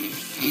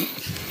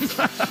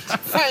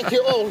 Thank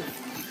you all.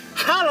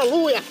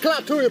 Hallelujah.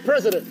 Clap to your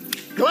president.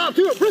 Clap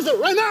to your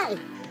president right now.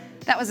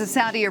 That was a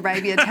Saudi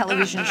Arabia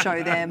television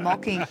show there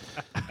mocking.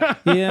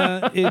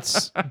 Yeah,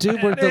 it's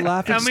dude, we're the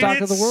laughing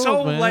stock of the world,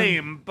 so man.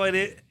 lame, but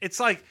it's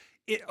like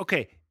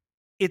okay,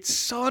 it's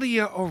Saudi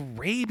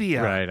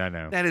Arabia, Right, I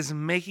know. that is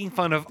making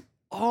fun of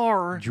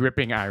our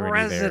Dripping irony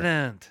there.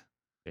 president.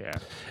 Yeah.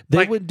 They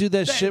Like, wouldn't do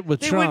that shit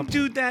with they Trump. wouldn't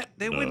do that.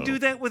 They wouldn't do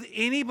that with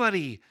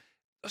anybody.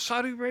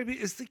 Saudi Arabia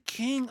is the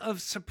king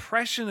of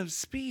suppression of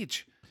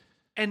speech,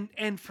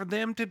 and for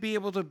them to be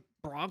able to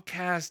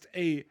broadcast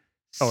a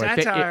Oh,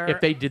 satire if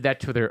they did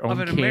that to their of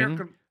own an king,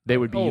 American, they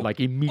would be like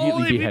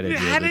immediately they'd be beheaded.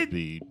 beheaded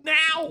Be-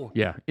 now.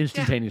 Yeah,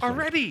 instantaneously.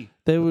 already.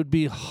 They would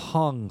be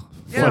hung.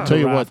 Yeah. Well, I'll tell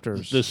you what,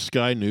 rafters. this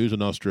Sky News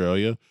in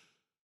Australia,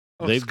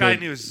 Sky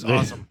News is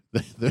awesome.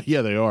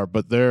 Yeah, they are.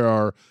 But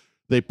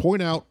they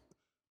point out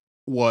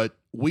what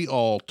we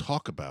all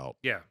talk about,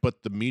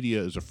 but the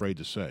media is afraid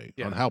to say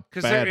on how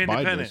bad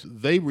Biden is.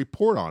 They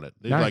report on it.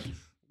 They're like,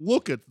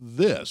 look at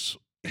this.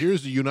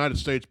 Here's the United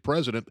States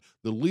president,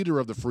 the leader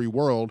of the free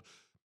world,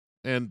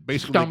 and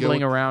basically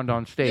stumbling around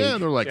on stage. Yeah,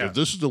 they're like, if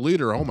this is the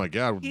leader, oh my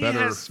God, he better.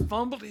 has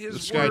fumbled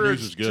his Sky News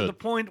words is good. to the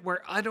point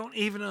where I don't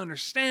even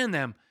understand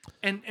them.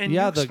 And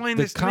yeah, you explain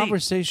the this to me.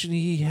 conversation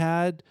he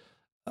had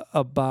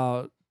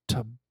about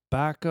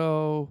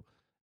tobacco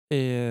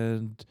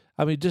and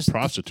I mean just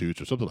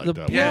prostitutes or something like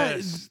that.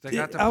 Yes, they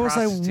got the I was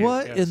like, prostitute,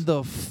 what yes. in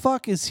the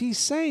fuck is he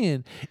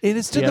saying? And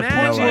it's to the point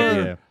Imagine-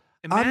 where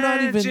I'm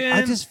not even.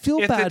 I just feel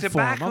if bad the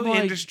for him. tobacco I'm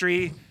like,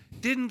 industry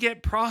didn't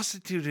get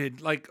prostituted.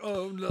 Like,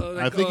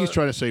 I think he's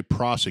trying to say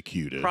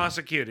prosecuted.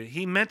 Prosecuted.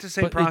 He meant to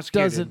say but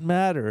prosecuted. it doesn't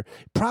matter.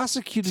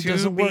 Prosecuted to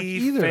doesn't work be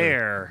either.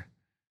 fair.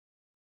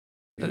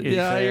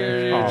 Yeah,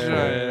 you're awful.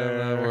 trying. I'm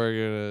not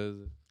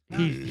working.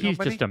 He's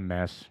just a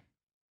mess.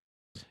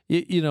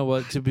 You know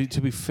what? To be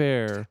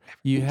fair,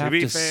 you have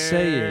be to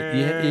say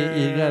it.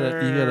 You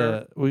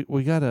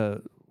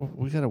gotta.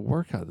 We gotta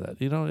work on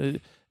that. You know.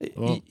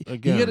 Well, you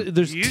again, gotta,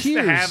 there's You used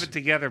tears. to have it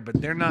together,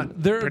 but they're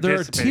not. There are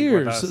participating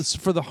with tears us. It's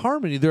for the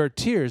harmony. There are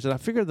tears, and I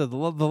figured that the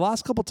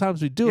last couple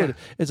times we do it,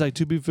 it's like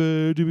to be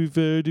fair, to be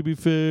fair, to be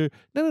fair.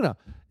 No.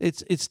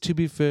 It's to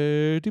be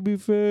fair, to be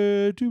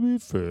fair, to be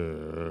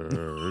fair.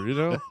 You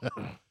know,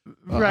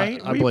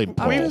 Right? I blame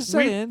Paul. I'm just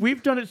saying.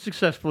 We've done it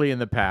successfly in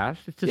the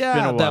past. It's just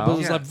been a while. that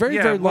was a very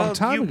very long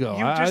time ago.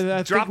 You I just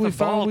think dropped we the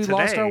ball found we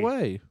lost our today.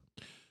 way.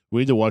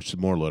 We need to watch some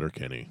more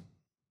Letterkenny.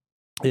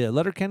 Yeah,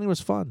 Letterkenny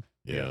was fun.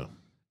 Yeah.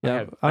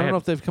 Yeah, I don't know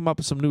if they've come up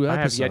with some new I have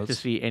episodes. yet to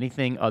see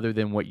anything other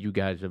than what you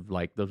guys have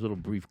like those little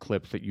brief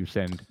clips that you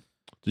send.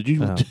 Did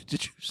you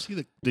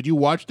see did you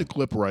watch the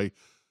clip where I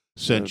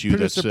sent you that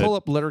Producer, said, pull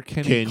up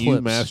Letterkenny can you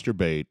clips.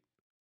 masturbate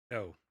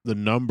No. the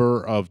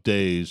number of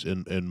days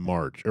in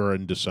March or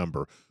in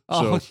December?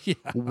 Oh, So yeah.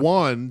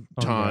 one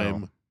Oh, no.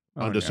 time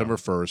Oh, on no. December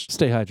 1st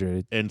Stay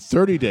hydrated. and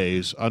 30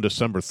 days on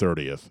December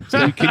 30th.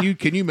 So can you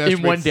masturbate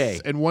In one day.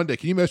 In one day.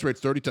 Can you masturbate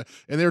 30 times?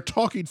 And they're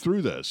talking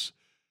through this.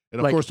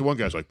 And of Like- course the one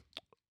guy's like,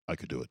 I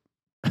could do it.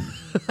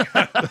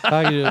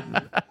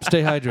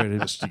 Stay hydrated.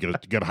 Yes, you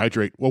gotta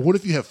hydrate. Well, what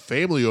if you have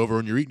family over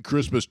and you're eating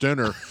Christmas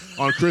dinner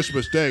on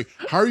Christmas Day?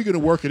 How are you going to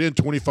work it in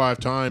 25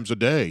 times a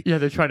day? Yeah,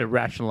 they're trying to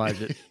rationalize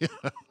it.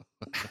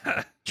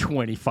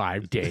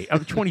 25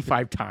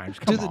 times.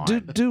 Come on.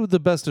 Do the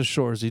best of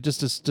Shoresy.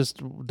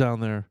 Just down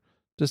there.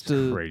 Just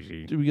to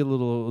Crazy. We get a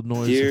little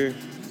noise. Dear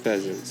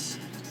pheasants,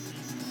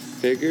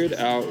 figured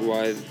out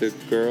why the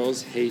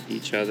girls hate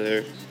each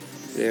other.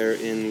 They're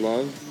in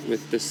love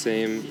with the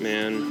same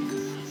man,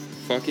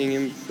 fucking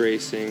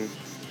embracing.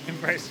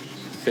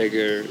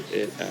 Figure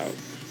it out.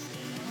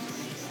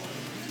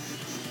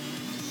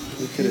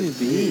 What could it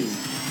be?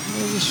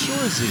 Where's the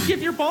Shoresy?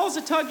 Give your balls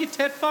a tug, you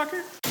tit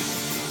fucker.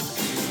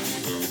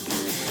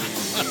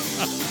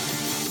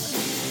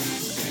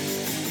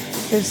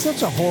 It's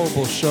such a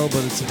horrible show,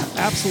 but it's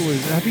absolutely.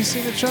 Have you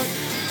seen it, Chuck?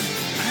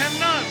 I have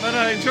not, but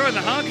I enjoy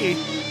the hockey.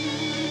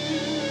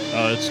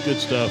 Oh, it's good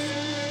stuff.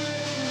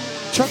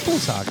 Chuck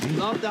plays hockey.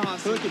 Love the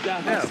hustle. Look at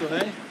that hustle,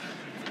 eh?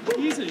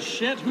 Piece of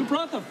shit. Who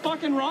brought the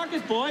fucking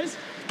rocket, boys?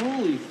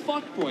 Holy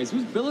fuck, boys.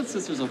 Whose billet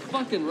sister's a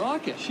fucking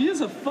rocket? She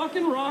is a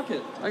fucking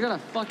rocket. I got a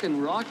fucking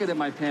rocket in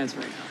my pants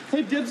right now.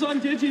 Hey, dibs on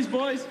Digis,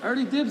 boys. I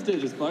already dibs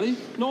Digis, buddy.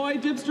 No, I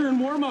dibs during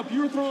warm-up.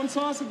 You were throwing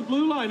sauce at the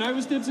blue line. I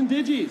was dibs and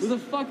Digis. Who the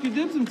fuck you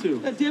dibs them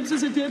to? A dibs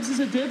is a dibs is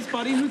a dibs,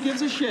 buddy. Who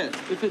gives a shit?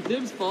 If a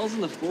dibs falls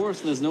in the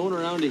forest and there's no one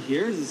around to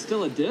hear, is it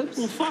still a dibs?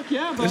 Well, fuck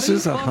yeah, buddy. This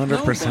is Fuck 100% no,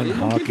 buddy.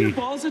 Well, give your hockey.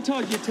 balls a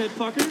tug, you tit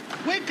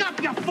fucker. Wake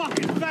up, you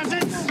fucking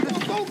pheasants!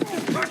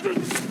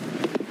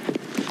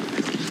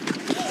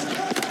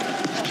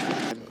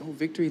 Oh,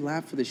 victory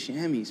lap for the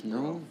chamois,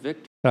 bro.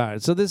 Victory. All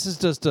right, so this is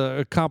just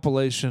a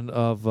compilation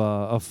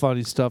of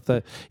funny stuff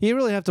that you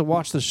really have to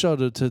watch the show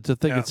to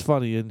think it's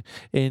funny,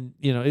 and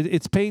you know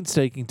it's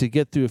painstaking to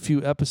get through a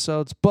few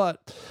episodes,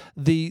 but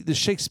the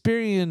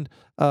Shakespearean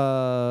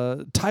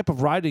type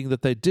of writing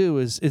that they do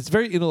is it's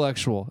very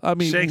intellectual. I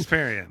mean,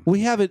 Shakespearean.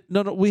 we haven't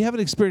we haven't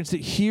experienced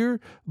it here,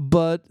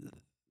 but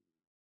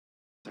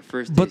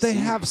they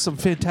have some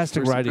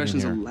fantastic First writing in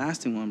impression's here. a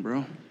lasting one,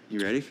 bro. You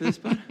ready for this,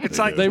 bud? It's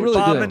like They really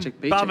Bob do. and,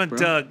 Paycheck, Bob and bro.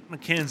 Doug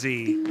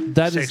McKenzie.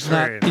 That is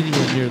not Shakespearean.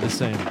 anywhere near the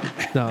same.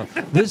 No,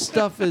 this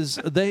stuff is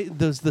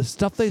the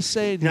stuff they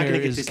say in You're not here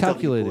going to get is this W,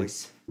 calculated.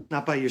 boys.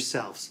 Not by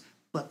yourselves.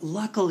 But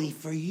luckily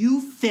for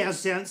you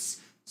pheasants,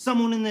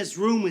 someone in this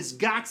room has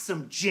got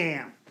some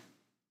jam.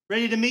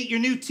 Ready to meet your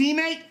new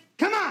teammate?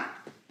 Come on!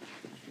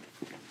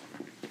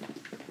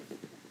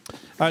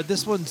 All right,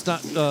 this one's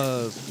not.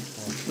 Look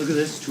at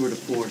this tour de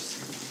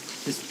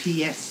force. This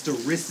pièce de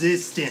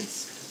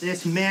resistance.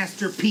 This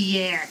master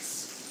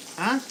pièce.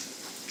 Huh?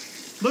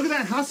 Look at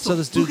that hustle. So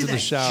this dude's Look in at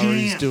the that shower.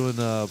 He's jam. doing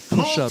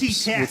push-ups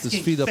with his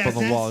feet up on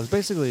the wall. It's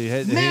basically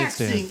a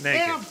Maxing handstand.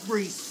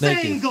 every Naked.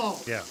 single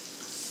Yeah.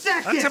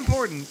 second. That's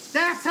important.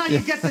 That's how you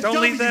get the Don't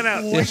W, leave that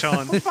out, boy.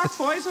 Sean. Well, fuck,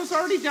 boys, I was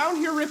already down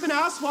here ripping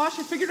ass wash.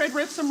 I figured I'd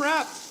rip some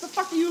reps. The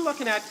fuck are you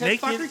looking at, Ted?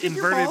 Naked Fucker, give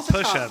your inverted balls a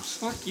cup. push-ups.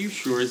 Fuck you,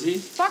 Shorzy.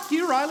 Fuck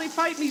you, Riley.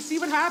 Fight me. See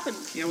what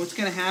happens. Yeah, what's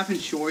gonna happen,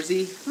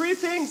 Shorzy? 3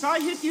 things. I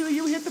hit you,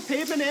 you hit the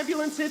pavement,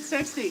 ambulance hit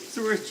 60. It's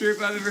the worst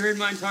chirp I've ever heard in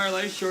my entire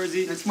life,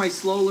 Shorzy. That's my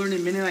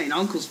slow-learning Mennonite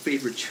uncle's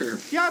favorite chirp.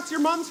 Yeah, it's your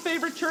mom's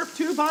favorite chirp,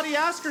 too, buddy.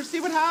 Ask her. See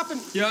what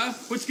happens. Yeah?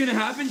 What's gonna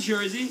happen,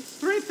 Shorzy?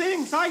 3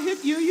 things. I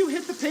hit you, you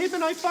hit the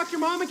pavement, I fuck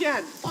your mom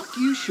again. Fuck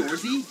you,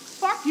 Shorzy.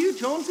 Fuck you,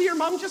 Jonesy. Your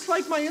mom just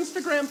liked my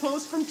Instagram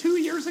post from 2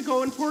 years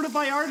ago in Puerto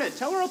Vallarta.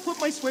 Tell her I'll put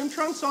my swim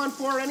trunks on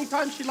for her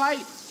anytime she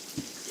likes.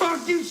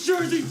 Fuck you,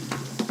 Shorzy.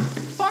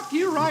 Fuck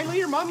you, Riley.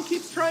 Your mom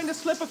keeps trying to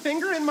slip a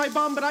finger in my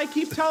bum, but I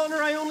keep telling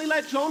her I only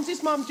let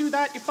Jonesy's mom do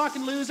that, you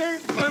fucking loser.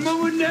 My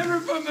mom would never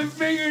put my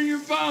finger in your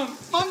bum.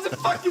 Mom's a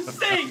fucking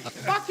saint.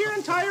 Fuck your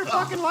entire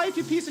fucking life,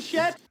 you piece of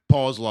shit.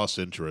 Paul's lost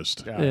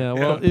interest. Yeah,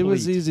 well, it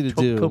was easy to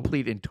do.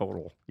 Complete and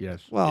total. Yes.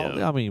 Well,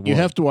 Yeah. I mean, you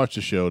have to watch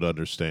the show to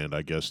understand,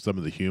 I guess, some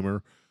of the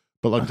humor.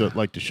 But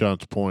like to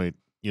Sean's point,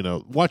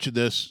 watching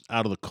this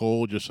out of the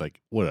cold, just like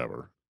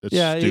whatever. It's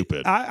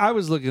stupid. I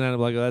was looking at it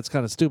like, oh, that's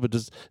kind of stupid.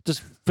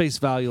 Just face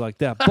value like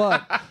that.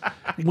 But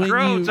It when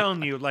grows you,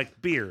 on you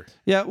like beer.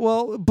 yeah,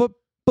 well, but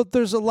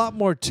there's a lot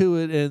more to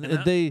it,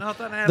 and they not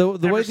that I've the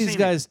way ever these seen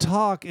guys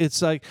talk,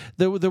 it's like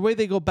the way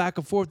they go back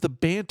and forth, the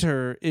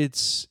banter,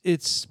 it's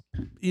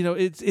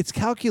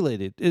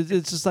calculated.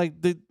 It's just like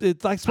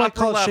it's like what I Upper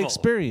call it level.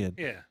 Shakespearean.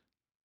 Yeah.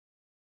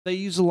 They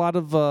use a lot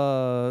of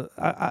the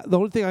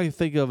only thing I can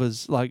think of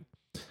is like,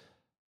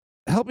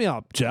 help me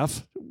out,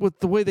 Jeff, with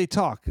the way they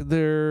talk.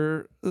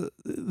 They're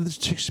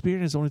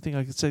Shakespearean is the only thing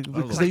I can say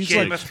because like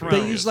Game of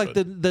they use Thrones. like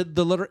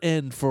the letter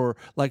N for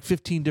like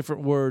 15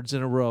 different words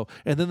in a row,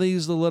 and then they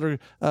use the letter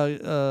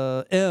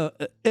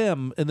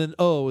M and then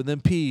O and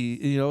then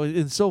P,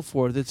 and so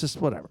forth. It's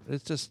just whatever.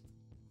 It's just,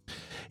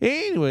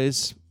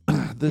 anyways.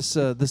 This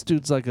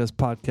Dudes Like Us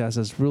podcast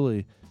is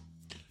really.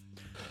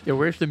 Yeah,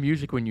 where's the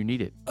music when you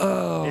need it?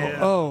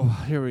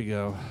 Oh, here we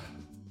go.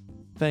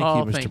 Thank Oh,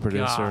 you, Mr. thank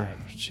Producer. God.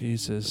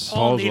 Jesus.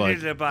 Paul Paul's needed like,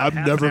 it about I'm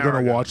half never an hour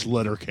going to ago. watch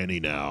Letterkenny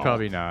now.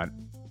 Probably not.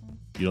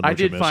 You don't know I what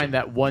you're did find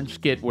missing. that one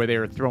skit where they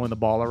were throwing the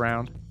ball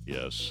around.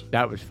 Yes.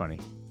 That was funny.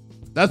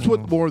 That's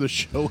what more of the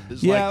show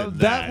is Yeah, like than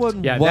that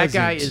one Yeah, wasn't. that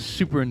guy is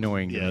super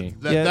annoying to Yeah, me.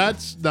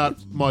 that's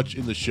not much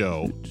in the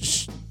show.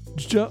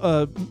 Was it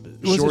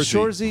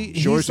Shorzy?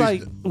 He's Shorzy's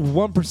like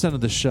 1%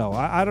 of the show.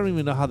 I don't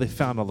even know how they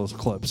found all those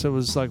clips. It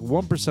was like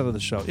 1% of the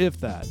show, if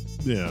that.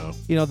 Yeah.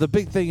 The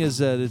big thing is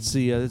that it's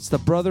the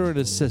brother and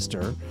his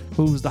sister,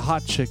 who's the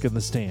hot chick in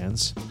the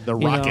stands. The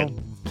you Rocket.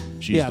 know?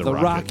 She's Yeah, the the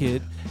Rocket.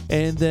 Rocket.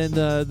 And then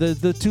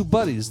the two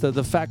buddies,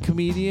 the fat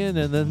comedian,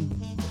 and then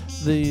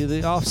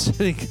the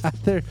offsetting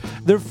guy.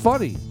 They're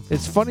funny.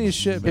 It's funny as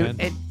shit, man.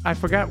 And I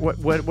forgot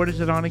what is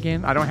it on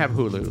again? I don't have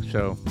Hulu,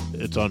 so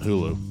It's on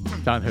Hulu.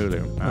 it's on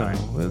Hulu. All right.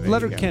 There you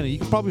Letter go. Kenny. You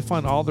can probably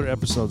find all their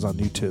episodes on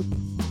YouTube.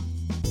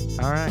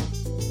 All right.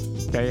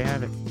 There you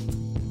have it.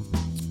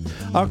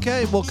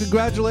 Okay, well,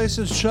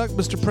 congratulations, Chuck,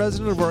 Mr.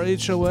 President of our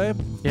HOA.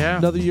 Yeah.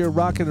 Another year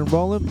rocking and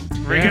rolling.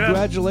 Bring it up.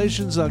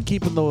 Congratulations on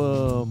keeping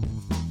the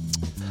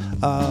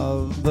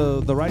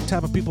right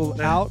type of people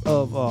out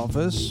of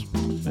office.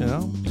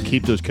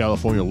 Keep those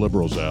California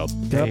liberals out.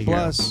 There God you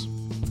bless.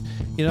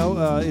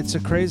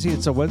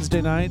 It's a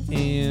Wednesday night,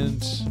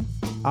 and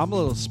I'm a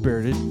little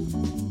spirited.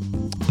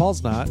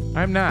 Paul's not.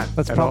 I'm not.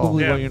 That's at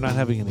probably all. why you're not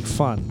having any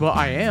fun. Well,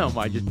 I am.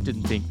 I just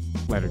didn't think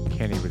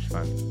Letterkenny was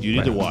fun. You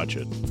need to watch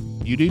it.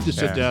 You need to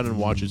sit Yeah. down and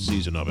watch a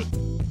season of it.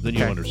 Then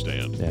you Okay.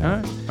 understand. All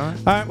right. All right.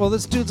 All right, well,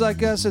 this Dude's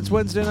Like Us. It's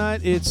Wednesday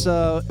night. It's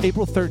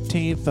April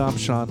 13th. I'm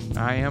Sean.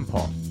 I am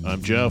Paul.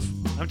 I'm Jeff.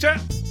 I'm Chuck.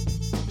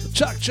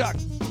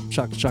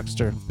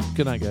 Chuckster.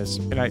 Good night, guys.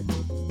 Good night.